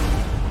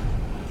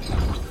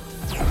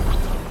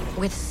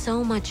 With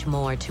so much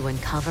more to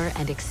uncover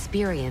and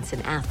experience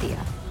in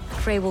Athia,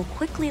 Frey will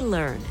quickly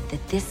learn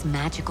that this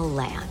magical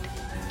land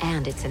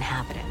and its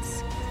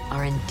inhabitants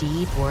are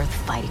indeed worth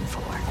fighting for.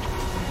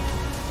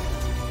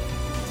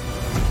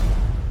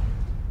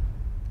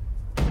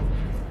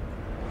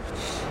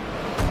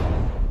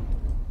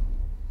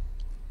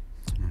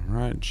 All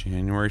right,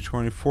 January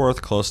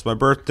 24th, close to my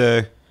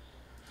birthday.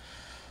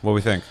 What do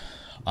we think?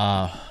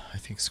 I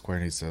think Square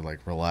needs to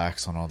like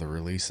relax on all the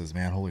releases,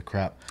 man. Holy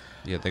crap.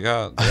 Yeah, they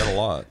got a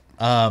lot.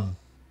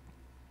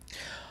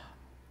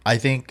 I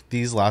think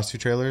these last two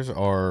trailers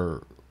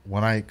are,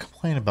 when I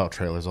complain about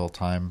trailers all the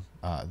time,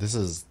 this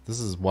is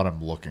what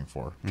I'm looking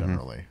for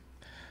generally.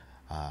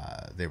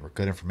 They were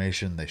good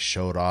information. They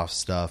showed off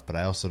stuff, but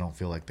I also don't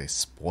feel like they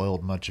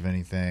spoiled much of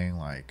anything.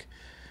 Like,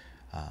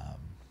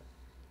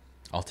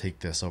 I'll take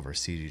this over a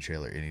CG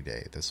trailer any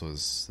day. This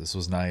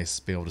was nice.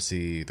 Be able to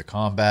see the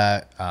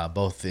combat,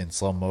 both in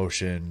slow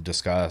motion,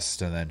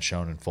 discussed, and then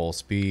shown in full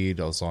speed,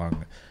 as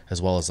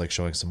well as like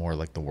showing some more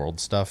like the world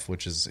stuff,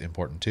 which is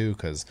important too,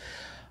 because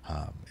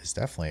it's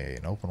definitely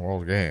an open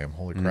world game.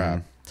 Holy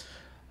crap!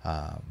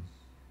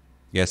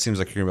 Yeah, it seems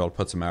like you're gonna be able to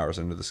put some hours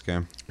into this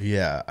game.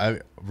 Yeah,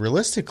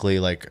 realistically,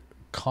 like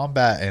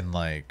combat and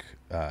like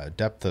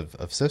depth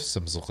of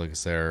systems look like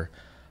it's there.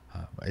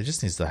 It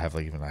just needs to have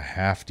like even a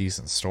half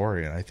decent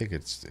story, and I think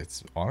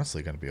it's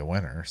honestly going to be a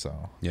winner.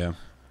 So yeah,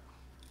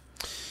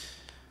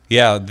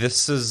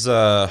 this is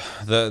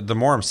the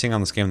more I'm seeing on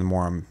this game, the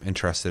more I'm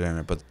interested in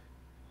it. But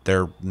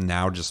they're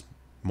now just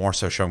more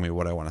so showing me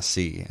what I want to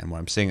see, and what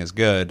I'm seeing is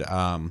good.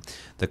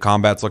 The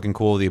combat's looking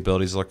cool, the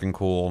abilities looking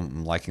cool.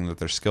 I'm liking that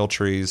there's skill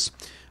trees.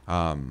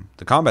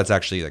 The combat's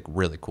actually like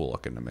really cool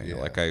looking to me. Yeah.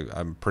 Like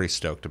I'm pretty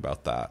stoked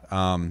about that.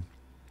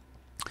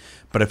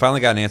 But I finally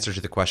got an answer to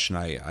the question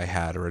I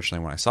had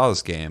originally when I saw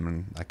this game,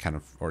 and I kind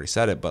of already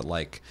said it, but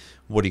like,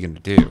 what are you going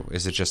to do?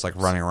 Is it just like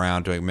running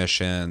around doing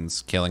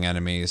missions, killing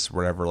enemies,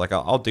 whatever? Like,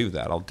 I'll do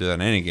that. I'll do that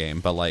in any game.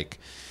 But like,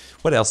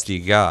 what else do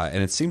you got?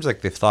 And it seems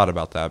like they've thought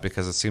about that,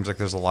 because it seems like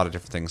there's a lot of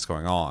different things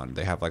going on.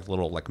 They have like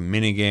little like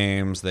mini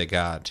games. They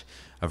got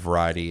a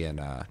variety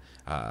in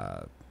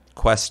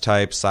quest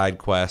types, side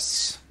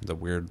quests, the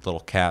weird little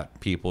cat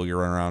people you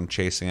run around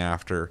chasing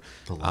after,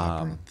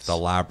 the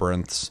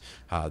labyrinths,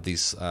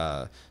 these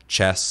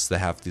chests that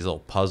have these little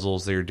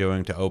puzzles that you're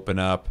doing to open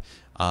up.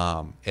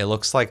 It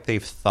looks like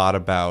they've thought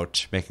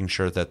about making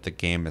sure that the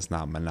game is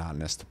not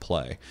monotonous to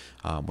play,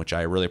 which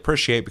I really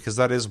appreciate, because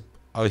that is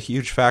a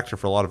huge factor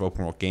for a lot of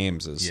open world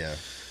games. Is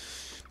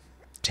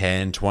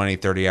 10, 20,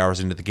 30 hours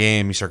into the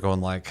game, you start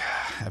going like,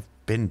 I've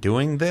been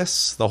doing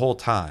this the whole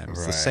time.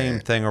 It's the same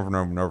thing over and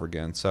over and over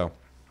again. So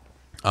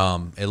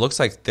it looks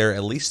like they're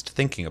at least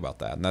thinking about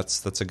that, and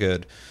that's a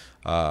good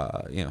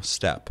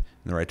step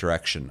in the right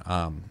direction.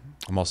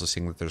 I'm also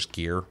seeing that there's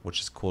gear, which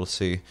is cool to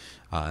see,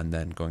 and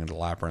then going into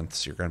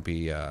labyrinths, you're going to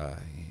be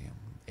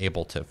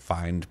able to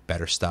find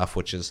better stuff,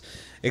 which is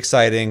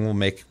exciting. Will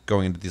make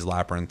going into these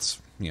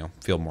labyrinths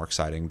feel more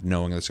exciting,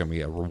 knowing there's going to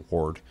be a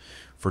reward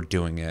for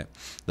doing it.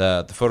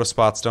 The photo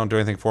spots don't do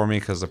anything for me,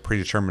 because a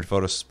predetermined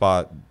photo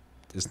spot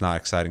is not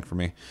exciting for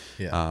me.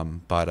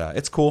 But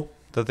it's cool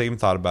that they even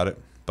thought about it.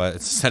 But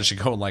it's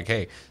essentially going like,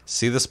 hey,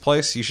 see this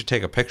place? You should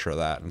take a picture of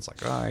that. And it's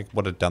like, I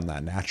would have done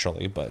that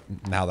naturally, but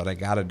now that I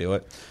got to do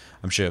it,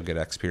 I'm sure you'll get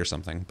XP or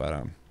something.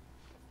 But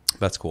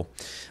that's cool.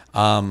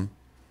 But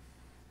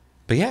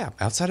yeah,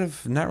 outside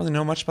of not really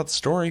know much about the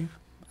story,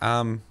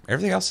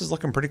 everything else is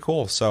looking pretty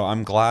cool. So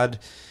I'm glad,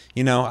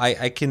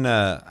 I can,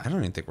 I don't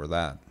even think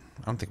I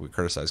don't think we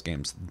criticize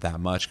games that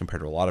much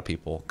compared to a lot of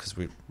people, because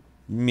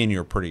me and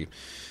you are pretty,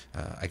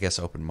 I guess,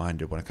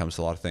 open-minded when it comes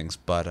to a lot of things.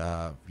 But,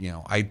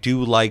 I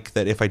do like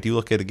that if I do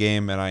look at a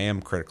game and I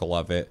am critical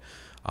of it,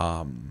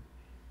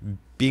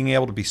 being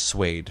able to be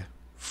swayed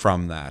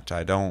from that.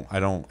 I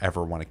don't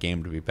ever want a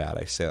game to be bad.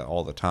 I say that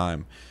all the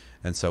time.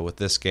 And so with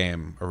this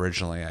game,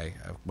 originally I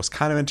was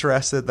kind of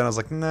interested. Then I was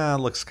like, nah, it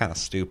looks kind of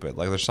stupid.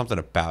 Like, there's something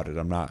about it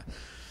I'm not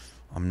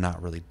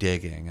really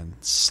digging. And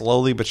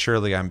slowly but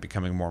surely, I'm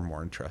becoming more and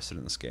more interested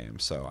in this game.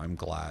 So I'm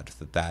glad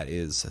that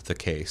is the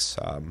case.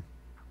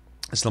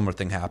 A similar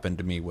thing happened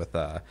to me with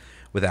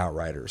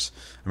Outriders.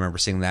 I remember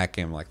seeing that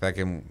game, like, that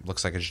game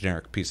looks like a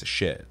generic piece of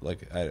shit.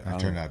 Like, it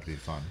turned out to be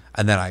fun.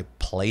 And then I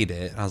played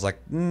it, and I was like,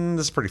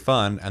 this is pretty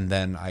fun. And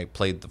then I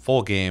played the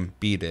full game,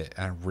 beat it,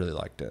 and I really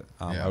liked it.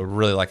 I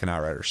really like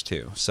Outriders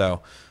too.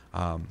 So,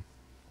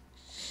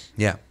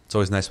 yeah, it's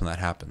always nice when that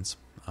happens.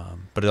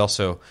 But it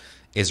also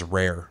is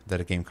rare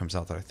that a game comes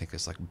out that I think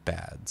is like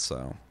bad.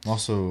 So I'm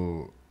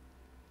also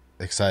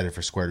excited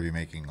for Square to be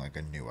making like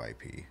a new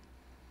IP.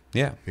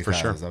 Yeah, because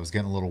for sure. I was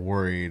getting a little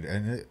worried,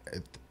 and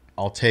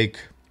I'll take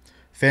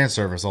fan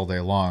service all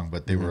day long,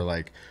 but they were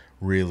like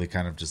really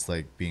kind of just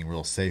like being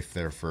real safe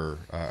there for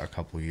a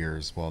couple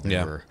years while they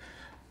were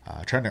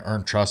trying to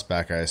earn trust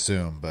back, I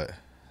assume. But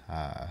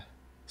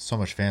so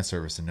much fan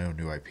service and no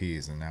new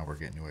IPs, and now we're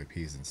getting new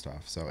IPs and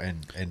stuff. So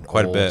and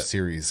quite old a bit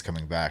series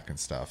coming back and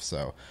stuff.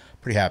 So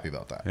pretty happy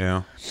about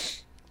that.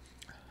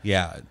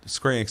 Yeah.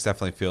 Square Enix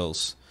definitely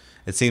feels.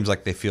 It seems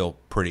like they feel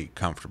pretty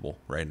comfortable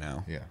right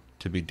now. Yeah.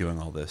 To be doing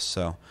all this,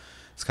 so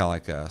it's kind of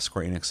like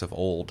Square Enix of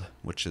old,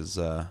 which is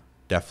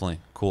definitely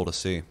cool to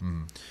see.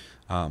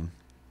 But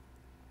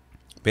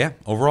yeah,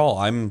 overall,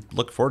 I'm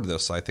looking forward to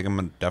this. I think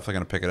I'm definitely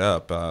going to pick it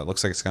up. It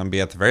looks like it's going to be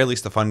at the very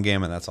least a fun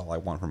game, and that's all I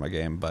want from my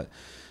game. But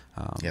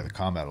the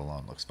combat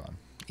alone looks fun.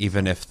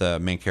 Even if the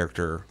main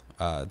character,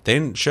 they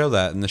didn't show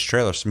that in this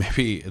trailer, so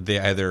maybe they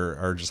either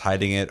are just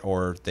hiding it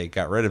or they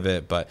got rid of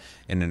it. But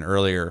in an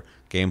earlier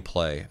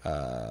gameplay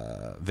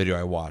video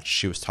I watched,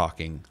 she was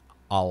talking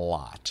a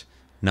lot.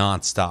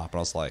 Nonstop, and I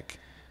was like,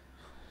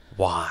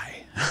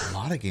 "Why?" A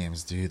lot of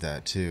games do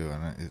that too,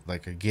 and I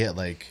get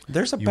like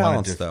there's a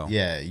balance though.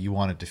 Yeah, you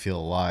want it to feel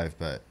alive,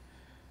 but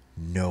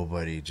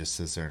nobody just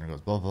sits there and goes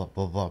blah blah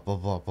blah blah blah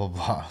blah blah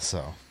blah.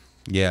 So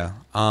yeah,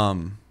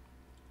 well,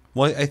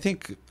 I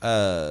think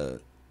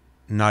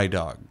Naughty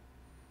Dog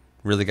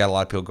really got a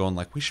lot of people going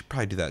like, we should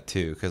probably do that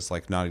too, because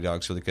like Naughty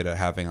Dog's really good at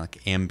having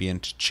like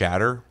ambient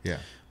chatter. Yeah.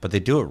 But they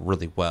do it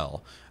really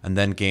well. And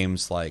then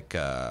games like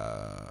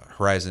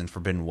Horizon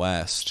Forbidden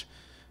West,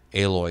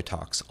 Aloy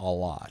talks a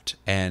lot.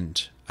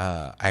 And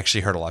I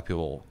actually heard a lot of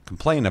people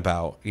complain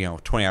about,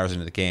 20 hours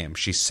into the game,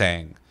 she's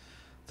saying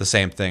the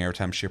same thing every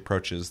time she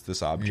approaches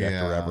this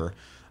object or whatever.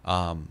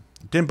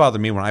 It didn't bother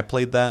me when I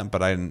played that,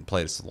 but I didn't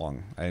play it so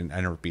long. I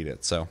never beat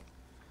it. So,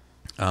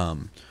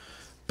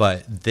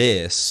 but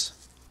this,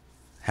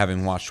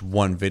 having watched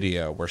one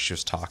video where she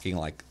was talking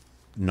like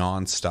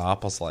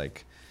nonstop, I was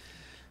like,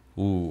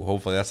 ooh,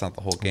 hopefully that's not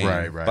the whole game.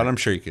 Right. But I'm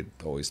sure you could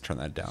always turn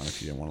that down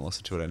if you didn't want to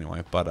listen to it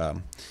anyway. But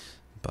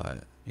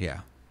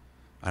yeah,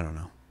 I don't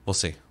know. We'll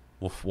see.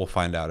 We'll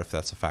find out if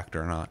that's a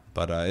factor or not.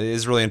 But it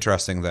is really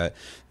interesting that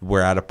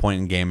we're at a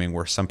point in gaming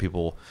where some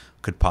people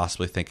could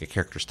possibly think a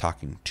character's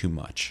talking too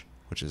much,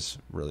 which is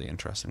really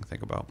interesting to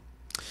think about.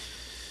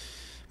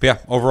 But yeah,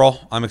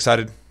 overall, I'm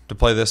excited to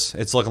play this.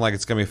 It's looking like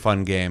it's going to be a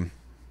fun game,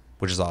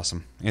 which is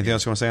awesome. Anything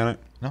else you want to say on it?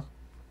 No. All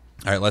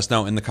right, let us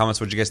know in the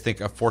comments what you guys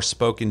think of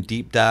Forspoken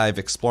Deep Dive,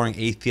 exploring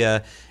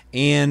Athia,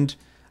 and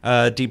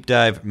Deep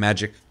Dive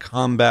Magic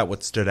Combat.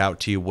 What stood out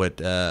to you? What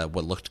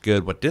looked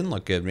good? What didn't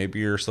look good? Maybe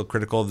you're still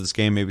critical of this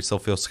game. Maybe it still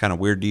feels kind of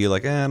weird to you.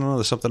 Like, I don't know,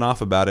 there's something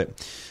off about it.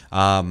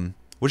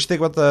 What'd you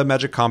think about the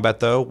Magic Combat,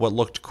 though? What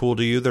looked cool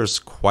to you? There's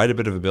quite a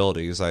bit of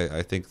abilities.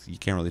 I think you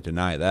can't really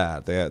deny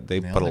that.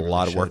 They put a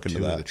lot of work into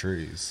that. The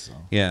trees. So.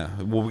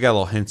 Yeah. Well, we got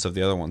little hints of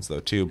the other ones,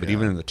 though, too. But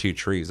even in the 2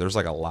 trees, there's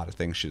like a lot of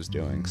things she was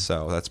doing.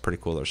 So that's pretty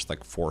cool. There's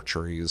like 4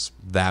 trees,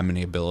 that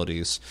many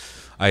abilities.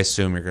 I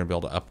assume you're going to be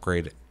able to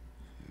upgrade,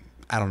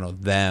 I don't know,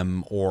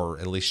 them or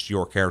at least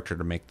your character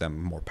to make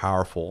them more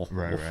powerful.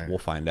 Right. We'll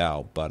find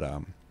out. But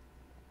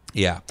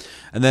yeah.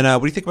 And then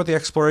what do you think about the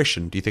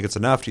exploration? Do you think it's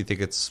enough? Do you think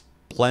it's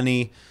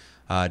plenty?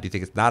 Do you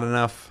think it's not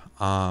enough?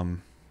 And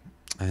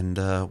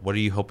what are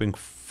you hoping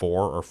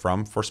for or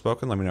from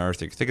Forspoken? Let me know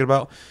everything you're thinking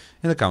about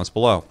in the comments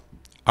below.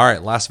 All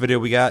right, last video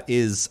we got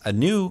is a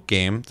new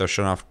game that was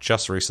shown off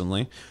just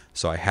recently,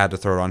 so I had to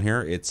throw it on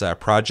here. It's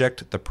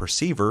Project the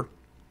Perceiver.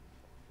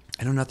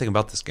 I know nothing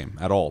about this game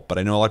at all, but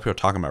I know a lot of people are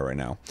talking about it right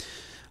now.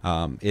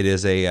 It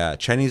is a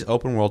Chinese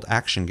open world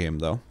action game,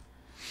 though.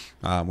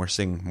 We're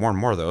seeing more and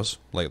more of those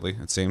lately,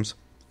 it seems.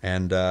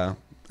 And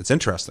it's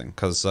interesting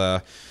because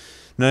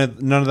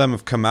none of them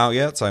have come out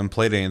yet, so I haven't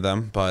played any of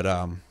them.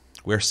 But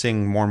we're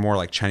seeing more and more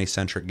like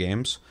Chinese-centric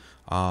games.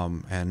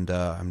 And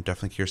I'm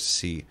definitely curious to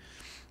see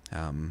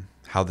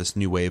how this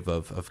new wave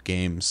of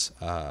games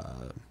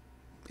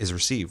is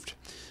received.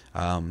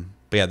 But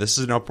yeah, this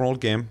is an open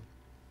world game.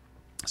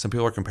 Some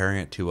people are comparing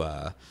it to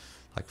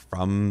like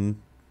from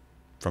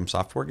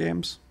software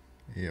games.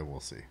 Yeah, we'll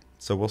see.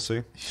 So we'll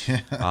see.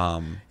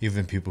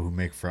 Even people who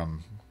make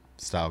from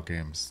style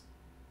games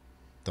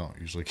don't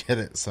usually get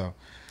it. So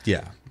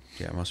yeah,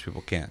 most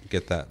people can't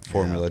get that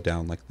formula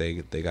down like they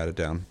got it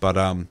down.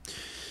 But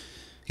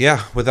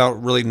yeah,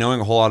 without really knowing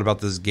a whole lot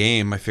about this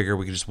game, I figure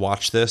we could just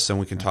watch this and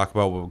we can talk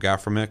about what we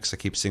got from it, because I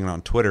keep seeing it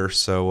on Twitter.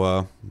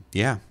 So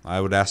yeah, I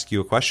would ask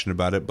you a question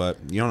about it, but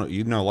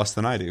you know less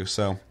than I do.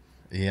 So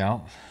yeah.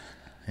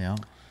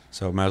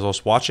 So might as well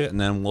just watch it and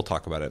then we'll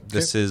talk about it. Okay.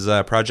 This is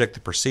Project the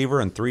Perceiver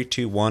in 3,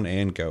 2, 1,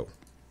 and go.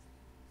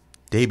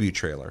 Debut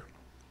trailer.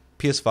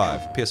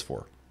 PS5,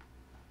 PS4.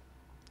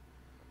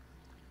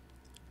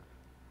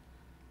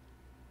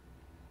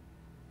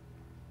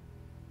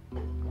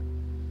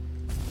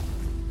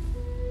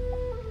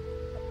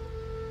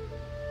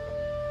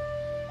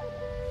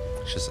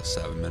 It's just a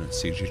 7-minute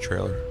CG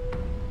trailer.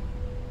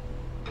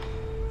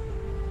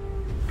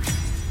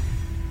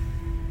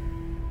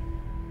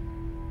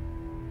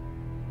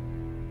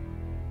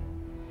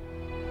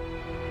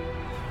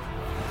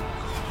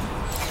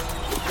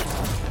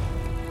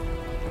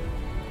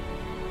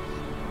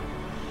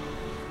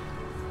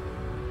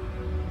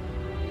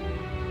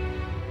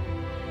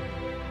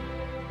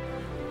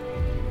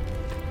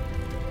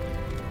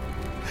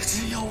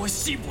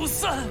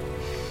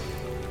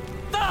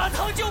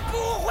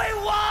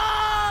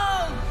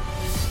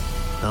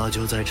那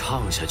就再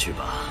唱下去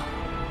吧。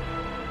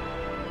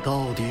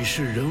到底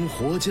是人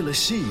活进了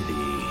戏里，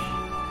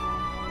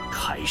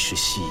还是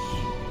戏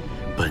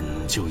本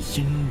就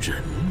因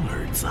人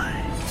而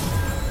在？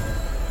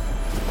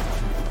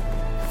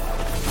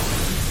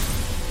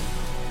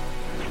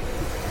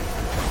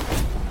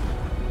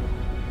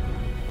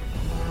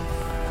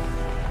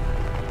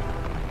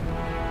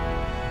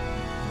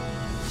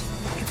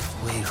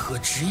为何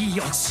执意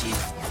要起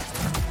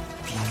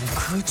兵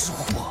科之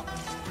祸？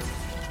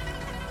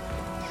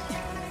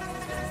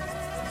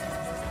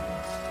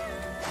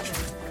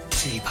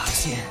这把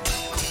剑，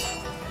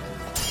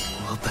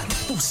我本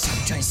不想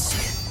沾血。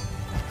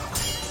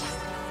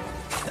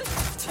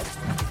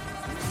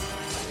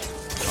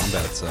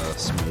Combat's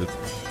smooth.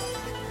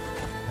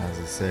 As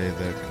I say,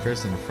 the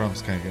comparison to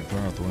From's kind of getting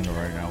thrown out the window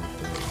right now with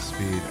the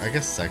speed. I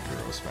guess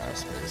Sekiro's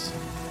fast paced.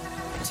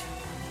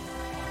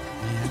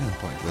 Yeah, I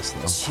don't like this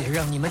though. 且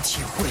让你们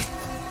体会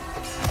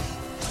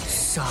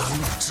杀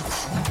戮之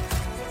苦。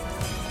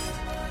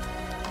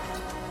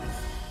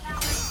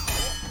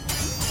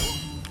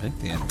I think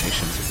the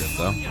animations are good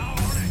though.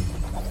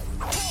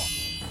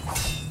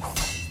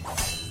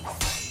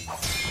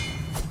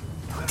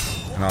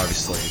 And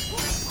obviously,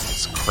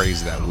 it's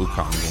crazy that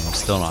Wukong game's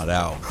still not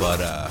out,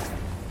 but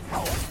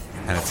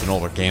and it's an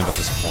older game at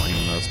this point,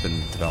 even though it's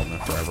been in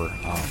development forever.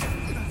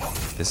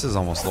 This is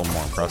almost a little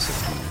more impressive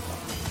to me.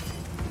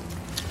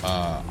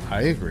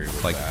 I agree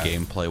with like that.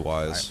 gameplay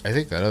wise. I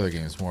think that other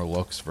game is more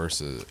looks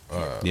versus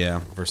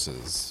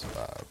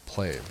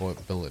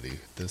playability.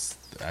 This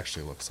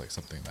actually looks like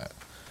something that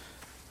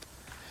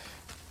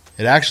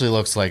it actually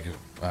looks like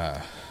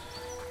a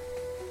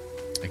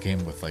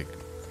game with like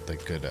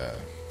good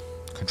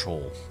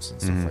controls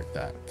and stuff like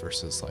that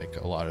versus like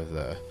a lot of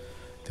the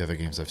other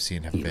games I've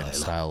seen have been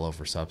style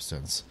over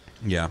substance.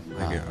 Yeah,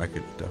 I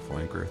could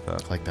definitely agree with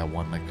that. Like that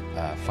one, like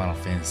Final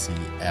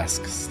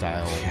Fantasy-esque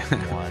style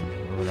one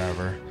or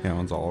whatever. Yeah,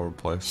 one's all over the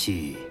place.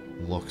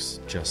 Looks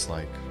just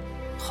like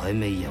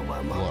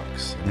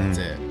looks. And that's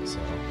it. So.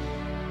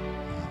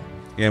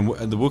 Yeah,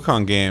 and the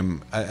Wukong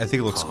game, I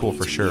think it looks cool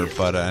for sure,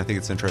 but I think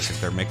it's interesting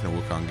they're making a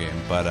Wukong game,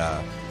 but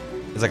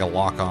it's like a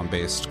lock-on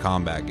based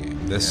combat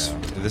game. This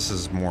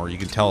is more, you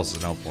can tell it's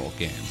an open world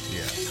game.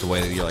 Yeah. The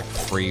way that you're like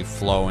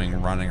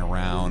free-flowing, running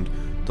around,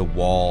 the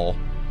wall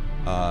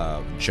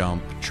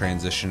jump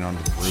transition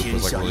onto the roof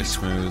was like really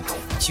smooth.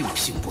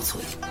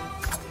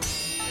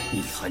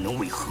 你还能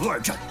为何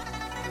而战？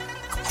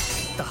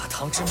大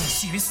唐之命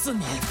系于4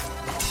年，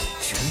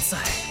人在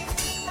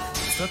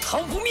则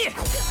唐不灭。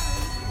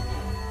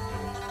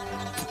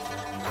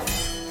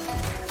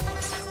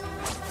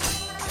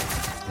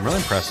 I'm really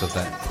impressed with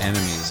that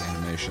enemies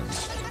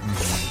animations.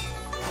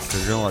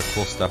 There's really a lot of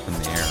cool stuff in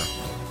the air.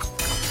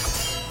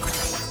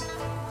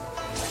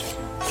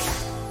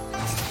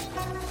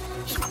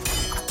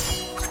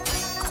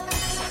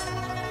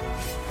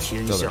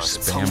 So they're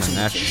spamming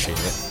that shit.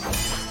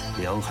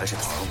 Yeah, a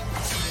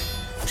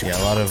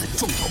lot of like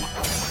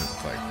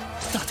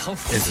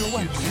isn't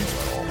huge deal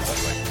at all, but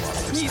like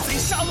a lot of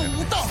there's some cool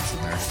animations in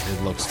there. It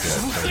looks good.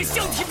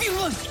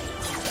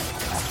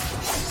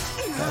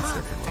 That's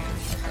different.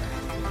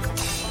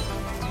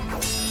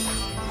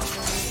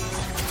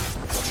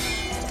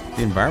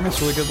 The environment's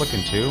really good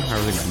looking too.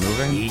 Everything's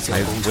moving.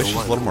 I wish it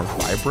was a little more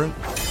vibrant.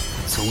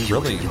 It's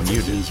really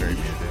muted.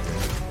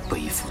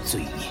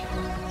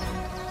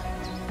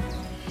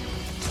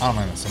 I don't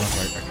mind that so much.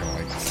 I kind of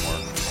like more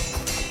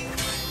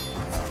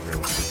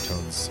realistic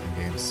tones in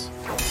games.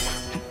 A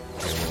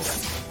little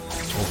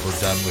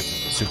overdone with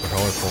super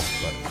colorful,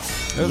 but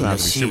It doesn't have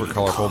to be super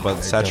colorful, but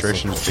the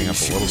saturation is being up a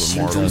little bit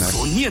more.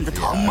 Yeah,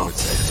 I would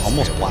say It's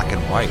almost black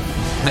and white.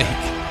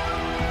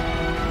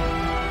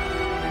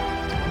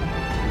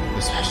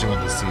 Especially when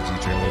the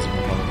CG trailers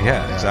are coming.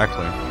 Yeah,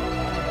 exactly. I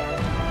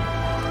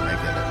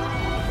get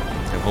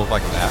it. If it looked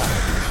like that,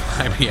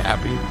 I'd be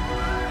happy.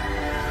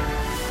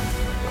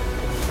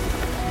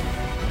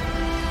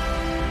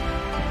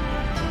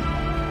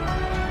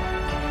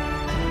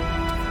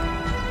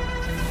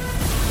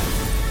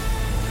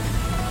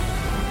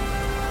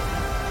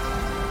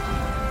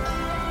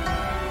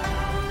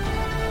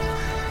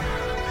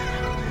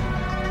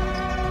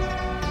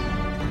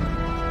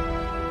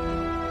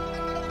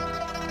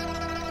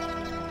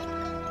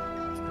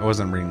 I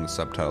wasn't reading the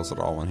subtitles at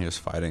all when he was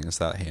fighting. Is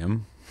that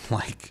him?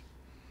 Like,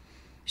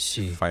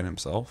 fight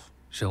himself?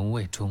 人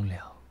未终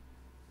了，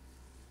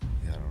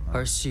 Yeah, I don't know.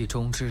 而戏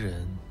中之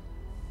人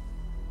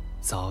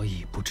早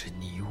已不止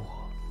你我。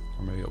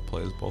 Or maybe he'll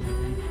play as both. Well,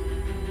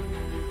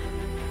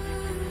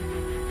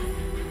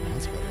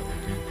 that's better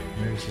looking.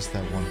 Maybe it's just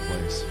that one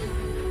place.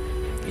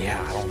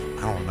 Yeah,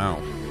 I don't know.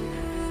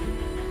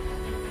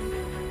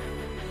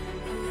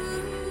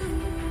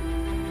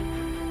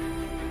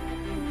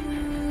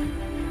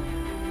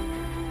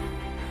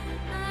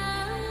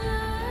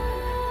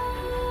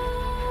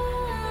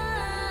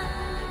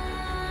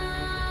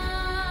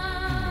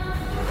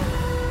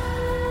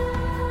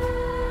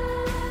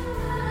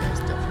 Yeah, it's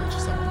definitely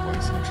just that one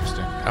place.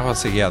 Interesting. I would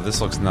say, yeah,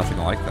 this looks nothing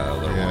like that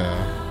other one.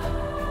 Yeah.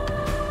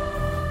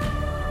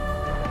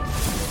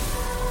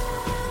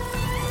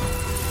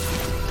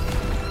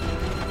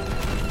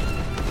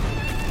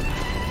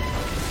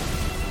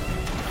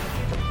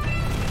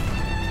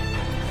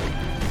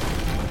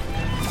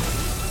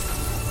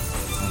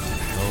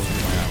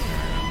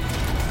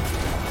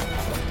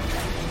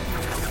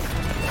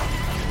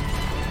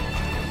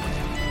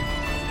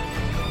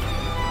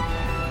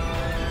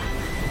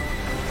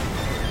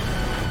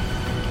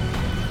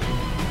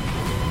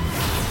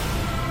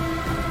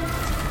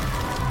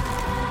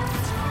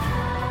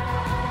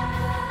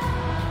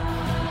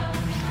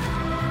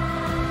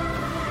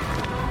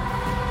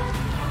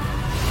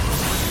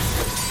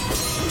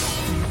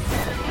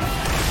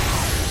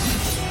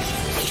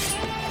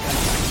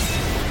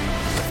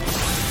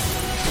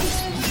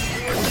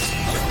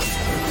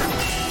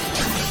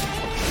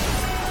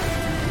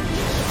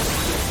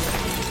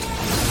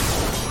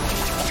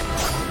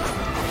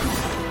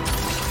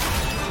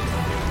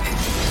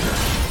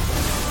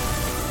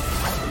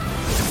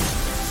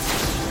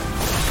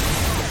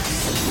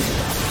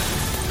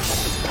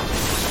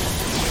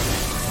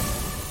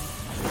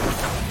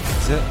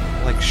 Is it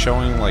like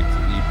showing, like,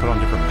 you put on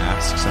different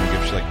masks and it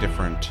gives you like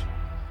different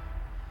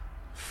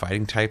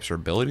fighting types or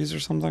abilities or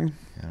something?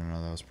 I don't know.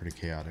 That was pretty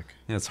chaotic.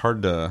 Yeah, it's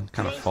hard to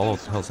kind of follow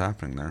what the hell's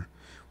happening there.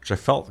 Which I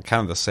felt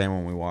kind of the same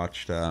when we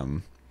watched that,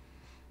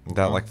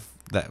 like,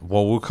 that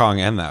Wukong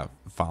and that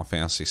Final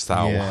Fantasy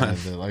style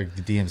one. Like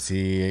the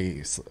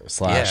DMC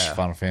slash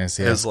Final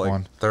Fantasy like,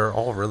 one. They're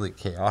all really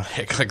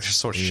chaotic. Like there's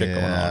so much shit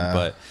going on.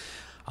 But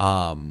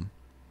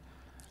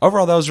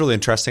overall, that was really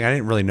interesting. I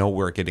didn't really know what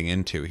we were getting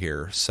into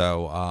here.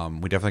 So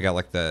we definitely got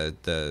like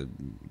the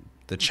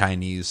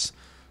Chinese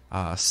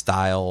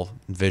style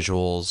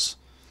visuals,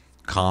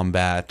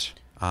 combat,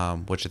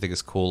 which I think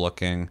is cool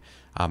looking.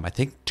 I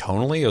think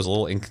tonally it was a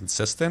little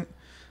inconsistent.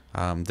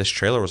 This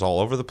trailer was all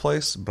over the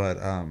place, but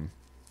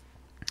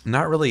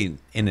not really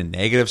in a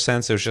negative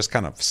sense. It was just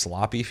kind of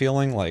sloppy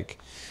feeling, like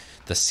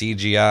the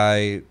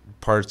CGI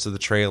parts of the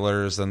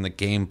trailers and the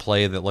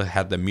gameplay that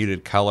had the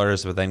muted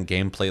colors, but then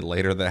gameplay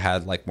later that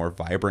had like more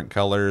vibrant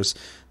colors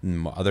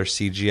and other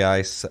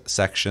CGI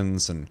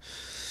sections. And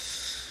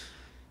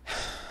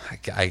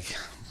I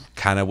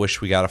kind of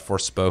wish we got a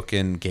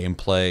Forspoken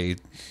gameplay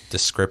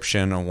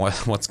description on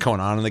what's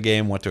going on in the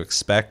game, what to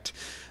expect.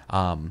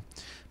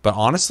 But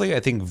honestly,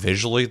 I think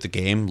visually the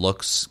game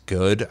looks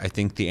good. I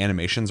think the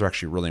animations are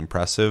actually really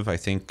impressive. I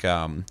think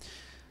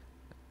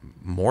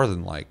more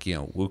than like,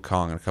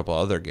 Wukong and a couple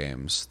other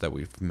games that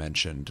we've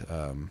mentioned,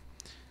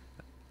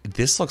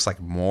 this looks like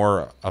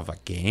more of a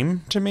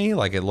game to me.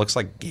 Like it looks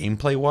like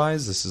gameplay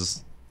wise, this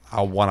is,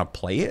 I want to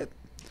play it.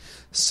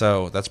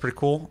 So that's pretty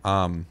cool.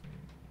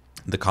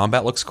 The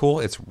combat looks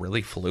cool. It's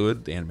really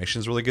fluid. The animation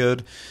is really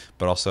good,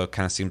 but also it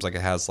kind of seems like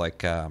it has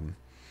like, I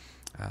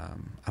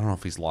don't know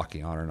if he's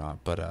locking on or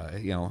not, but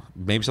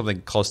maybe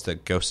something close to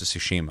Ghost of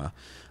Tsushima.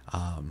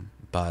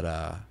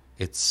 But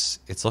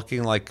it's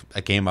looking like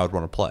a game I would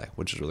want to play,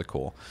 which is really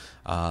cool.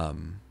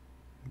 Don't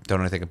know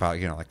anything about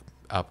like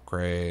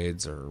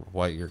upgrades or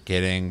what you're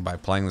getting by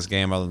playing this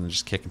game other than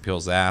just kicking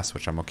people's ass,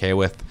 which I'm okay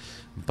with.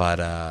 But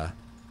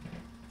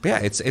yeah,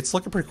 it's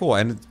looking pretty cool,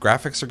 and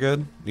graphics are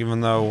good.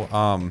 Even though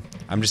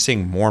I'm just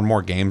seeing more and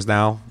more games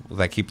now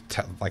that keep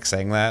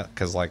saying that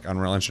because like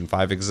Unreal Engine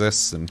 5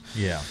 exists and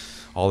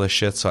all this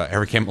shit. So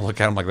every game I look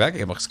at, I'm like, that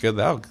game looks good.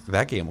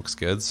 That game looks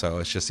good. So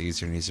it's just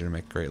easier and easier to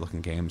make great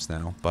looking games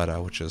now.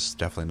 But which is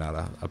definitely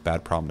not a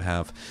bad problem to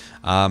have.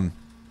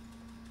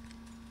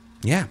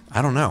 Yeah,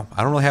 I don't know.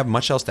 I don't really have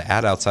much else to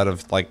add outside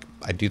of like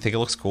I do think it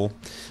looks cool.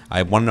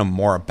 I want to know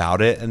more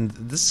about it, and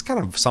this is kind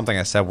of something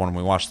I said when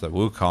we watched the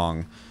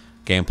Wukong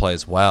gameplay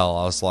as well.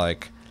 I was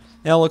like,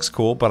 yeah, it looks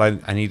cool, but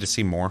I need to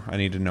see more. I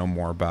need to know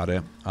more about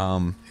it.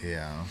 And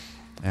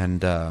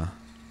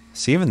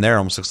see, even there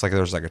almost looks like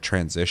there's like a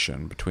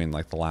transition between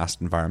like the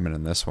last environment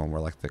and this one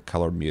where like the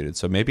color muted.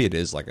 So maybe it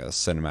is like a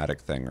cinematic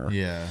thing or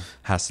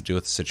has to do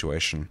with the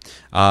situation.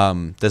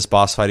 This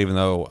boss fight, even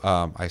though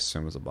I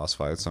assume it's a boss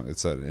fight,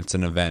 it's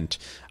an event.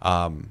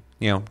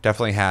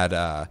 Definitely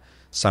had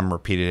some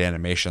repeated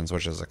animations,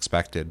 which is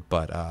expected,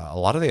 but a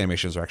lot of the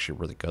animations are actually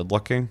really good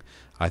looking.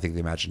 I think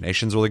the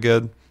imagination's really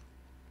good.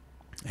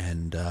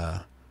 And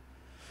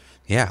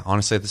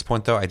honestly, at this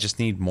point though, I just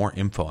need more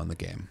info on the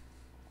game.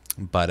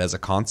 But as a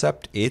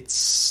concept,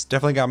 it's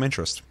definitely got my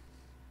interest.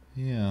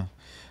 Yeah.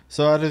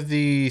 So out of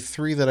the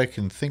 3 that I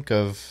can think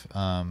of,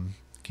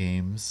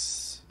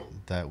 games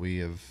that we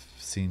have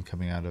seen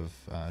coming out of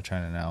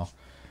China now,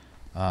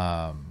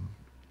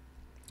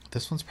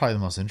 this one's probably the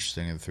most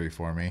interesting of the 3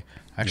 for me.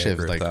 I actually have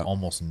like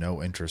almost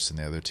no interest in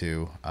the other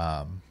 2.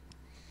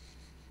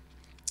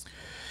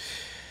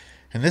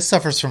 And this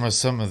suffers from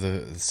some of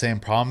the same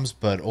problems,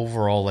 but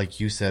overall, like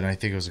you said, and I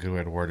think it was a good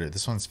way to word it,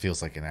 this one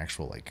feels like an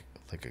actual like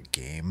a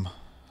game,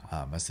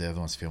 as the other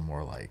ones feel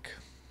more like,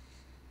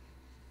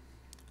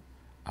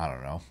 I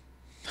don't know,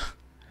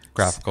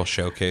 graphical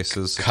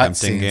showcases,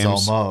 cutscenes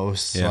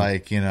almost.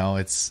 Like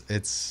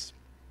it's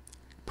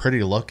pretty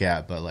to look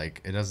at, but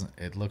like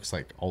it looks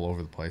like all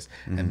over the place.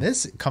 And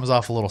this comes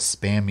off a little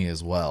spammy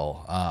as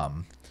well. I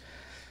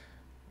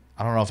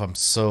don't know if I'm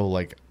so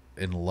like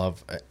in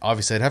love.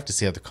 Obviously, I'd have to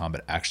see how the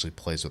combat actually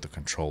plays with the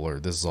controller.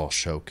 This is all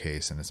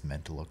showcase and it's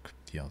meant to look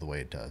the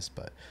way it does,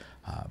 but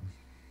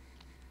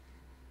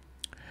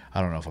I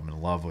don't know if I'm in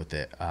love with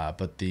it,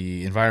 but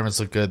the environments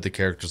look good, the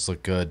characters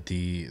look good,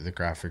 the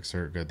graphics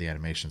are good, the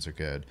animations are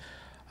good.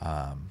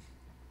 I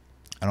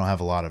don't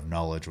have a lot of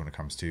knowledge when it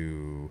comes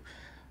to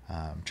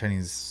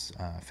Chinese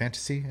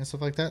fantasy and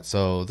stuff like that,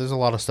 so there's a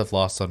lot of stuff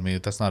lost on me.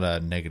 That's not a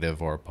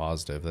negative or a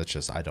positive. That's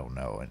just I don't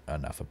know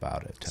enough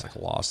about it. It's like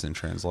lost in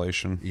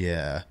translation.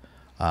 Yeah,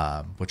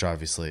 which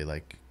obviously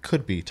like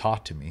could be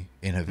taught to me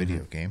in a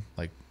video game.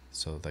 Like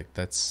so, like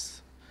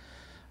that's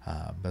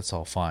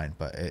all fine,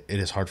 but it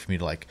is hard for me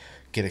to like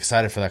get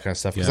excited for that kind of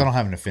stuff because I don't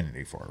have an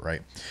affinity for it,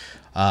 right?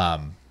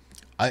 And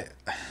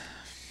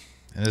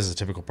this is a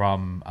typical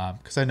problem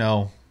because I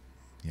know,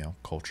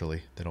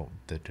 culturally they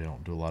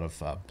don't do a lot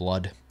of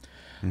blood,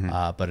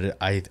 but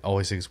I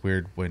always think it's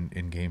weird when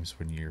in games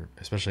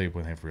especially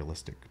when they have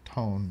realistic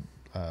tone,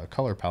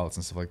 color palettes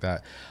and stuff like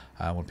that,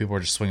 when people are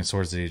just swinging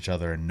swords at each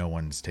other and no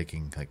one's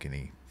taking like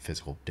any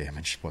physical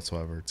damage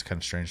whatsoever. It's kind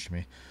of strange to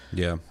me.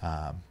 Yeah.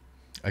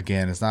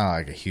 Again, it's not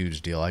like a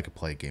huge deal. I could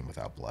play a game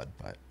without blood,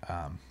 but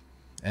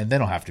and they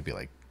don't have to be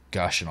like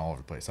gushing all over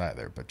the place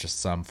either, but just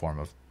some form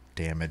of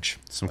damage,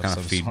 some kind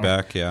of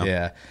feedback.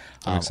 Yeah.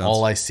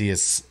 All I see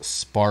is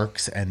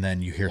sparks, and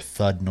then you hear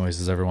thud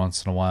noises every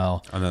once in a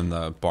while, and then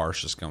the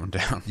bar's just going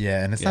down.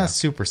 Yeah, and it's not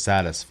super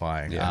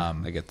satisfying. Yeah,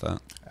 I get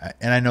that.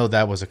 And I know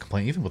that was a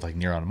complaint even with like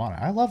Nier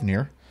Automata. I love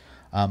Nier,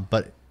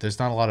 but there's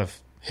not a lot of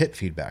hit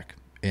feedback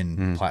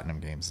in Platinum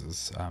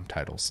Games'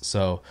 titles.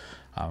 So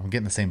I'm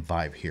getting the same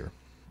vibe here.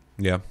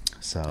 Yeah.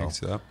 So I can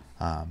see that.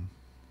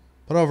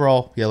 But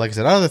overall, yeah, like I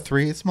said, out of the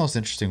three, it's the most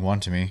interesting one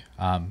to me.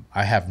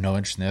 I have no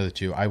interest in the other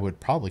two. I would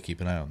probably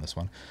keep an eye on this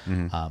one.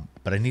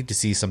 But I need to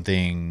see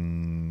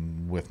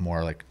something with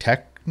more like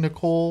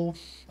technical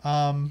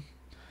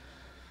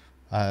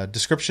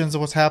descriptions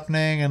of what's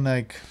happening and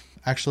like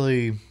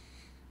actually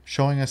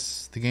showing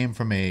us the game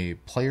from a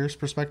player's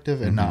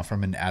perspective and not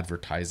from an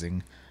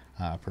advertising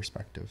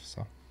perspective.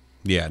 So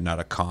yeah, not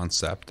a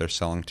concept they're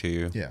selling to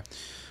you. Yeah.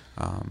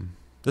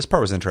 This part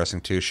was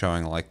interesting too,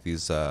 showing like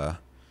these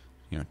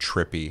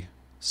trippy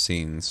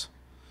scenes.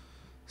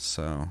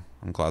 So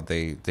I'm glad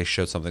they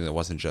showed something that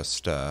wasn't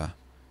just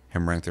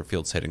him running through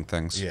fields hitting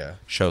things. Yeah.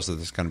 Shows that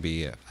there's going to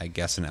be, I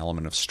guess, an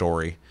element of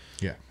story.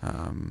 Yeah.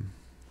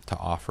 To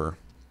offer.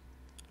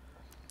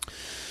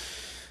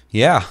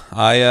 Yeah,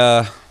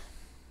 I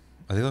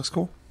think it looks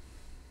cool.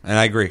 And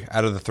I agree.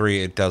 Out of the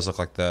three, it does look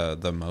like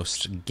the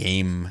most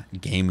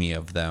gamey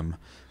of them.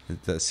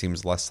 That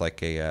seems less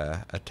like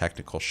a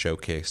technical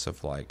showcase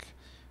of like,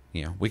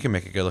 we can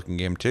make a good looking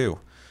game too.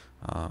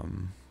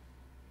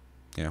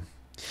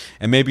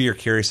 And maybe you're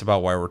curious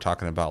about why we're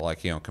talking about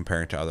like,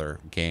 comparing to other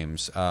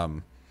games.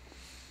 There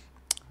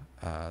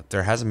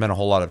hasn't been a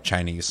whole lot of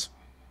Chinese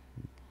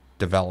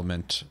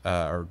development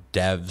or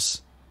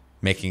devs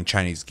making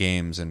Chinese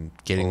games and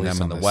getting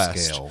them in the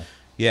West. Scale.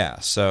 Yeah,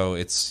 so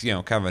it's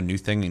kind of a new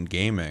thing in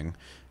gaming,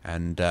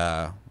 and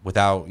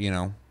without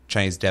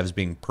Chinese devs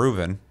being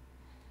proven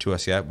to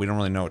us yet, we don't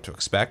really know what to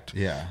expect.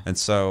 Yeah, and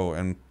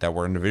that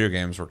we're into video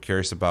games, we're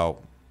curious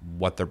about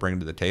what they're bringing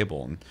to the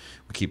table, and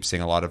we keep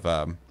seeing a lot of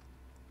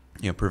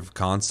proof of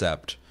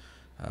concept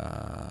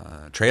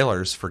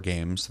trailers for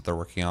games that they're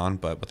working on,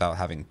 but without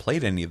having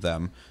played any of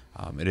them,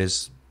 it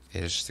is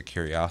just a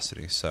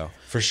curiosity. So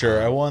for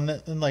sure, I won,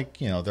 and like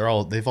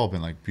they've all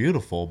been like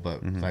beautiful,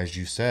 but as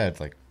you said,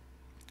 like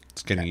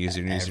it's getting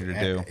easier and easier to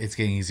do. It's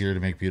getting easier to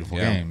make beautiful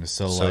games.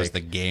 So like, is the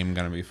game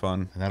going to be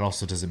fun? And that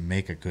also doesn't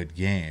make a good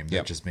game.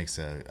 That just makes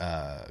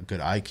a good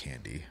eye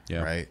candy,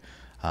 right?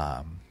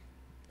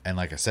 And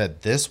like I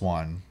said, this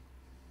one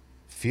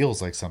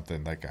feels like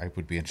something like I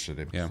would be interested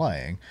in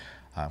playing,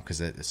 because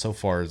it so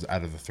far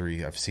out of the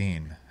three I've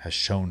seen has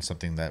shown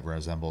something that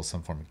resembles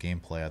some form of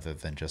gameplay other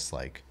than just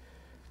like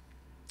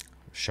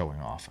showing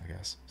off, I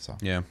guess. So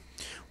yeah,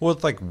 well,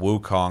 it's like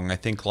Wukong. I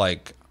think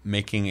like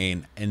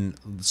making and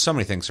so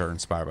many things are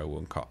inspired by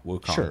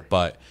Wukong, sure.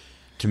 But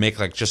to make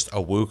like just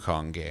a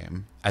Wukong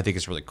game, I think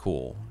it's really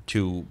cool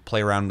to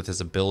play around with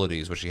his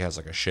abilities, which he has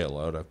like a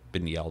shitload. I've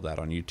been yelled at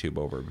on YouTube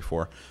over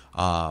before.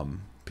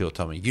 People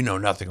tell me, you know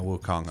nothing of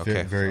Wukong.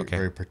 Okay,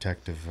 very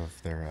protective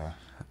of their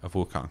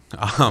Wukong.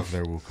 Of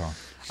their Wukong.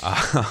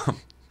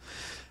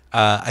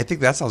 I think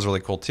that sounds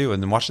really cool too.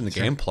 And then watching the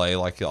gameplay,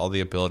 like all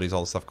the abilities,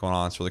 all the stuff going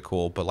on, it's really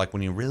cool. But like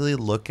when you really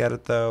look at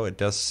it, though, it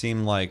does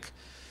seem like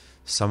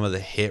some of the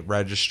hit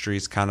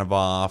registry's kind of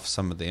off.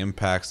 Some of the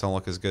impacts don't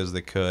look as good as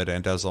they could, and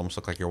it does almost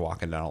look like you're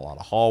walking down a lot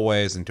of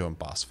hallways and doing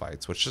boss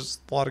fights, which is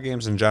a lot of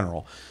games in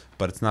general.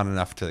 But it's not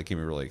enough to keep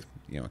me really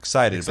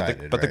excited.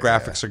 But the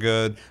graphics are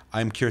good.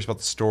 I'm curious about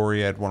the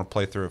story. I'd want to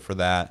play through it for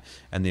that,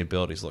 and the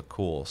abilities look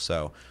cool.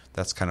 So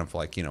that's kind of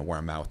like where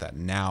I'm at with that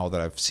now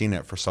that I've seen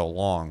it for so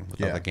long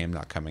without the game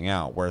not coming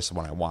out. Whereas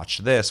when I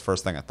watched this,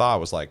 first thing I thought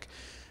was like,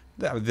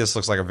 this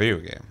looks like a video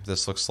game.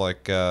 This looks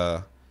like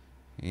an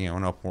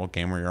open world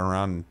game where you're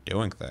around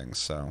doing things.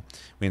 So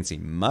we didn't see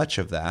much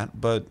of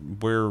that, but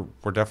we're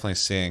definitely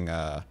seeing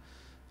a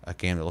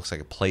game that looks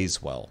like it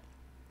plays well.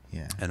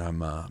 Yeah, and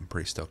I'm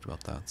pretty stoked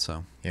about that.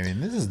 So yeah, I mean,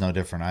 this is no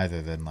different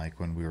either than like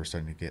when we were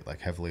starting to get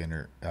like heavily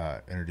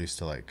introduced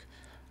to like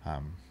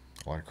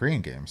a lot of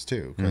Korean games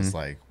too, because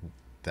like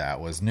that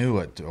was new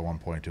at one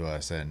point to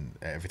us, and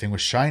everything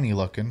was shiny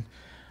looking.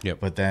 Yep.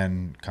 But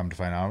then come to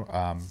find out,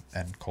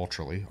 and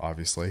culturally,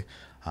 obviously,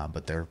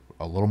 but they're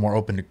a little more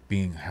open to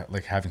being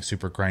like having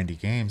super grindy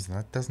games, and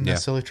that doesn't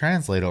necessarily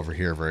translate over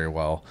here very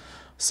well.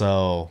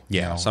 So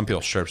some people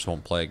sure just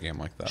won't play a game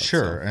like that.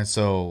 Sure, and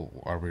so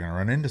are we going to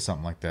run into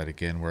something like that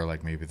again, where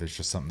like maybe there's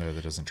just something there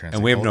that doesn't translate?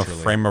 And we have culturally?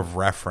 no frame of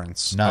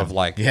reference of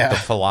like the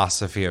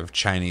philosophy of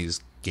Chinese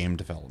game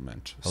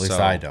development. At least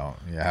I don't.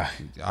 Yeah,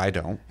 I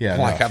don't. Yeah,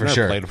 like I've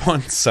never played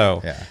one,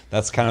 so yeah.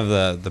 That's kind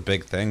of the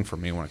big thing for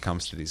me when it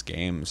comes to these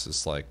games.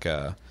 Is like,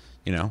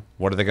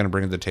 what are they going to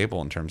bring to the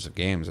table in terms of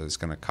games? Are they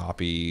going to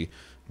copy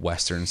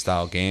Western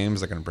style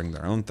games? They're going to bring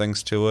their own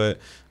things to it.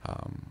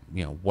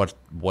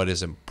 What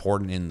is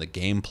important in the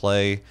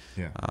gameplay?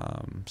 Yeah.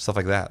 Stuff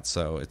like that.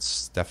 So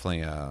it's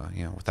definitely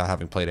without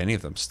having played any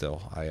of them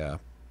still, I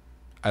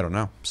don't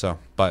know. So,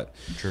 but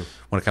True.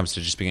 When it comes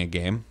to just being a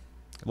game,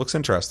 it looks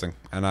interesting,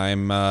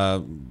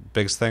 and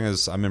biggest thing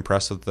is I'm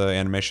impressed with the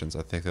animations.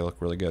 I think they look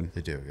really good. They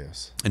do,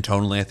 yes. And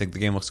tonally, I think the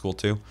game looks cool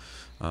too.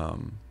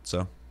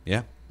 So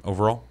yeah,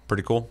 overall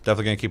pretty cool.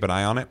 Definitely gonna keep an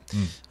eye on it.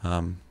 But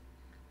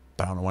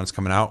I don't know when it's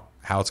coming out,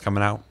 how it's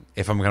coming out,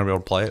 if I'm gonna be able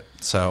to play it.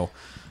 So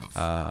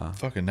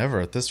fucking never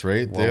at this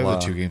rate. The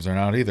other two games aren't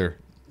out either.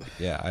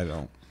 Yeah,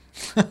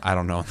 I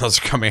don't know when those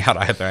are coming out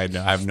either. I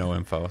have no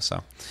info.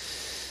 So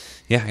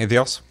yeah, anything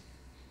else?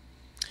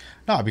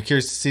 No, I'd be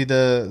curious to see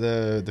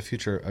the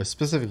future,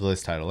 specifically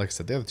this title. Like I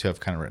said, the other two I've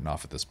kind of written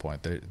off at this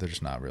point. They're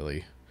just not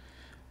really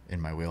in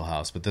my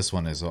wheelhouse. But this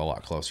one is a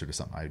lot closer to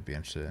something I'd be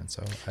interested in.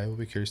 So I will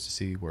be curious to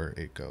see where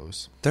it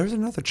goes. There's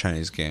another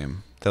Chinese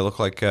game that looked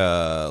like it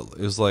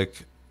was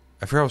like,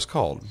 I forgot what it was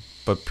called,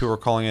 but people were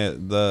calling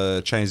it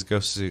the Chinese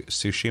Ghost of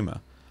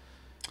Tsushima,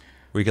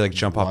 where you could like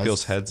jump off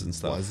people's heads and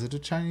stuff. Was it a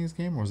Chinese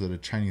game or was it a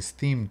Chinese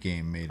themed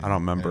game made? I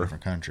don't remember. In a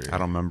different country. I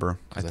don't remember.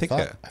 I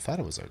thought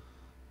it was a.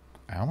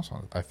 I almost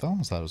thought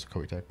it was a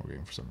Koei Tecmo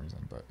game for some reason,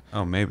 but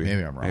maybe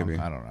I'm wrong. Maybe.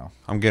 I don't know.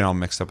 I'm getting all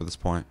mixed up at this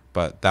point,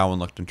 but that one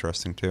looked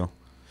interesting too.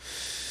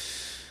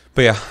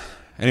 But yeah,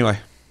 anyway,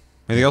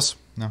 anything else?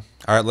 No.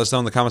 All right, let us know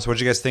in the comments what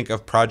you guys think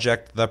of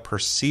Project the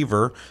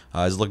Perceiver.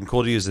 Is it looking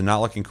cool to you? Is it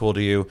not looking cool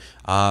to you?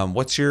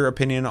 What's your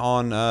opinion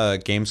on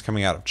games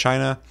coming out of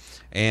China?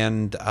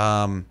 And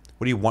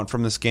what do you want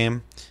from this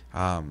game?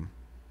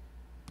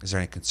 Is there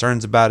any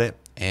concerns about it?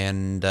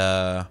 And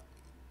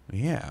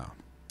yeah.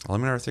 Let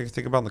me know what you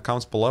think about in the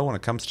comments below when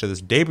it comes to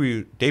this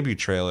debut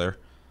trailer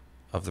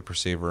of the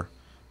Perceiver.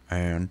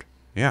 And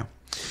yeah,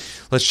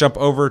 let's jump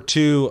over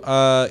to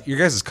your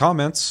guys'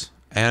 comments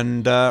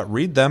and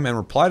read them and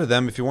reply to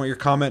them. If you want your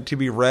comment to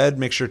be read,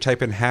 make sure to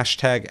type in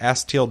hashtag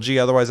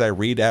AskTLG. Otherwise, I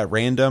read at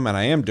random, and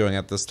I am doing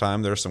it this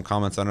time. There are some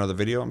comments under the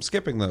video. I'm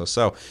skipping those.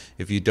 So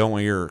if you don't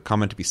want your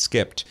comment to be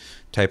skipped,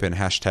 type in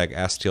hashtag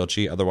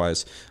AskTLG.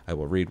 Otherwise, I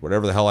will read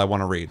whatever the hell I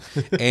want to read.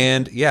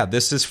 And yeah,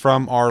 this is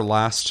from our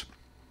last...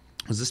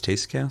 Was this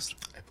Tastecast?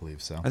 I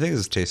believe so. I think this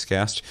is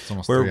Tastecast. It's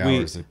almost 3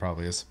 hours. It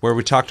probably is. Where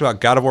we talked about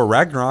God of War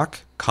Ragnarok,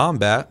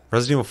 Combat,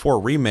 Resident Evil 4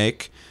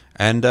 Remake,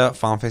 and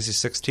Final Fantasy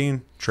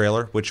 16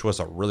 trailer, which was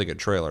a really good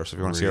trailer. So if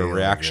you want to see a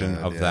reaction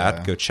of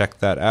that, go check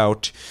that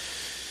out.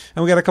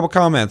 And we got a couple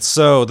comments.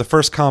 So the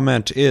first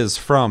comment is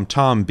from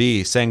Tom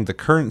B, saying the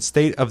current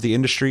state of the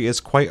industry is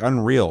quite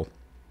unreal.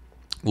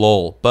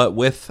 Lol. But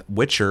with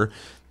Witcher,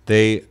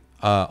 they...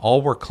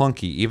 all were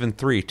clunky, even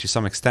 3 to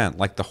some extent,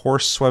 like the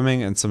horse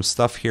swimming and some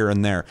stuff here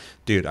and there.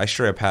 Dude, I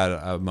straight up had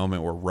a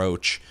moment where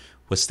Roach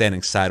was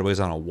standing sideways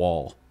on a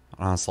wall.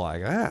 And I was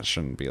like, that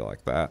shouldn't be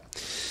like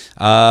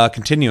that.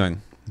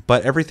 Continuing.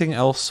 But everything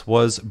else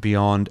was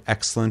beyond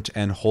excellent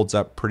and holds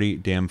up pretty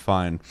damn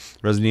fine.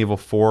 Resident Evil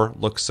 4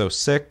 looks so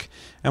sick,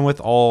 and with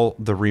all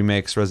the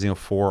remakes, Resident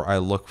Evil 4 I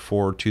look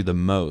forward to the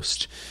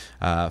most.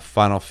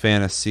 Final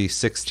Fantasy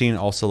 16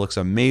 also looks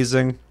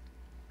amazing.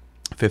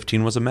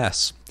 15 was a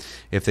mess.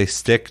 If they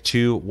stick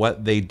to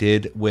what they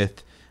did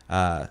with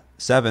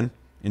 7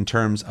 in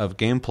terms of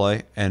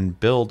gameplay and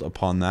build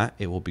upon that,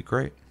 it will be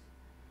great.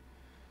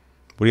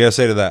 What do you got to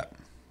say to that?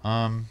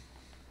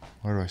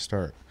 Where do I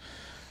start?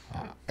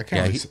 I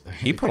can't.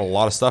 He put a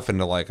lot of stuff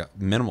into like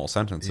minimal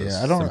sentences.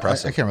 Yeah,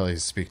 I can't really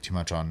speak too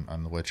much on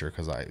The Witcher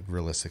because I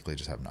realistically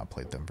just have not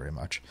played them very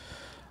much.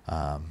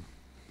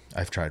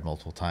 I've tried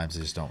multiple times;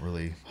 they just don't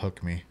really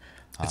hook me.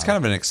 It's kind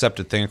of an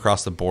accepted thing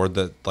across the board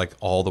that like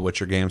all the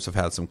Witcher games have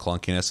had some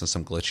clunkiness and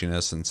some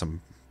glitchiness and some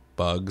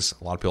bugs.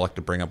 A lot of people like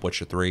to bring up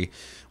Witcher 3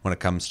 when it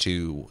comes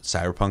to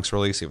Cyberpunk's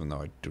release, even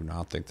though I do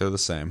not think they're the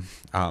same.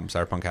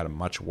 Cyberpunk had a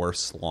much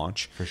worse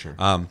launch. For sure.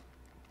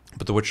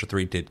 But The Witcher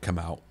 3 did come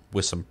out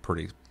with some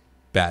pretty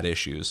bad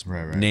issues.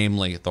 Right.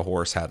 Namely, the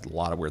horse had a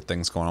lot of weird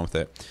things going on with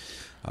it.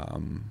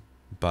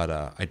 But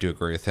I do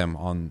agree with him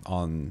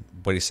on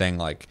what he's saying.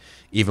 Like,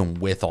 even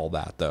with all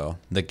that, though,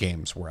 the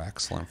games were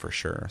excellent for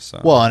sure.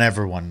 So well, and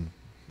everyone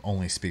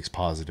only speaks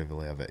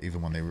positively of it,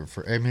 even when they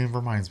refer. I mean, it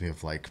reminds me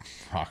of like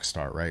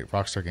Rockstar, right?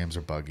 Rockstar games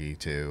are buggy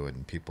too,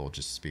 and people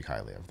just speak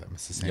highly of them.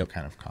 It's the same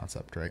kind of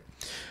concept, right?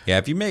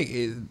 Yeah,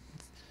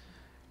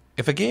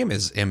 if a game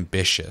is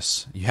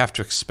ambitious, you have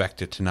to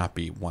expect it to not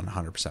be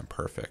 100%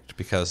 perfect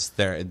because it's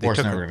never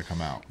going to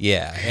come out.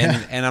 Yeah,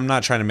 and I'm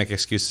not trying to make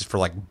excuses for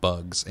like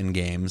bugs in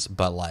games,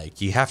 but like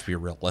you have to be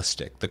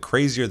realistic. The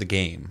crazier the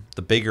game,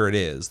 the bigger it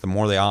is, the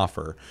more they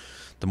offer,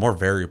 the more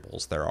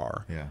variables there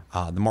are.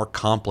 Yeah. The more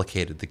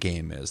complicated the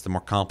game is, the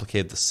more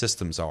complicated the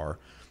systems are.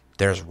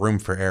 There's room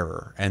for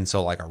error, and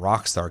so like a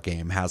Rockstar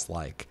game has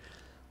like.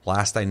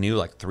 Last I knew,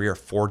 like 3 or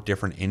 4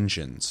 different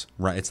engines.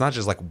 Right, it's not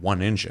just like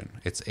one engine.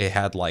 It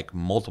had like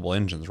multiple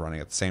engines running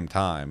at the same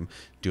time,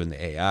 doing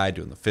the AI,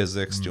 doing the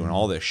physics, doing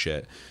all this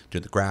shit,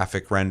 doing the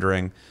graphic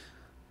rendering.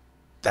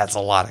 That's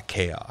a lot of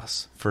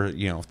chaos for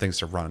things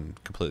to run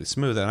completely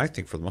smooth. And I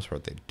think for the most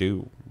part they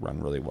do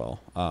run really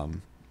well.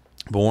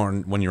 But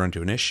when you run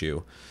into an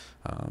issue,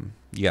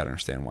 you got to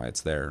understand why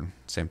it's there.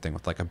 Same thing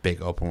with like a big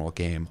open world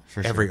game.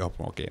 For Every sure.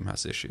 open world game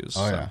has issues.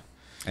 Oh yeah.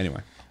 Anyway.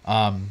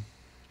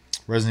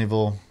 Resident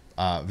Evil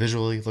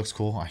visually looks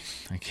cool.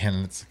 Again,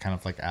 it's kind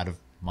of like out of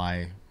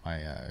my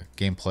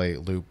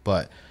gameplay loop,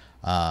 but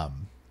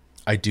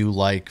I do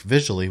like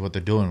visually what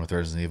they're doing with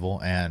Resident Evil,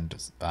 and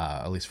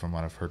at least from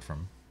what I've heard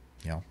from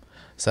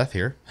Seth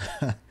here.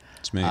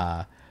 It's me.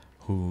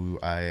 Who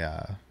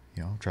I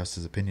trust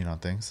his opinion on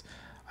things.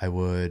 I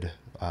would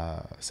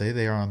say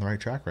they are on the right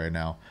track right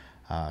now.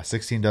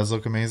 16 does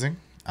look amazing.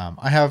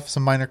 I have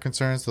some minor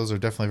concerns. Those are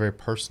definitely very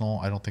personal.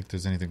 I don't think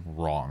there's anything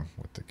wrong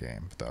with the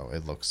game, though.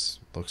 It looks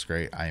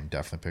great. I am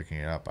definitely picking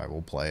it up. I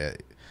will play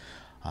it.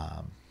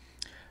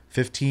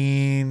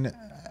 15,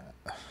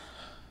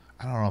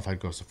 I don't know if I'd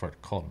go so far to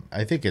call it.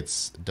 I think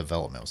its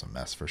development was a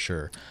mess for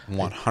sure.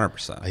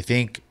 100%. I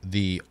think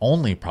the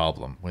only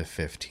problem with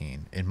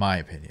 15, in my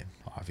opinion,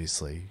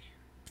 obviously,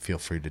 feel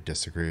free to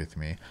disagree with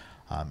me,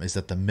 is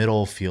that the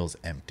middle feels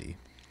empty.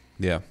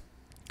 Yeah.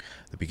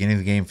 The beginning of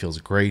the game feels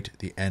great.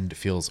 The end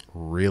feels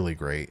really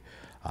great.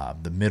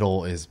 The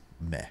middle is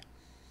meh.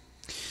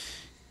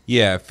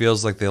 Yeah, it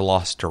feels like they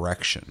lost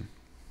direction.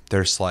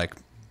 There's like,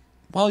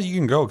 well, you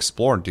can go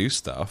explore and do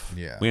stuff.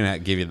 Yeah. We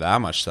didn't give you that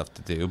much stuff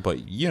to do, but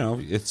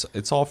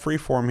it's all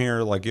freeform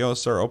here. Like,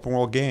 it's our open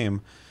world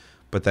game,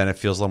 but then it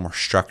feels a little more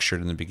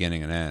structured in the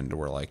beginning and end.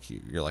 Where like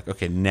you're like,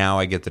 okay, now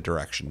I get the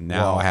direction.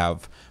 Now I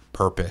have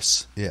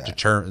purpose. Yeah.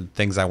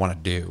 Things I want to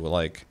do.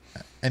 Like.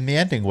 And the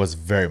ending was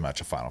very much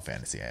a Final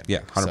Fantasy ending.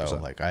 Yeah, 100%. So,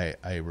 like,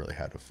 I really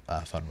had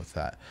fun with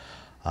that.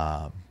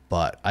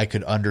 But I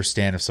could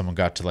understand if someone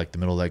got to, like, the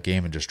middle of that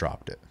game and just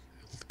dropped it.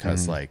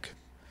 Because, like,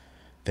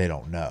 they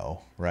don't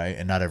know, right?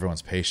 And not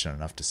everyone's patient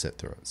enough to sit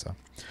through it. So,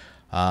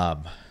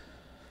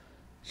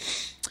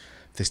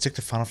 if they stick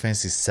to Final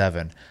Fantasy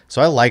VII.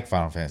 So, I like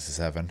Final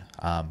Fantasy VII.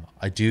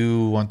 I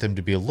do want them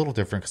to be a little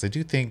different because I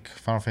do think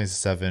Final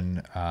Fantasy VII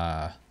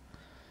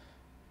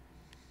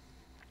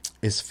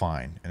is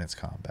fine in its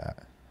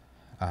combat.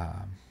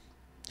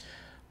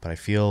 But I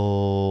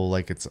feel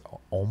like it's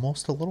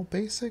almost a little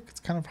basic. It's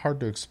kind of hard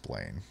to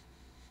explain.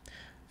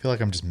 I feel like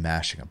I'm just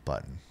mashing a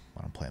button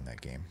when I'm playing that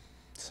game.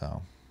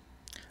 So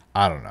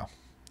I don't know.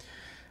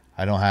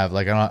 I'm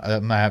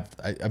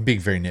being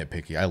very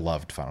nitpicky. I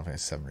loved Final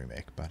Fantasy VII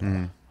Remake, but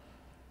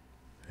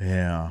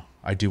yeah,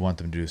 I do want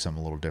them to do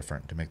something a little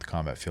different to make the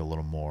combat feel a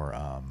little more,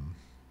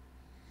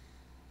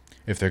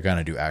 if they're going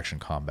to do action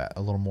combat,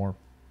 a little more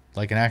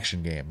like an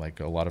action game. Like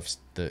a lot of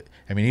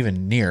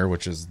even Nier,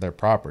 which is their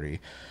property,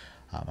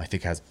 I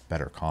think has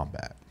better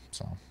combat.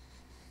 So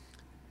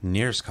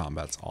Nier's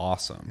combat's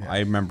awesome. Yeah. I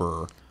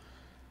remember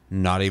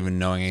not even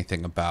knowing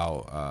anything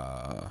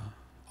about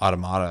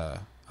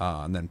Automata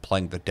and then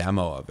playing the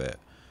demo of it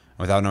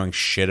without knowing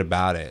shit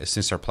about it. As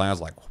soon as I started playing, I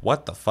was like,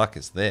 what the fuck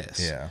is this?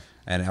 Yeah.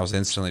 And I was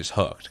instantly just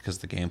hooked because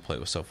the gameplay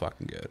was so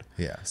fucking good.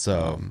 Yeah.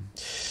 So,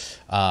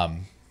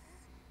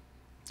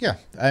 yeah,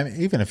 I mean,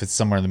 even if it's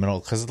somewhere in the middle,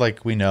 because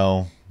like we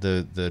know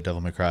the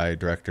Devil May Cry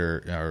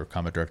director or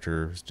combat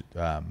director is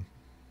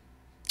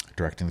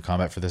directing the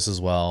combat for this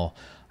as well,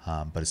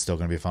 but it's still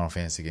going to be a Final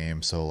Fantasy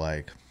game. So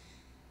like,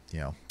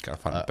 gotta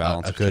find a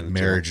balance, a good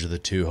marriage of the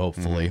two,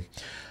 hopefully.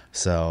 Mm-hmm.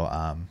 So,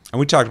 and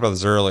we talked about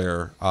this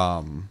earlier.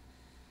 I'm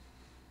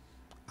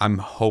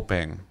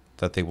hoping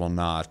that they will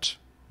not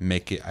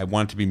make it. I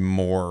want it to be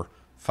more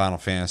Final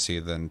Fantasy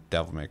than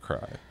Devil May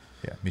Cry.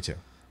 Yeah, me too.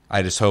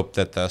 I just hope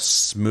that the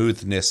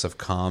smoothness of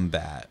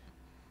combat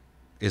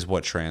is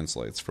what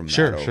translates from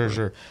that over.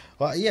 Sure.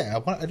 Well, yeah,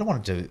 I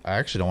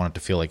actually don't want it to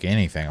feel like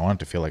anything. I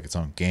want it to feel like its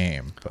own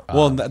game. But,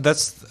 well,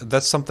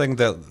 that's something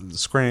that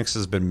Square Enix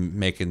has been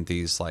making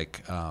these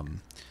like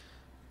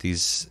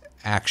these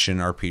action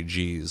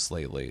RPGs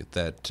lately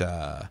that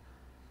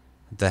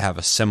have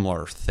a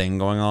similar thing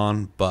going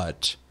on,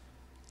 but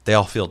they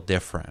all feel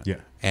different.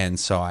 Yeah. And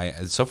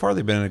so far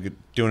they've been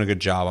doing a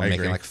good job on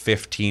making like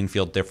 15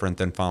 feel different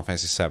than Final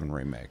Fantasy VII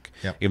Remake.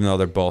 Yep. Even though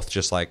they're both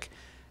just like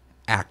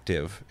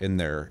active in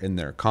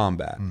their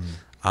combat.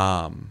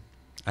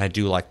 I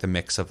do like the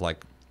mix of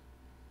like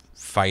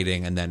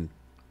fighting and then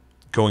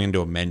going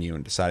into a menu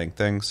and deciding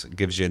things. It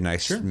gives you a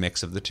nice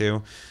mix of the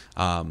two.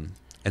 And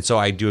so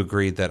I do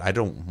agree that I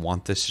don't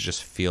want this to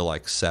just feel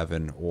like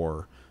 7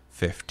 or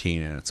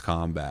 15 in its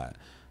combat,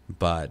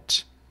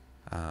 but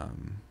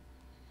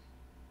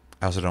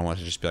I also don't want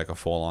it to just be like a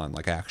full-on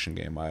like action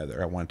game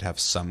either. I want it to have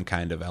some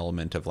kind of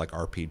element of like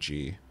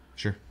RPG.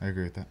 Sure, I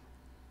agree with that.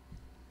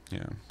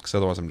 Yeah, because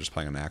otherwise I'm just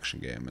playing an action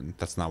game, and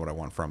that's not what I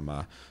want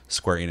from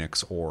Square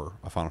Enix or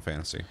a Final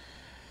Fantasy.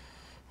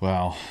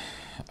 Well,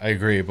 I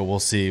agree, but we'll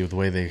see the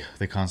way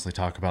they constantly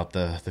talk about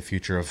the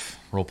future of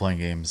role-playing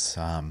games.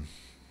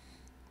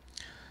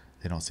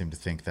 They don't seem to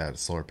think that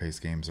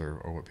slower-paced games are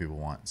what people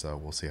want, so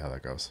we'll see how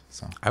that goes.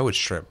 So I would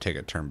straight up take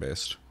it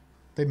turn-based.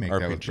 They make RPG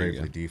that with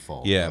Bravely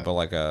Default. Yeah, but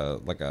like a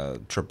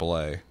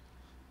AAA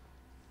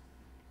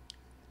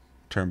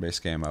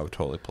turn-based game, I would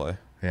totally play.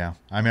 Yeah,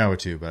 I mean I would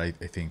too, but I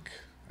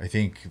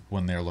think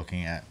when they're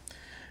looking at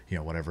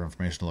whatever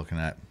information they're looking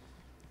at,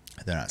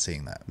 they're not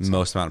seeing that. So.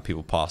 Most amount of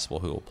people possible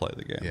who will play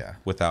the game, yeah,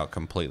 without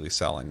completely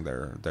selling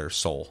their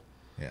soul.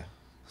 Yeah.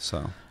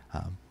 So,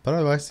 but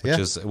otherwise,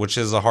 which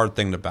is a hard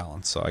thing to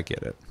balance. So I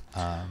get it.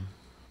 I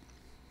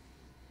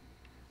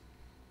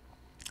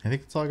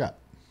think that's all I got.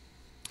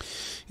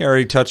 Yeah, I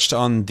already touched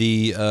on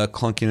the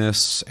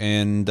clunkiness,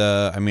 and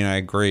I mean, I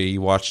agree.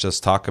 You watched us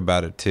talk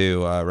about it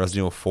too. Resident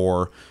Evil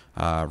 4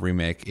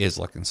 remake is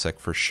looking sick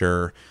for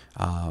sure.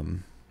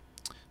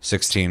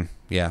 16,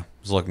 yeah,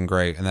 was looking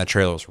great, and that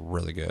trailer was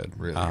really good.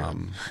 Really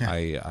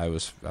good. I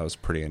was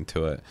pretty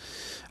into it.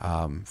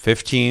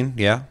 15,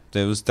 yeah,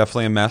 it was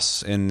definitely a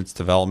mess in its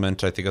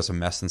development. I think it was a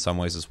mess in some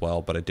ways as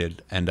well, but I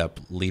did end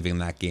up leaving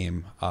that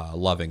game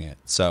loving it.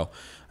 So,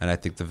 and I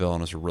think the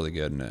villain was really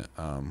good in it,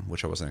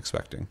 which I wasn't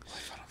expecting.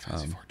 Final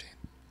Fantasy 14.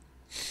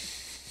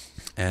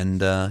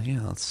 And yeah,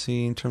 let's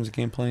see, in terms of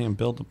gameplay and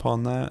build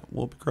upon that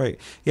will be great.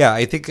 Yeah,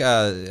 I think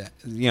to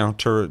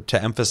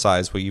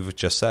emphasize what you've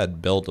just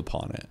said, build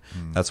upon it.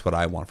 That's what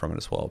I want from it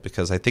as well,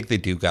 because I think they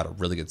do got a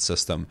really good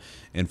system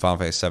in Final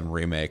Fantasy VII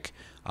Remake.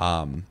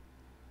 And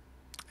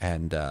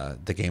the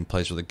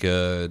gameplay is really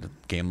good.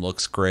 Game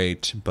looks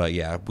great, but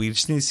yeah, we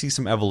just need to see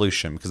some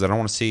evolution, because I don't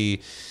want to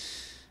see,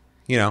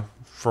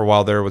 for a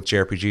while there with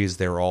JRPGs,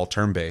 they were all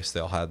turn-based. They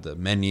all had the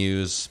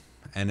menus,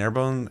 and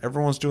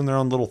everyone's doing their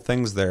own little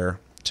things there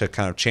to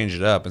kind of change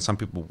it up, and some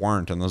people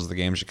weren't, and those are the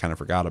games you kind of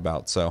forgot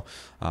about. So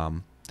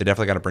they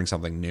definitely got to bring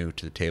something new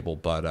to the table,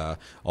 but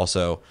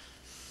also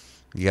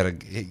you got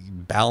to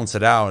balance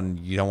it out, and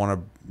you don't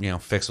want to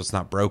fix what's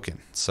not broken.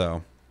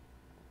 So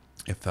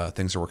if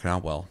things are working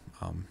out well,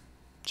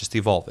 just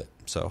evolve it.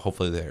 So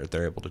hopefully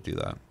they're able to do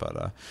that.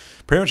 But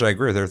pretty much I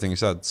agree with everything you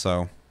said.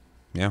 So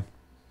yeah.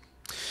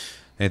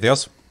 Anything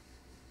else?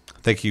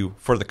 Thank you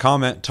for the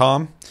comment,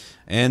 Tom.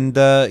 And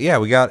yeah,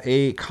 we got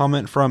a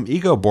comment from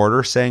Ego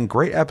Border saying,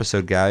 "Great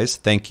episode, guys.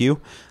 Thank you.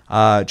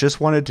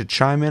 Just wanted to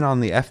chime in on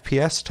the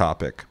FPS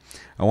topic.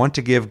 I want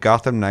to give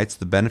Gotham Knights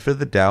the benefit of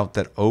the doubt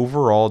that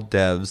overall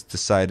devs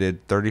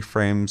decided 30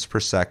 frames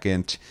per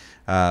second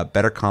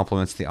better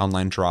complements the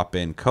online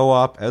drop-in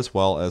co-op as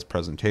well as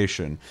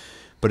presentation.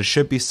 But it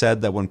should be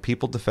said that when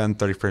people defend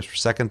 30 frames per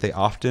second, they're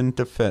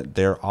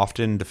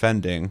often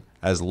defending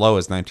as low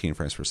as 19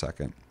 frames per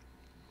second."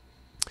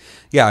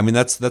 Yeah, I mean,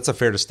 that's a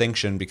fair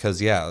distinction, because,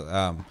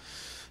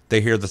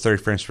 they hear the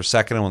 30 frames per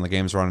second, and when the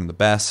game's running the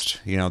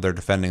best, they're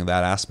defending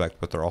that aspect,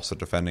 but they're also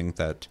defending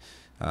that,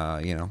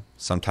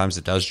 sometimes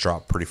it does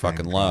drop pretty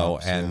fucking low,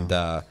 and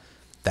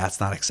that's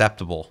not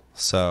acceptable.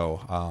 So,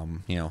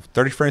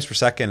 30 frames per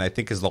second, I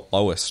think, is the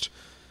lowest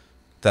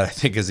that I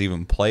think is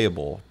even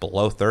playable.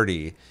 Below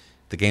 30,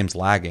 the game's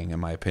lagging, in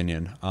my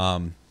opinion.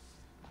 And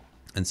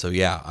so,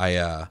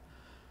 yeah,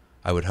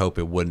 I would hope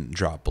it wouldn't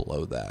drop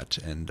below that,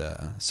 and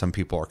some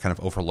people are kind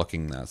of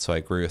overlooking that, so I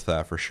agree with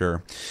that for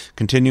sure.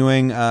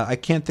 Continuing, I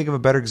can't think of a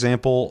better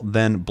example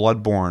than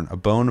Bloodborne, a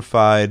bona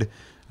fide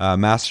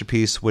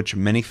masterpiece which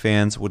many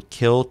fans would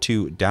kill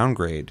to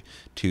downgrade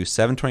to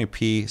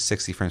 720p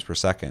 60 frames per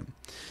second.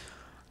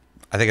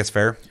 I think it's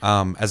fair.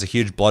 As a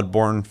huge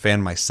Bloodborne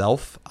fan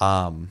myself,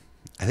 I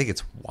think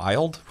it's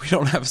wild we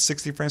don't have a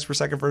 60 frames per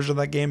second version of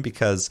that game,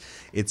 because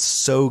it's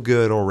so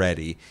good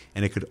already,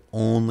 and it could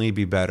only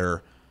be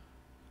better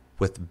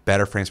with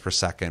better frames per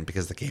second,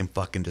 because the game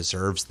fucking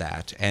deserves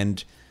that.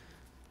 And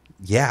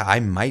yeah, I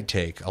might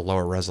take a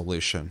lower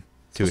resolution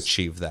to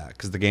achieve that,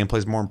 because the gameplay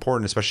is more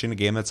important, especially in a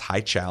game that's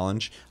high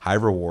challenge, high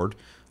reward.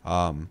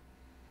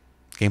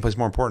 Gameplay is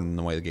more important than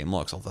the way the game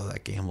looks, although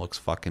that game looks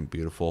fucking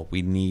beautiful.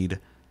 We need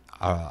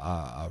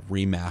a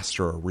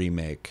remaster or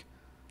remake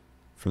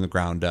from the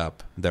ground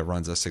up that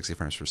runs at 60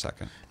 frames per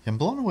second. I'm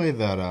blown away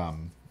that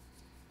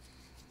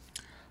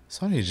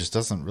Sony just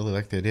doesn't really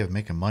like the idea of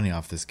making money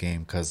off this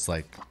game, because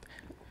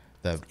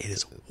it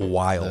is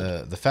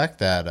wild. The fact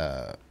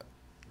that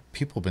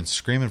people have been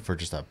screaming for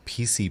just a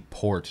PC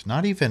port,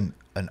 not even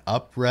an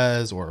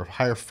up-res or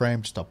higher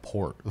frame, just a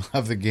port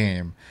of the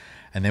game,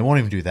 and they won't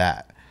even do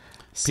that.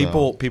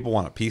 So, people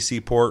want a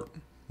PC port,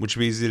 which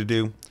would be easy to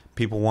do.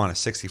 People want a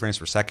 60 frames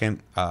per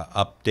second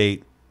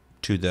update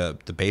to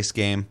the base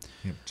game.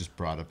 Just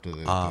brought up to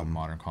the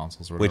modern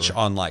consoles or whatever. Which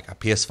on like a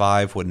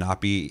PS5 would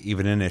not be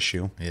even an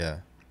issue. Yeah.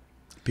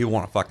 People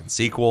want a fucking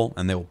sequel,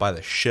 and they will buy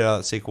the shit out of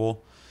the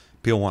sequel.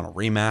 People want a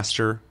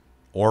remaster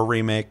or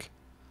remake.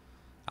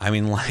 I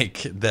mean,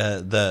 like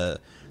the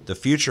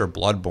future of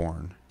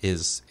Bloodborne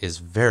is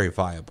very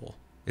viable.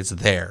 It's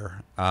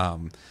there,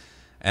 and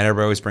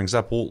everybody always brings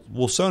up, well,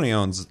 Sony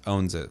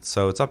owns it,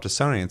 so it's up to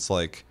Sony. It's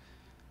like,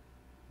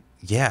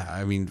 yeah,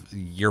 I mean,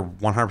 you're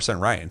 100%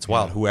 right. It's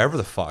wild. Yeah. Whoever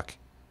the fuck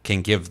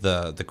can give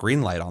the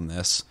green light on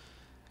this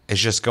is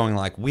just going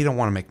like, we don't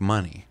want to make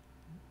money.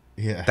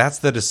 Yeah, that's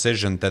the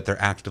decision that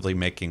they're actively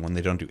making when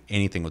they don't do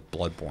anything with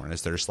Bloodborne.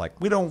 Is they're just like,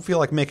 we don't feel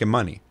like making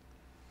money.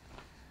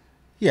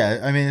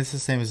 Yeah, I mean, it's the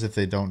same as if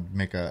they don't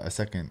make a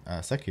second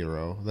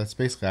Sekiro. That's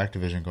basically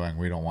Activision going,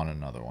 we don't want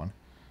another one,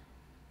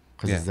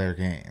 because it's their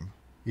game,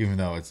 even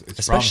though it's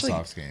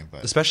FromSoft's game.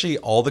 But especially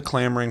all the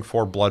clamoring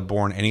for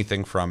Bloodborne,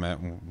 anything from it,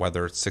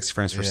 whether it's 60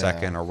 frames per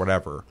second or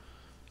whatever,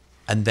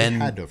 and then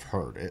they had to have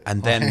heard it,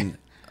 and then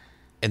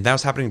and that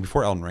was happening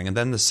before Elden Ring, and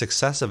then the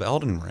success of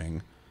Elden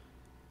Ring.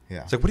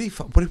 Yeah, it's like,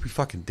 what are we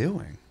fucking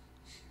doing?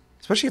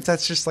 Especially if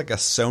that's just like a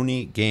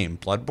Sony game.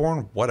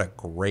 Bloodborne, what a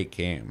great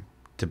game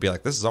to be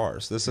like, this is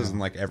ours. This isn't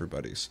like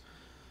everybody's.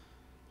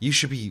 You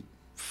should be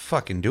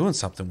fucking doing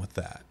something with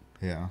that.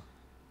 Yeah,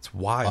 it's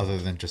wild. Other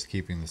than just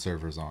keeping the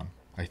servers on.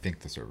 I think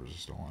the servers are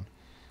still on.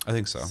 I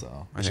think so.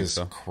 Which is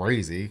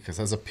crazy because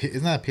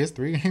isn't that a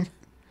PS3 game?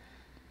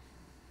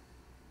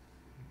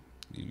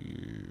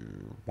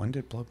 When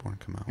did Bloodborne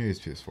come out? Maybe it's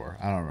PS4.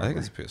 I don't remember. I think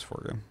it's a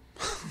PS4 game.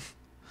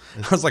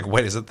 I was like,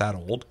 wait, is it that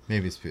old?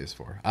 Maybe it's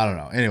PS4. I don't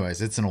know.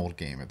 Anyways, it's an old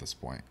game at this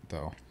point,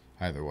 though.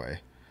 Either way.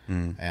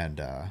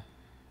 And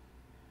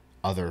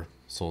other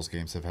Souls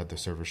games have had their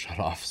servers shut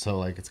off, so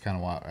like it's kind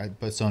of wild.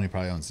 But Sony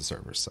probably owns the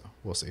servers, so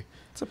we'll see.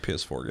 It's a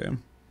PS4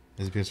 game.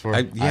 Is it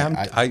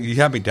PS4? You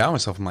had me down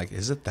myself. I'm like,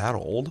 is it that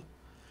old?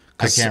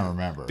 I can't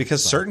remember.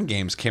 Because certain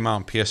games came out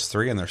on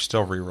PS3 and they're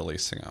still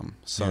re-releasing them.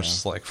 So it's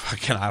just like,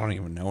 fucking, I don't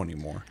even know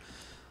anymore.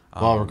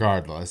 Well,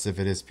 regardless, if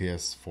it is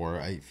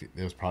PS4,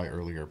 it was probably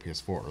earlier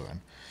PS4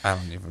 then. I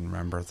don't even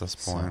remember at this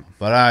point.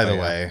 But either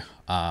way,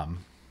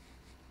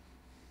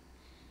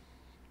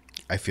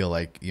 I feel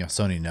like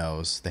Sony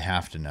knows. They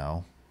have to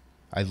know.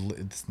 I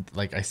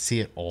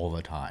see it all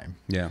the time.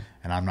 Yeah,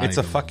 and I'm not. It's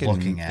even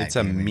looking at. It's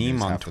a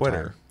meme on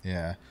Twitter.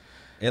 Yeah,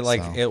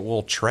 it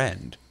will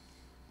trend,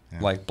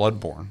 like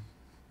Bloodborne.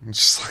 It's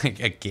just like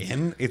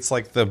again, it's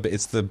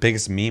the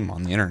biggest meme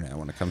on the internet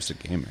when it comes to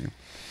gaming.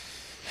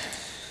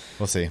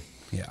 We'll see.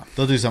 Yeah,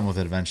 they'll do something with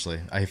it eventually.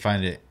 I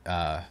find it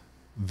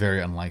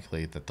very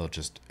unlikely that they'll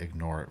just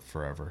ignore it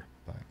forever.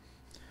 But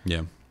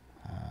yeah.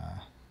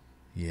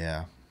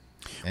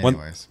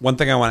 Anyways. One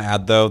thing I want to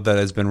add, though, that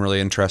has been really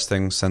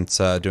interesting since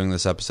doing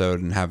this episode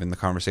and having the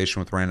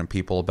conversation with random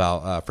people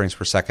about frames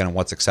per second and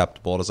what's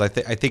acceptable is I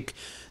think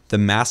the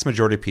mass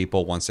majority of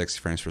people want 60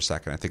 frames per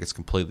second. I think it's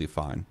completely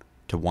fine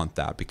to want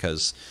that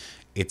because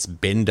it's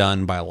been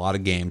done by a lot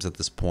of games at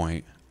this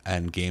point,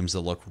 and games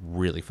that look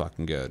really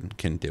fucking good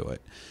can do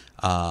it.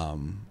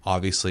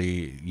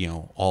 Obviously,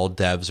 all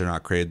devs are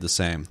not created the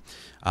same.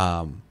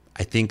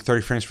 I think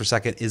 30 frames per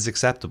second is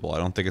acceptable. I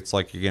don't think it's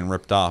like you're getting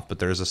ripped off, but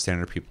there is a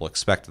standard people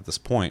expect at this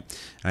point.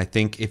 And I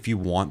think if you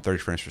want 30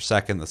 frames per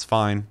second, that's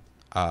fine.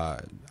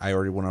 I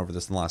already went over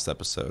this in the last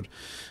episode.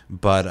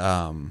 But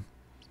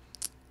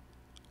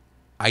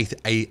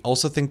I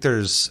also think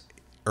there's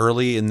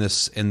early in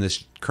this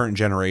current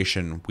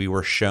generation, we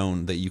were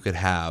shown that you could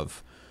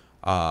have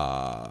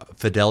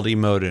fidelity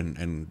mode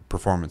and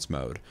performance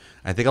mode.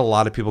 I think a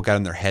lot of people got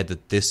in their head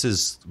that this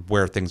is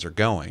where things are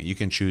going. You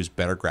can choose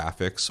better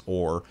graphics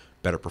or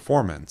better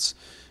performance.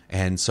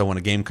 And so when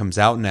a game comes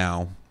out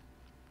now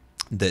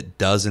that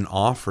doesn't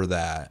offer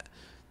that,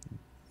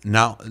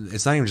 now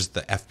it's not even just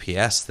the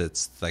FPS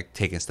that's like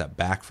taking a step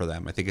back for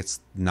them. I think it's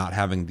not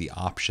having the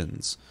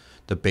options,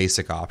 the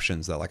basic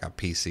options that like a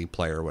PC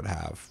player would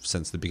have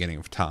since the beginning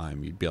of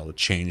time. You'd be able to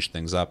change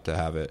things up to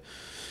have it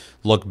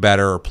look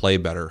better or play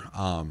better.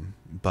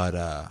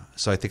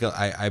 So I think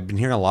I've been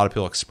hearing a lot of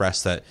people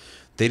express that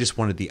they just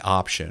wanted the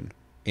option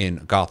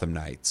in Gotham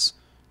Knights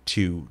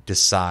to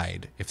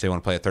decide if they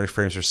want to play at 30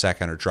 frames per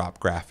second or drop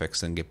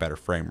graphics and get better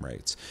frame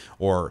rates,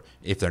 or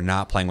if they're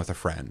not playing with a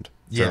friend,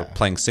 they're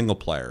playing single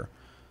player,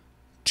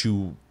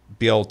 to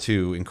be able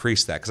to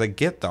increase that. Because I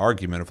get the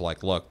argument of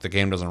like, look, the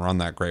game doesn't run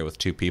that great with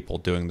two people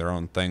doing their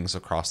own things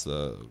across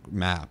the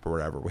map or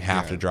whatever. We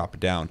have to drop it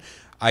down.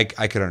 I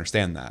could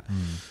understand that.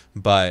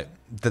 But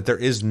that there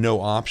is no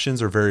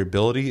options or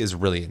variability is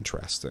really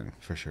interesting.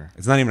 For sure.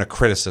 It's not even a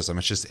criticism.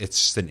 It's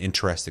just an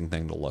interesting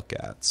thing to look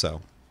at.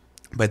 So,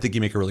 but I think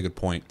you make a really good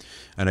point.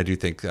 And I do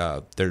think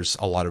there's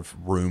a lot of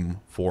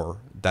room for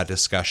that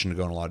discussion to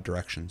go in a lot of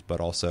directions. But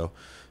also,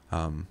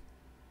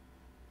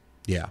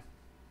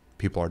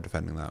 people are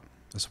defending that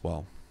as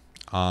well.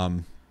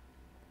 And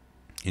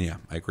yeah,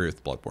 I agree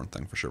with the Bloodborne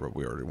thing for sure, but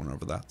we already went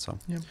over that. So,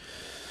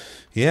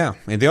 yeah.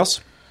 Anything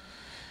else?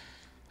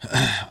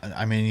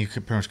 I mean, you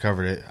could pretty much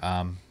covered it.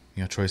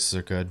 Choices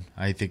are good.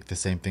 I think the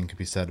same thing could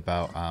be said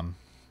about,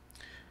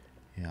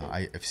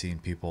 I've seen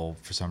people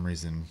for some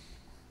reason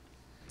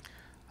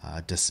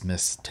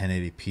dismiss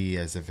 1080p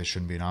as if it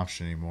shouldn't be an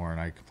option anymore, and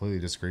I completely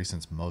disagree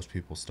since most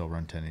people still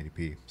run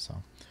 1080p.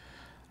 So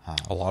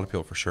a lot of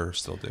people for sure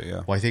still do,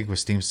 yeah. Well, I think with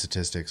Steam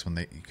statistics,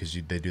 because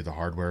they do the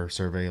hardware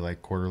survey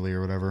like quarterly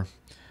or whatever,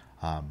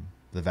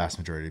 the vast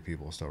majority of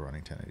people are still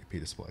running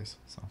 1080p displays.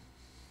 So.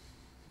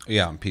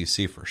 Yeah, on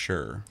PC for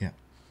sure. Yeah,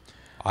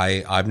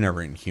 I've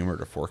never even humored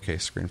a 4K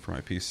screen for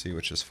my PC,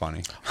 which is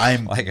funny.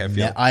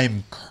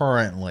 I'm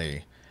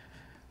currently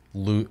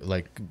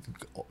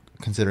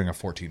considering a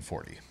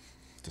 1440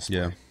 display.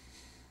 Yeah,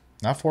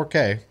 not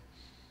 4K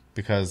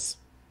because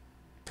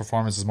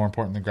performance is more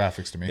important than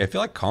graphics to me. Yeah, I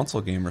feel like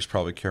console gamers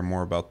probably care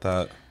more about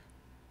that.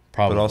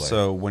 Probably, but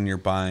also when you're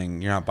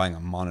not buying a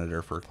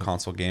monitor for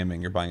console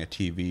gaming. You're buying a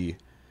TV.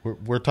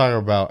 We're talking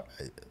about,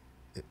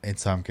 in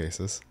some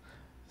cases,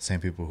 same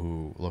people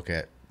who look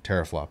at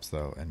teraflops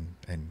though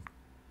and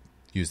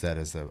use that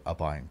as a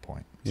buying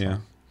point. So. Yeah.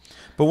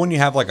 But when you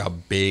have like a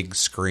big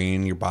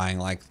screen, you're buying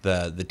like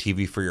the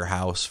TV for your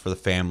house, for the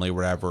family,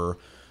 whatever,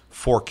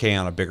 4K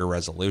on a bigger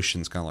resolution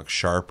is going to look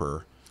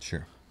sharper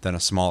than a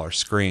smaller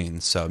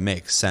screen. So it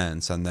makes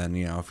sense. And then,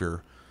 if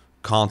you're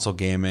console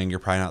gaming, you're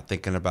probably not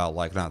thinking about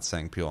like, not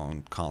saying people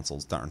on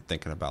consoles aren't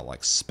thinking about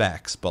like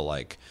specs, but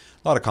like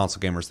a lot of console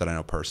gamers that I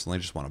know personally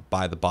just want to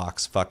buy the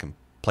box, fucking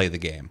play the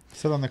game.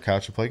 Sit on the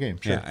couch and play a game.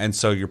 Sure. Yeah, and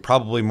so you're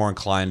probably more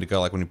inclined to go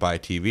like when you buy a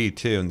TV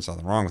too, and there's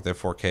nothing wrong with it.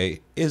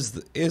 4K is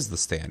the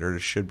standard.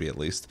 It should be at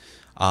least.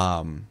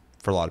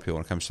 For a lot of people,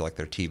 when it comes to like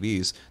their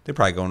TVs, they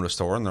probably go into a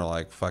store and they're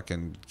like,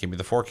 "Fucking give me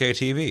the 4K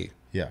TV."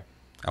 Yeah,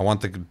 I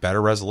want the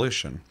better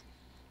resolution.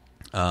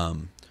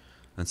 And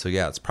so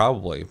yeah, it's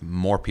probably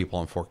more people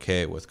on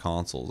 4K with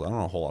consoles. I don't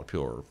know a whole lot of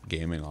people are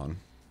gaming on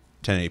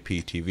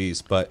 1080p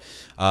TVs, but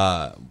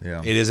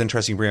it is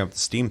interesting to bring up the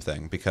Steam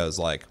thing because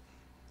like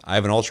I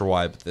have an ultra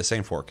wide, but this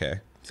ain't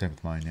 4K. Same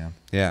with mine, yeah.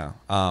 Yeah,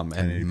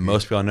 and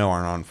most people I know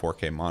aren't on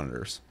 4K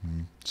monitors.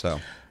 Mm-hmm. So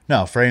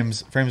no,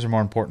 frames are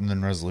more important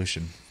than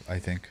resolution, I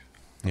think.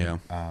 Yeah.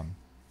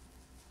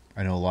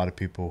 I know a lot of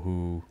people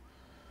who,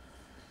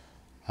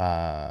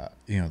 the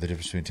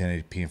difference between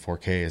 1080p and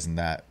 4K isn't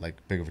that like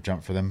big of a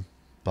jump for them,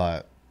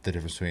 but the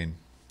difference between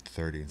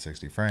 30 and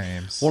 60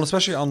 frames, well,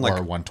 especially on like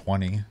or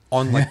 120,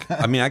 on like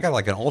I mean, I got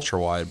like an ultra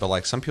wide, but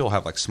like some people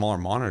have like smaller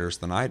monitors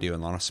than I do,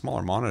 and on a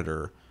smaller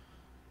monitor,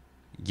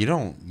 you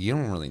don't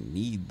really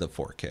need the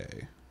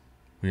 4K.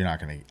 You're not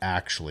going to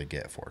actually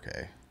get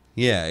 4K.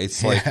 Yeah,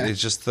 it's like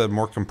it's just the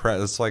more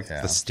compressed. It's like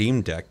the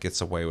Steam Deck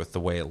gets away with the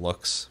way it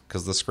looks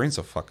because the screen's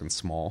so fucking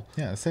small.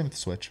 Yeah, same with the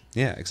Switch.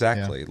 Yeah,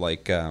 exactly. Yeah.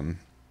 Like I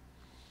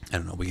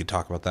don't know. We could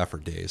talk about that for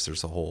days.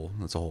 That's a whole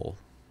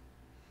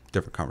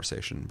different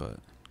conversation, but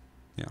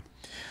yeah,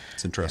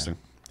 it's interesting.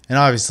 Yeah. And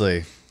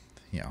obviously,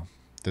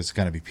 there's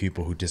going to be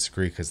people who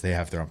disagree because they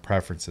have their own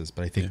preferences,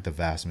 but I think the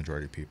vast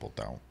majority of people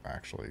don't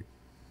actually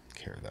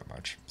care that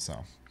much.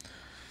 So,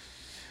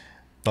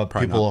 but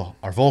probably people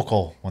are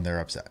vocal when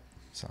they're upset.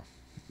 So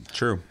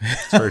true.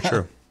 It's very true.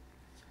 You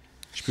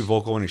should be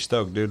vocal when you're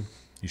stoked, dude.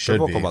 You should be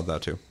vocal about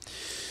that too.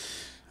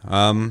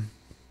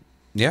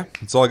 Yeah,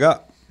 that's all I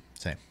got.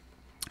 Same.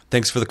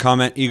 Thanks for the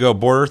comment, Ego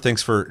Border.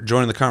 Thanks for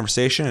joining the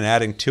conversation and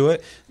adding to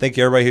it. Thank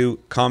you, everybody who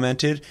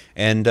commented.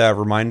 And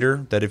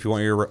reminder that if you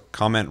want your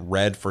comment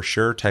read for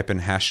sure, type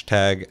in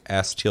hashtag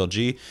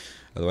AskTLG.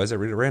 Otherwise, I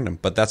read it random.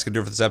 But that's going to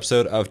do it for this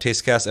episode of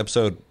TasteCast,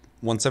 episode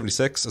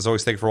 176. As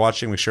always, thank you for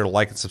watching. Make sure to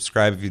like and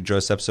subscribe if you enjoyed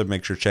this episode.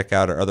 Make sure to check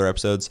out our other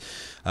episodes.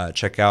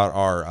 Check out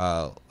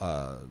our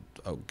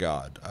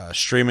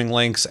streaming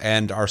links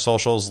and our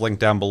socials linked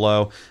down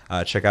below.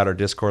 Check out our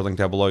Discord link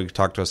down below. You can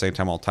talk to us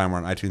anytime, all the time. We're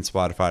on iTunes,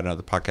 Spotify, and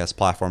other podcast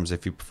platforms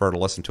if you prefer to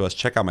listen to us.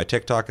 Check out my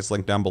TikTok. It's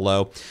linked down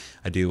below.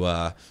 I do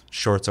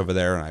shorts over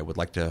there, and I would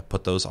like to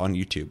put those on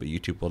YouTube, but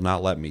YouTube will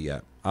not let me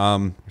yet.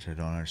 Which I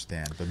don't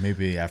understand, but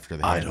maybe after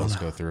the handles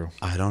go through.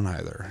 I don't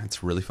either.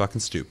 It's really fucking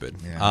stupid.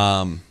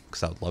 Yeah.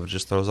 Because I would love to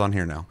just throw those on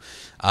here now.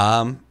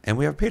 And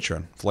we have a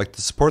Patreon. If you'd like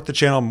to support the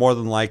channel more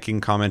than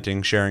liking,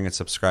 commenting, sharing, and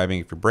subscribing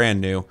if you're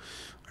brand new.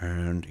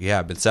 And yeah,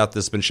 I've been Seth.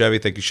 This has been Chevy.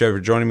 Thank you, Chevy,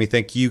 for joining me.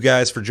 Thank you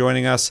guys for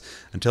joining us.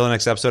 Until the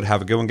next episode,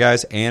 have a good one,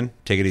 guys, and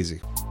take it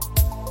easy.